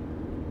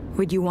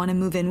 Would you want to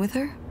move in with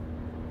her?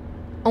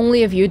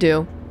 Only if you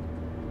do.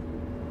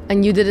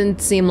 And you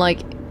didn't seem like...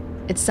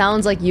 It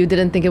sounds like you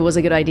didn't think it was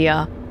a good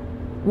idea.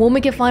 We'll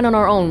make it fine on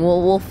our own.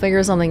 We'll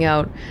figure something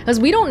out. Because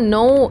we don't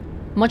know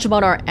much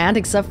about our aunt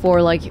except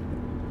for, like,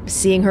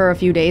 seeing her a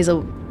few days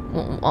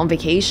on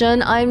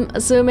vacation, I'm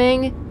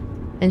assuming.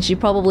 And she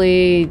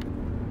probably...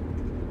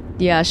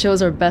 yeah,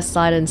 shows her best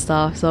side and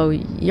stuff. So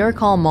your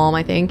call, Mom,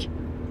 I think.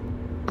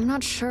 I'm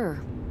not sure.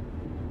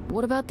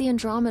 What about the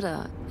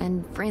Andromeda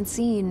and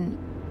Francine?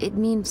 It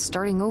means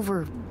starting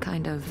over,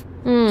 kind of.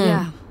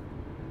 Yeah.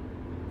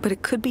 But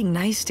it could be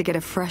nice to get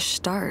a fresh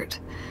start.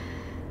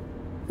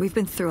 We've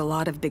been through a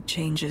lot of big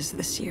changes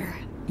this year.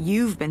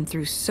 You've been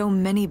through so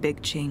many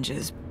big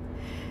changes.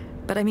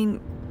 But I mean,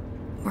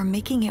 we're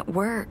making it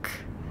work.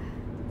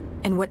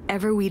 And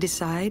whatever we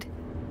decide,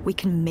 we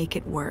can make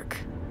it work.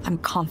 I'm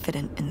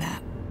confident in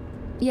that.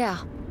 Yeah.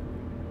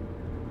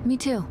 Me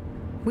too.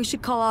 We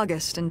should call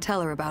August and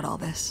tell her about all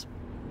this.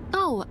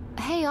 Oh,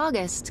 hey,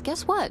 August,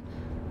 guess what?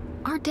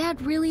 Our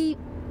dad really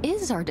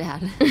is our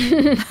dad.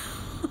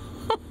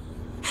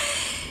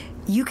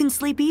 You can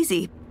sleep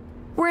easy.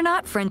 We're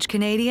not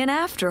French-Canadian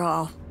after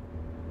all.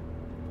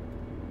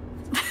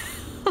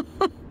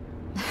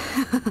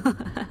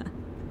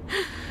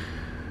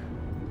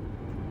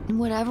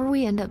 Whatever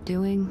we end up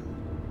doing,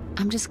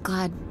 I'm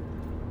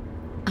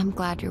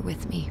glad you're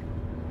with me.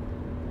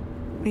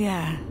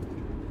 Yeah.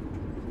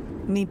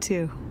 Me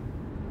too.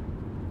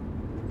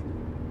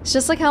 It's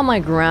just like how my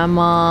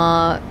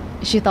grandma,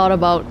 she thought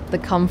about the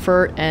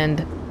comfort and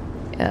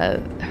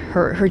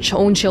her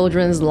own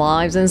children's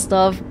lives and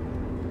stuff.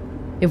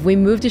 If we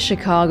moved to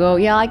Chicago,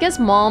 yeah, I guess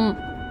Mom,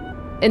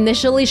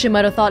 initially she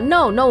might have thought,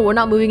 no, we're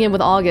not moving in with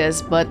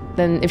August. But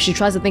then if she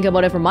tries to think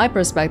about it from my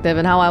perspective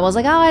and how I was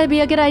like, oh, it'd be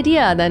a good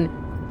idea, then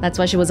that's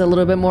why she was a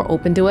little bit more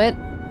open to it.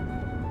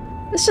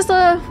 It's just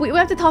we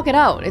have to talk it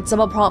out. It's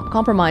about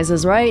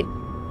compromises, right?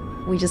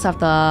 We just have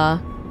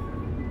to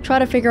try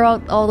to figure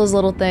out all those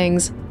little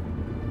things.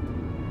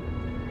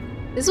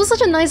 This was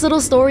such a nice little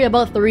story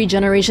about 3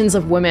 generations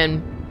of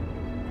women.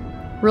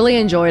 Really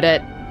enjoyed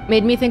it.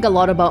 Made me think a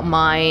lot about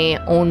my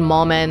own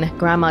mom and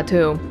grandma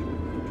too.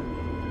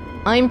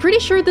 I'm pretty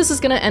sure this is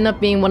gonna end up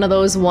being one of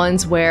those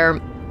ones where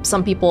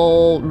some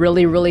people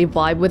really, really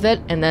vibe with it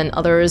and then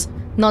others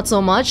not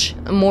so much.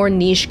 A more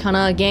niche kind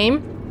of game.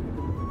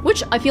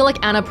 Which I feel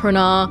like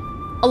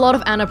Annapurna, a lot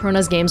of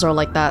Annapurna's games are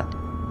like that.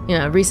 You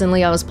know,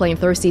 recently I was playing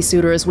Thirsty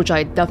Suitors, which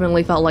I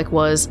definitely felt like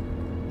was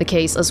the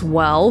case as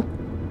well.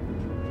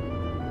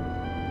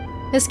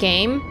 This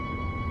game,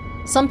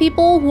 some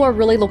people who are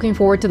really looking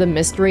forward to the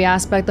mystery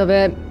aspect of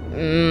it,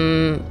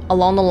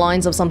 along the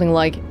lines of something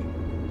like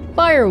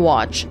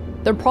Firewatch,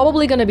 they're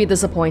probably gonna be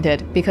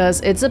disappointed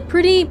because it's a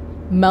pretty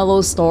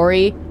mellow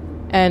story.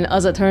 And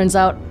as it turns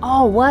out,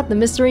 oh, what? The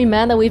mystery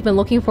man that we've been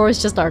looking for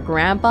is just our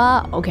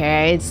grandpa?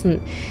 Okay,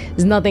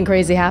 there's nothing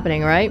crazy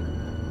happening, right?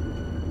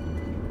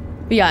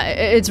 But yeah,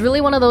 it's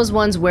really one of those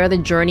ones where the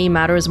journey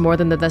matters more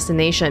than the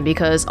destination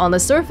because on the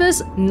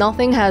surface,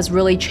 nothing has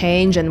really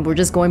changed and we're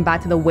just going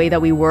back to the way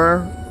that we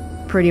were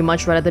pretty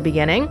much right at the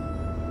beginning.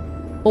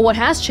 But what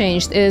has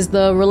changed is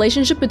the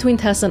relationship between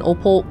Tess and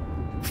Opal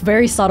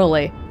very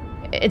subtly.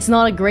 It's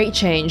not a great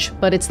change,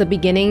 but it's the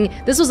beginning.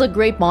 This was a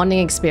great bonding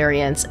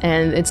experience,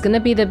 and it's gonna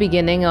be the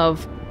beginning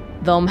of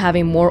them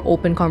having more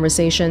open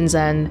conversations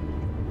and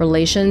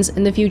relations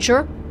in the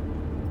future.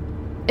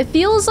 It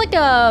feels like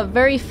a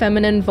very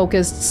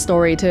feminine-focused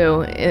story,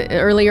 too.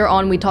 Earlier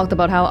on, we talked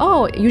about how,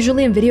 oh,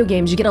 usually in video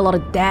games you get a lot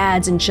of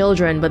dads and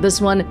children, but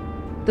this one,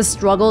 the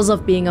struggles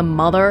of being a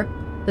mother,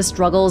 the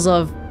struggles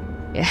of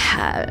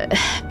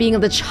being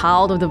the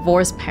child of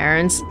divorced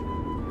parents,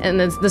 and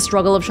it's the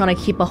struggle of trying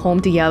to keep a home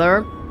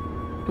together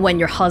when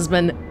your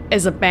husband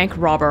is a bank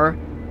robber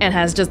and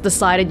has just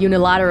decided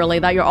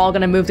unilaterally that you're all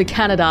gonna move to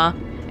Canada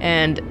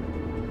and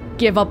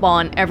give up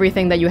on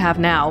everything that you have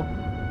now.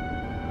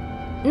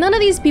 None of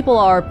these people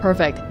are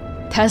perfect.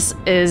 Tess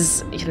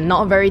is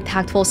not very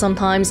tactful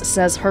sometimes,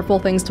 says hurtful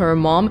things to her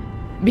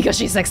mom because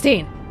she's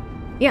 16.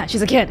 Yeah,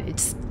 she's a kid.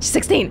 She's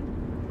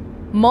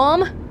 16.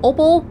 Mom,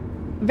 Opal,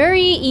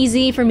 very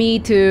easy for me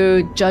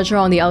to judge her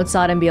on the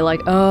outside and be like,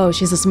 oh,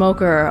 she's a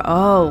smoker.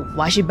 Oh,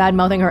 why is she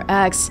bad-mouthing her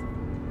ex?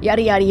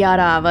 Yada yada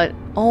yada. But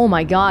oh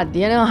my god, do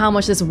you know how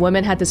much this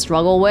woman had to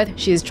struggle with?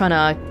 She's trying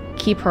to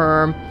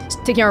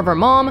take care of her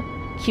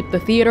mom, keep the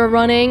theater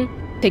running,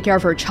 take care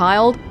of her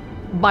child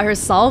by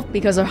herself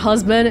because her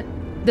husband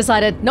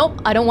decided,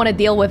 nope, I don't want to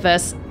deal with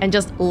this, and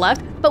just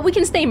left. But we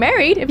can stay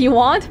married if you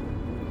want.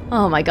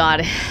 Oh my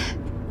god.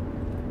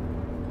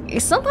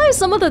 Sometimes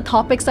some of the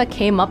topics that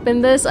came up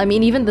in this, I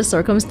mean, even the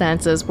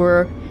circumstances,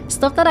 were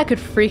stuff that I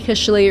could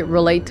freakishly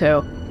relate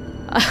to.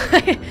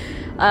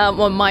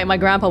 Well, my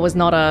grandpa was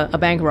not a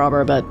bank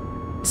robber, but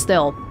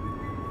still.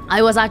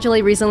 I was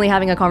actually recently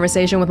having a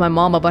conversation with my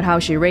mom about how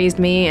she raised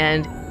me,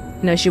 and,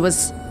 you know,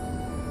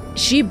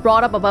 she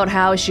brought up about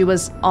how she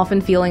was often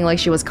feeling like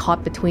she was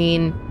caught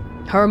between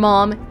her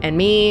mom and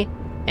me,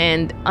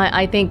 and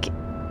I think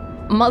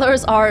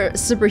mothers are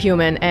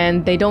superhuman,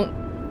 and they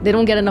don't they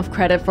don't get enough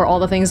credit for all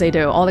the things they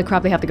do, all the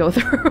crap they have to go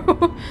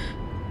through.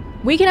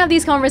 We can have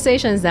these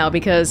conversations now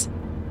because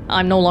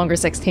I'm no longer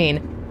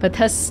 16, but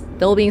Tess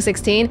still being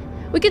 16,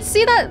 we could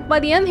see that by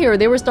the end here,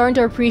 they were starting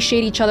to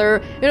appreciate each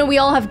other. You know, we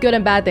all have good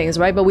and bad things,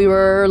 right? But we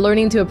were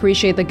learning to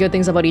appreciate the good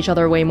things about each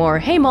other way more.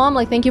 Hey mom,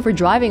 like thank you for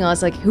driving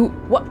us. Like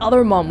what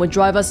other mom would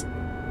drive us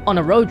on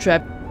a road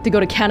trip to go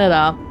to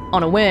Canada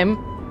on a whim?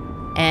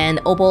 And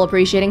Opal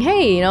appreciating,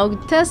 hey, you know,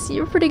 Tess,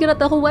 you're pretty good at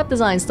the whole web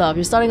design stuff.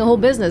 You're starting a whole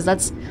business.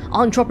 That's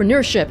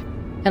entrepreneurship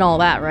and all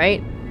that,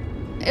 right?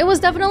 It was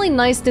definitely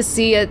nice to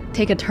see it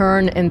take a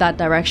turn in that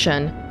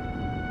direction.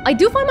 I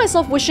do find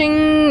myself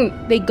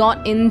wishing they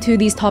got into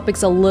these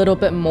topics a little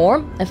bit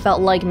more. It felt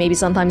like maybe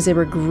sometimes they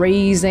were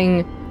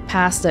grazing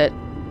past it.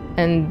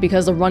 And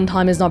because the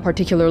runtime is not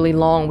particularly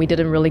long, we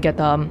didn't really get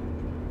the...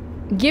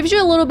 Gives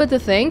you a little bit to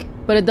think,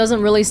 but it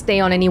doesn't really stay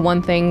on any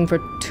one thing for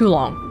too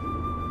long.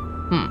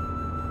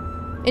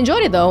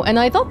 Enjoyed it though, and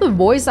I thought the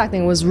voice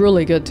acting was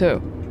really good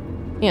too.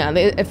 Yeah,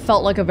 it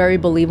felt like a very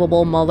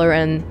believable mother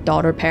and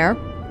daughter pair.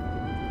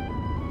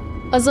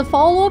 As a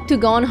follow-up to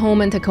Gone Home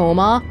and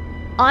Tacoma,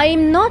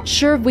 I'm not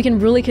sure if we can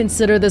really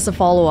consider this a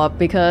follow-up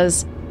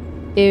because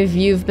if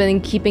you've been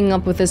keeping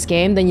up with this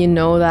game, then you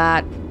know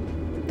that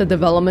the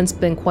development's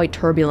been quite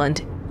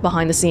turbulent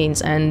behind the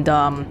scenes, and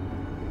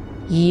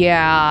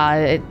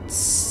yeah,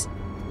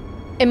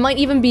 it might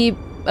even be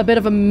a bit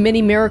of a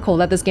mini miracle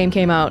that this game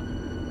came out.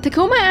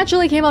 Tacoma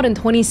actually came out in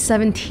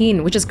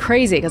 2017, which is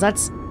crazy because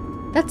that's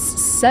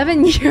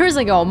 7 years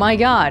ago, my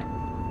god.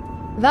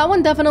 That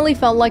one definitely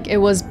felt like it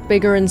was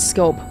bigger in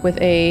scope with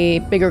a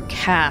bigger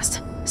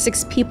cast.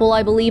 6 people,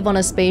 I believe, on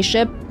a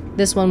spaceship.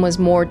 This one was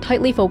more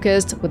tightly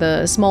focused with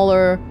a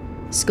smaller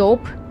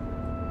scope.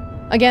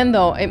 Again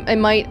though,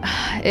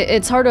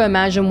 it's hard to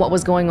imagine what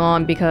was going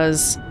on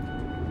because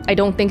I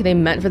don't think they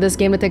meant for this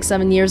game to take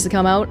 7 years to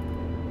come out.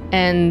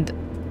 And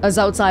as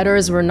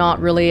outsiders, we're not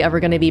really ever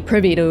going to be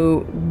privy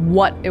to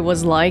what it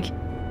was like.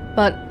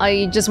 But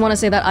I just want to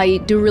say that I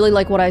do really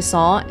like what I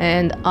saw,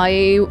 and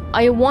I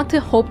want to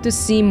hope to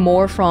see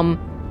more from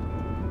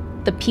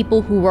the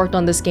people who worked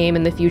on this game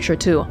in the future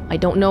too. I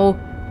don't know...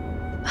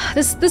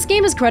 This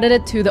game is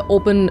credited to the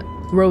Open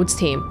Roads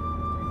team.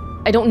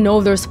 I don't know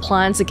if there's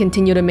plans to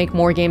continue to make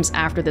more games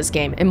after this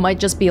game. It might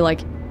just be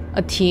like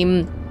a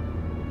team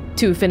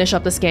to finish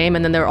up this game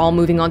and then they're all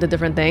moving on to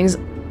different things.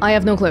 I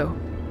have no clue.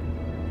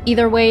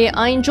 Either way,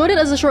 I enjoyed it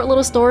as a short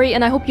little story,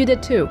 and I hope you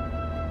did too.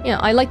 Yeah,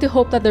 I like to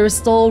hope that there is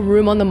still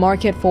room on the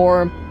market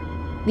for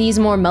these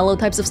more mellow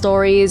types of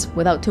stories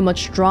without too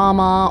much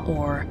drama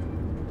or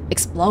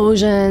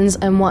explosions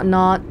and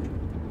whatnot.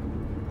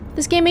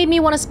 This game made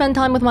me want to spend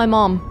time with my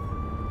mom.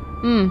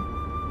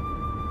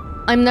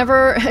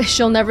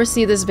 She'll never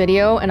see this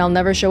video and I'll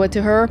never show it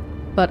to her,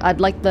 but I'd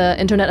like the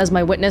internet as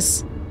my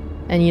witness.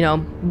 And you know,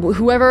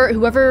 whoever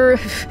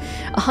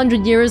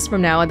 100 years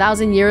from now,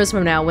 1,000 years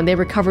from now, when they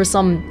recover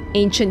some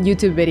ancient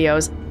YouTube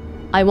videos,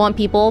 I want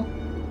people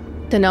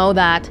to know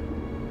that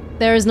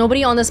there is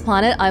nobody on this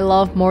planet I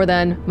love more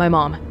than my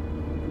mom.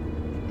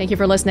 Thank you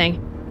for listening.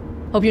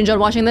 Hope you enjoyed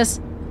watching this,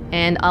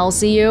 and I'll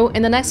see you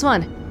in the next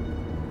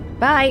one.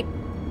 Bye!